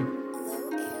 2, 3.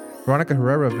 Veronica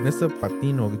Herrera, Vanessa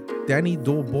Patino, Danny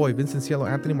Doughboy, Vincent Cielo,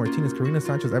 Anthony Martinez, Karina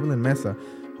Sanchez, Evelyn Mesa,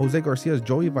 Jose Garcia,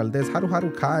 Joey Valdez,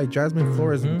 Haru Kai, Jasmine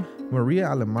Flores, Maria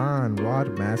Aleman,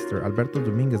 Rod Master, Alberto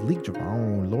Dominguez, Leek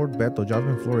Javon, Lord Beto,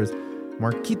 Jasmine Flores,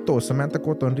 Marquito, Samantha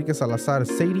Cotto, Enrique Salazar,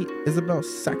 Sadie, Isabel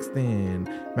Saxton,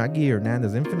 Maggie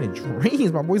Hernandez, Infinite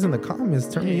Dreams, my boys in the comments,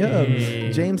 turn me up.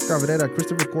 James Cabrera,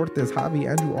 Christopher Cortez, Javi,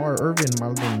 Andrew R, Irvin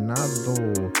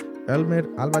Maldonado, Elmer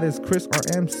Alvarez, Chris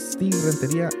RM, Steve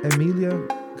Renteria, Emilia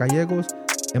Gallegos,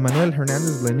 Emmanuel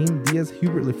Hernandez, Lenin Diaz,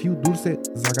 Hubert Lefiu, Dulce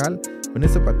Zagal,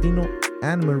 Vanessa Patino,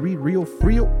 Anne Marie Rio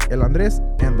Frio, El Andres,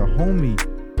 and the homie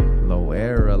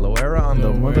Loera on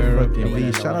the motherfucking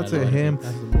beat. Shout out to him.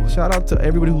 Shout out to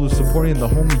everybody who was supporting the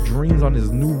homie Dreams on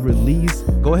his new release.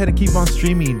 Go ahead and keep on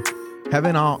streaming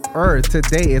Heaven on Earth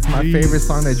today. It's my favorite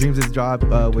song that Dreams has dropped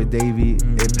with Davey.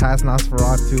 It passed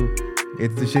Nosferatu.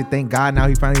 It's the shit. Thank God now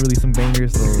he finally released some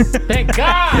bangers. So Thank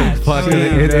God. fuck Yeah,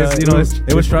 it is, you know,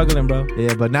 it was struggling, bro.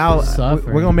 yeah. But now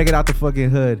Suffering. we're gonna make it out the fucking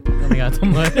hood. We got the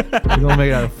mud. We're gonna make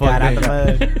it out the Got out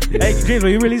fucking. the mud. Hey, Dreams,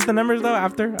 will you release the numbers though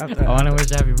after? I want to wish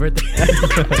happy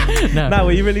birthday. No. Nah,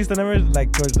 will you release the numbers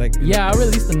like towards like? Yeah, I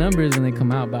release the numbers when they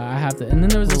come out, but I have to. And then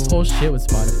there was this whole shit with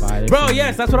Spotify. Bro,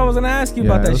 yes, that's what I was gonna ask you Yeah,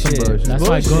 about it that was some shit. bullshit. That's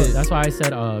why I go. Bullshit. That's why I said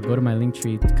go to my link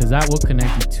tree because that will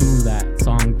connect you to that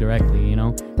song directly. You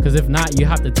know, because if not, you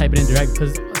have to type it in direct.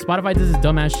 Because Spotify does this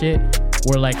dumbass shit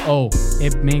where like, oh,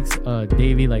 it makes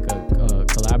Davey like a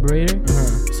collaborator.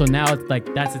 So now it's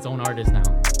like that's its own artist now,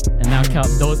 and now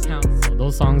those count. So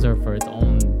those songs are for its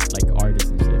own like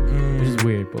artist and shit, which is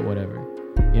weird, but whatever.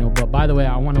 You know. But by the way,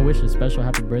 I want to wish a special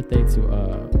happy birthday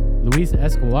to Luis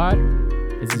Escobar.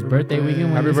 It's his birthday weekend.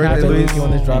 When Happy this birthday, happens. Luis,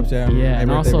 when this drops, yeah. Yeah, Happy and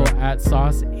birthday, also bro. at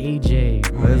Sauce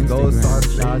AJ. on Let's go, Instagram.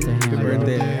 Sauce Shout out to him. Happy bro.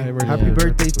 birthday. Happy Yeah,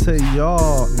 birthday to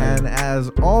y'all. And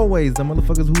as always, the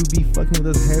motherfuckers who be fucking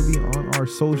with us heavy on our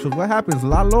socials. What happens,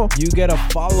 Lalo? You get a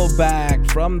follow back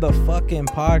from the fucking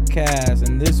podcast,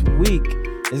 and this week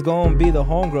is gonna be the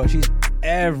homegirl. She's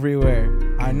everywhere.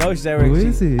 I know she's everywhere. Who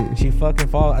is it? She fucking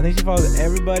follows. I think she follows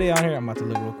everybody on here. I'm about to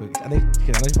look real quick. I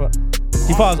know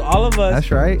she follows all of us.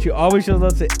 That's right. She always shows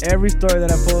up to every story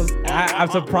that I post. I'm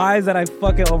surprised that I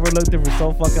fucking overlooked it for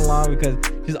so fucking long because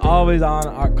she's always on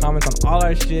our comments on all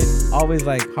our shit. Always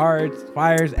like hearts,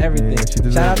 fires, everything. Yeah, she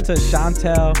deserves Shout out it. to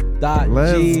Chantel.g.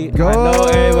 Let's go. I know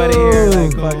everybody here.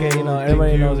 Like Go. fucking, you know, Thank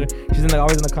everybody you. knows her. She's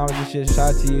always in the comments and shit.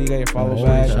 Shout out to you. You got your follow Always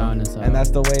back. shouting us out. And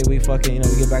that's the way we fucking, you know,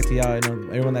 we get back to y'all. You know,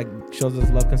 everyone that shows us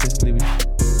love consistently, we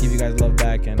give you guys love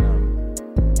back. And,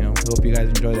 you know, we hope you guys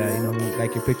enjoy that. You know, we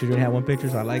like your pictures. We only had one picture,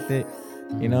 so I liked it.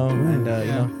 You know, and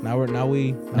you know, now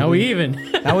we even,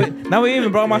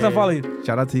 bro. I'm about to follow you.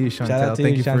 Shout out to you, Chantel. Shout out to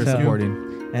Thank you, you for Chantel.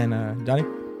 supporting. And Johnny,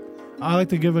 I like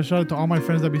to give a shout out to all my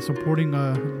friends that be supporting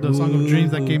the song of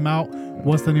Dreams that came out.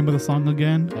 What's the name of the song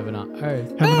again? Heaven on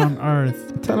Earth. Heaven on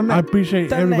Earth. Tell them I that. appreciate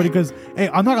Tell everybody me. because, hey,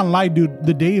 I'm not gonna lie, dude.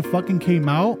 The day it fucking came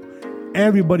out,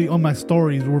 everybody on my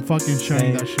stories were fucking sharing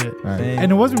Same. that shit. All right. Same.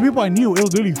 And it wasn't people I knew. It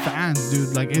was really fans,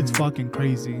 dude. Like, it's fucking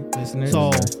crazy. listeners.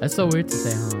 So, That's so weird to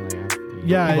say, huh? Like,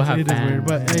 yeah, people have it is fans. weird.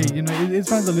 But, hey, you know, it's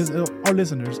fans of our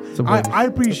listeners. Supporters. I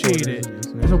appreciate it.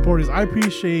 Supporters. I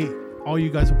appreciate all you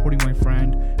guys supporting my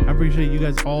friend. I appreciate you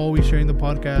guys always sharing the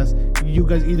podcast. You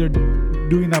guys either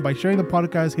doing that by sharing the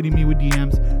podcast, hitting me with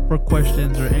DMs for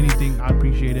questions or anything. I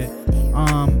appreciate it.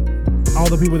 All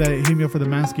the people that hit me up for the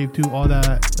Manscaped too, all that.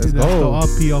 Let's that's go. still up,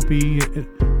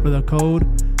 PLP for the code.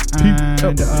 And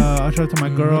shout out to my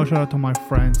girl. Shout out to my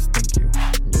friends. Thank you.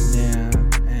 Yeah,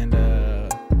 and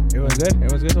everyone's good.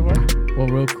 Everyone's good so far. Well,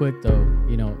 real quick though,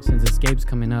 you know, since Escape's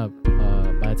coming up,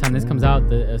 by the time this comes out,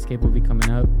 the Escape will be coming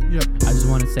up. Yep. I just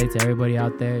want to say to everybody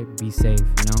out there, be safe.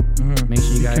 You know, make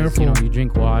sure you Be guys, careful. you know, you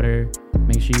drink water.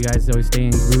 Make sure you guys always stay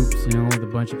in groups, you know, with a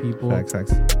bunch of people, Facts.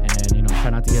 and you know, try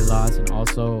not to get lost. And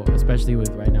also, especially with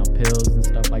right now pills and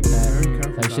stuff like Very that,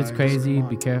 careful, like shit's guys. crazy. Come on.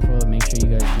 Be careful and make sure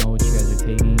you guys know what you guys are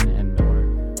taking, and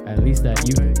or at least that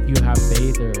you have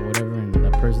faith or whatever in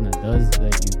the person that does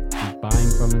that you're buying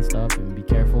from and stuff. And be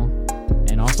careful.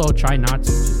 And also try not to,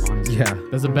 just honestly. Yeah.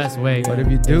 That's the best way. But if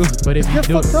you do, But if you get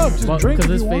do, fucked up. Just drink if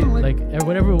because you this want, like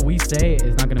whatever we say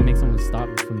is not gonna make someone stop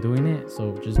from doing it.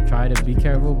 So just try to be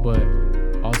careful, but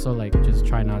also like just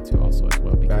try not to also as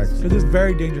well because Facts. Because it's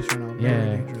very dangerous right now. Very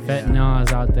yeah, dangerous. fentanyl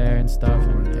is out there and stuff,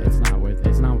 and it's not worth it.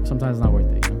 It's not sometimes it's not worth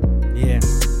it. You know?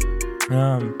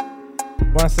 Yeah.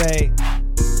 Want to say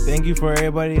thank you for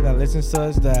everybody that listens to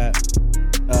us that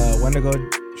want to go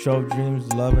show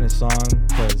Dreams love in a song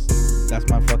because that's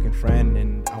my fucking friend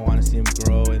and I want to see him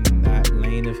grow in that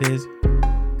lane of his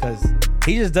because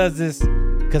he just does this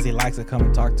because he likes to come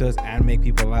and talk to us and make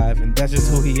people laugh and that's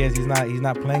just who he is. He's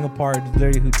not playing a part. It's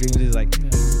literally who Dreams is. Like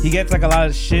he gets like a lot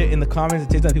of shit in the comments and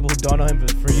TikTok people who don't know him, but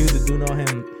for you that do know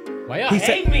him. Why y'all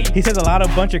He says a lot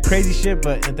of bunch of crazy shit,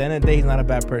 but at the end of the day, he's not a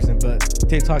bad person. But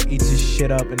TikTok eats his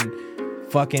shit up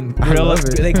and fucking grill love us.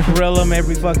 it. They grill him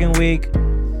every fucking week.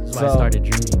 That's why I started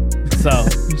drinking.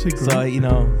 So you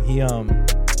know he you know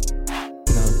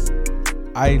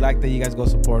I like that you guys go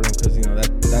support him because you know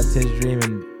that's his dream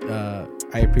and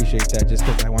I appreciate that just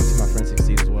because I want to see my friend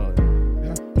succeed as well.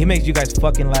 Yeah. He makes you guys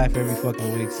fucking laugh every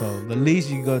fucking week. So the least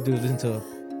you can go do is listen to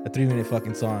a 3-minute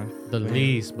fucking song. The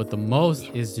least, but the most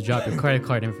is to drop your credit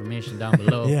card information down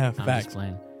below. Yeah, I'm facts. just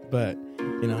playing. But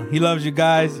you know he loves you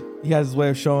guys. He has his way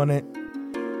of showing it,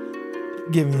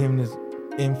 giving him this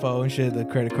info and shit, the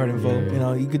credit card info. Yeah. You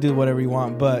know, you could do whatever you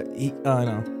want, but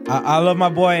no, I love my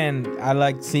boy and I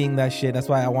like seeing that shit. That's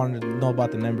why I wanted to know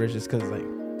about the numbers, just because like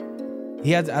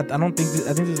he has. I think this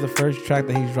is the first track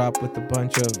that he's dropped with a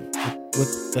bunch of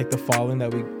with like the following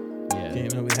that we, Yeah. you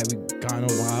know, we gone a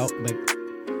while. Like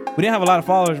we didn't have a lot of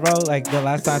followers, bro. Like the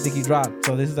last time I think he dropped.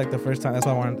 So this is like the first time. That's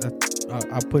why I wanted.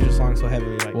 I push the song so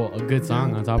heavily. Like, Well, a good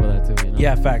song on top of that too. You know?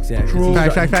 yeah, facts. Yeah, True.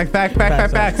 Facts.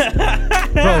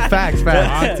 Bro, facts.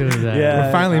 Talk to that. Yeah.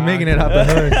 We're finally making it out the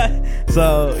hood.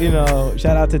 So, you know,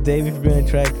 shout out to Davey for being in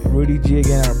Trek. Rudy G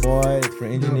again, our boy, for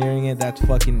engineering it. That's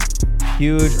fucking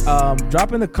huge.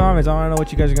 Drop in the comments. I want to know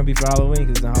what you guys are going to be for Halloween,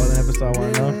 because it's a Halloween episode. I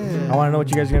want to know. I want to know what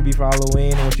you guys are going to be for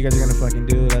Halloween and what you guys are going to fucking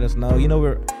do. Let us know. You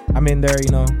know, I'm in there, you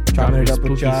know, chopping it up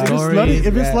with y'all. Stories.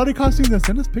 If it's slutty costume, then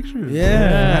send us pictures.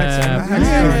 Yeah.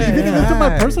 Even if it's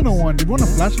my personal one, if you want to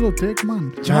flash a little tick, come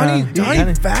on. Johnny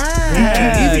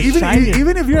Yeah,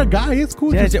 Even if you're a guy, it's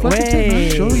cool. Yeah, just flash a tick,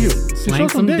 man. Show you. Slang Show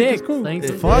some dick. It's cool. Slang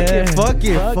some Fuck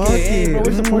dick. Hey, bro,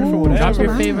 we're supporting for whatever. Drop your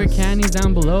Nice. favorite candies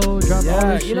down below. Drop all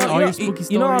your shit, all your spooky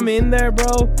stories. You know I'm in there, bro.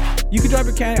 You can drop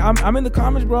your candy. I'm in the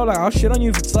comments, bro. Like, I'll shit on you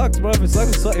if it sucks, bro. If it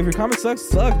sucks, it sucks. If your comment sucks, it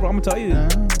sucks, bro. I'm gonna tell you. Yeah.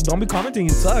 Don't be commenting.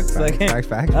 It sucks. Like,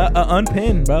 Facts.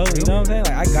 unpin, bro. You know what I'm saying?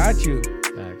 Like, I got you.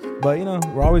 Facts. But you know,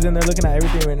 we're always in there looking at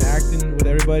everything. We're interacting with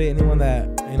everybody. Anyone that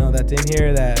you know that's in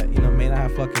here that you know may not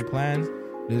have fucking plans.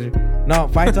 No,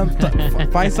 find something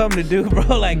to do,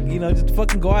 bro. Like, you know, just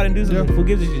fucking go out and do something. Who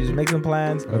gives a shit? Just make some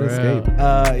plans. Go to Escape.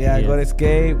 Go to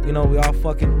Escape. You know, we all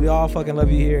fucking love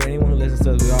you here. Anyone who listens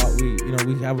to us,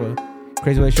 we have a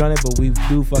crazy way of showing it, but we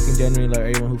do fucking genuinely love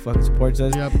everyone who fucking supports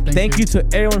us. Yep, thank you to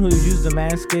everyone who's used the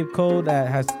Manscaped code that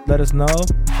has let us know.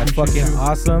 That's fucking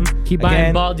awesome. Keep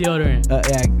buying ball deodorant.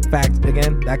 Yeah, fact.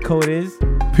 Again, that code is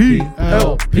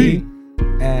PLP.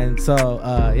 And so,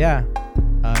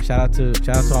 shout out to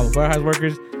all the warehouse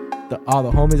workers, all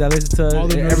the homies that listen to us, All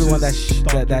the everyone nurses,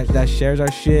 that shares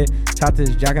our shit. Shout out to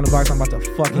this Jack in the Box I'm about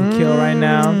to fucking kill right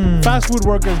now. Fast food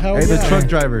workers, hell Hey, yeah. the truck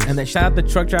drivers. And then shout out the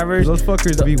truck drivers. Those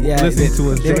fuckers be listening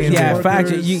to us. day in, Yeah, day out.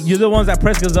 facts. You're the ones that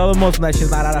press Gazelle the most when that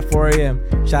shit's not out at 4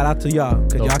 a.m. Shout out to y'all,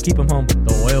 because y'all keep them humble.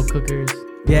 The oil cookers.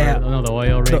 Yeah. No, the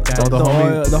oil rig guys.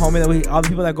 The homie that all the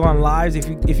people that go on lives. If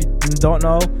you don't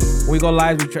know, when we go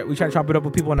live, we try to chop it up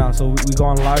with people now. So we go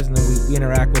on lives and then we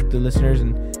interact with the listeners,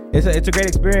 and it's a great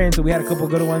experience. We had a couple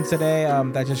good ones today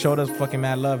that just showed us fucking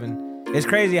mad love, and it's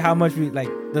crazy how much we like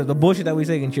the bullshit that we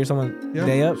say can cheer someone's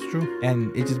day up. It's true.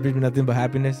 And it just brings me nothing but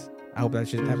happiness. I hope that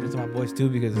shit happens to my boys too,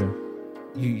 because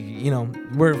you know,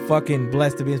 we're fucking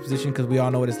blessed to be in this position, because we all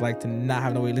know what it's like to not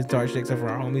have no way to listen to our shit except for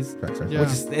our homies. Facts. Yeah. Which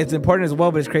is, it's important as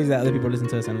well, but it's crazy that other people listen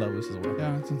to us and love us as well.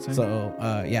 Yeah, it's insane. So,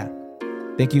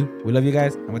 thank you. We love you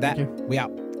guys. And with that, Thank we out.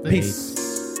 Peace.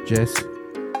 Peace. Jess.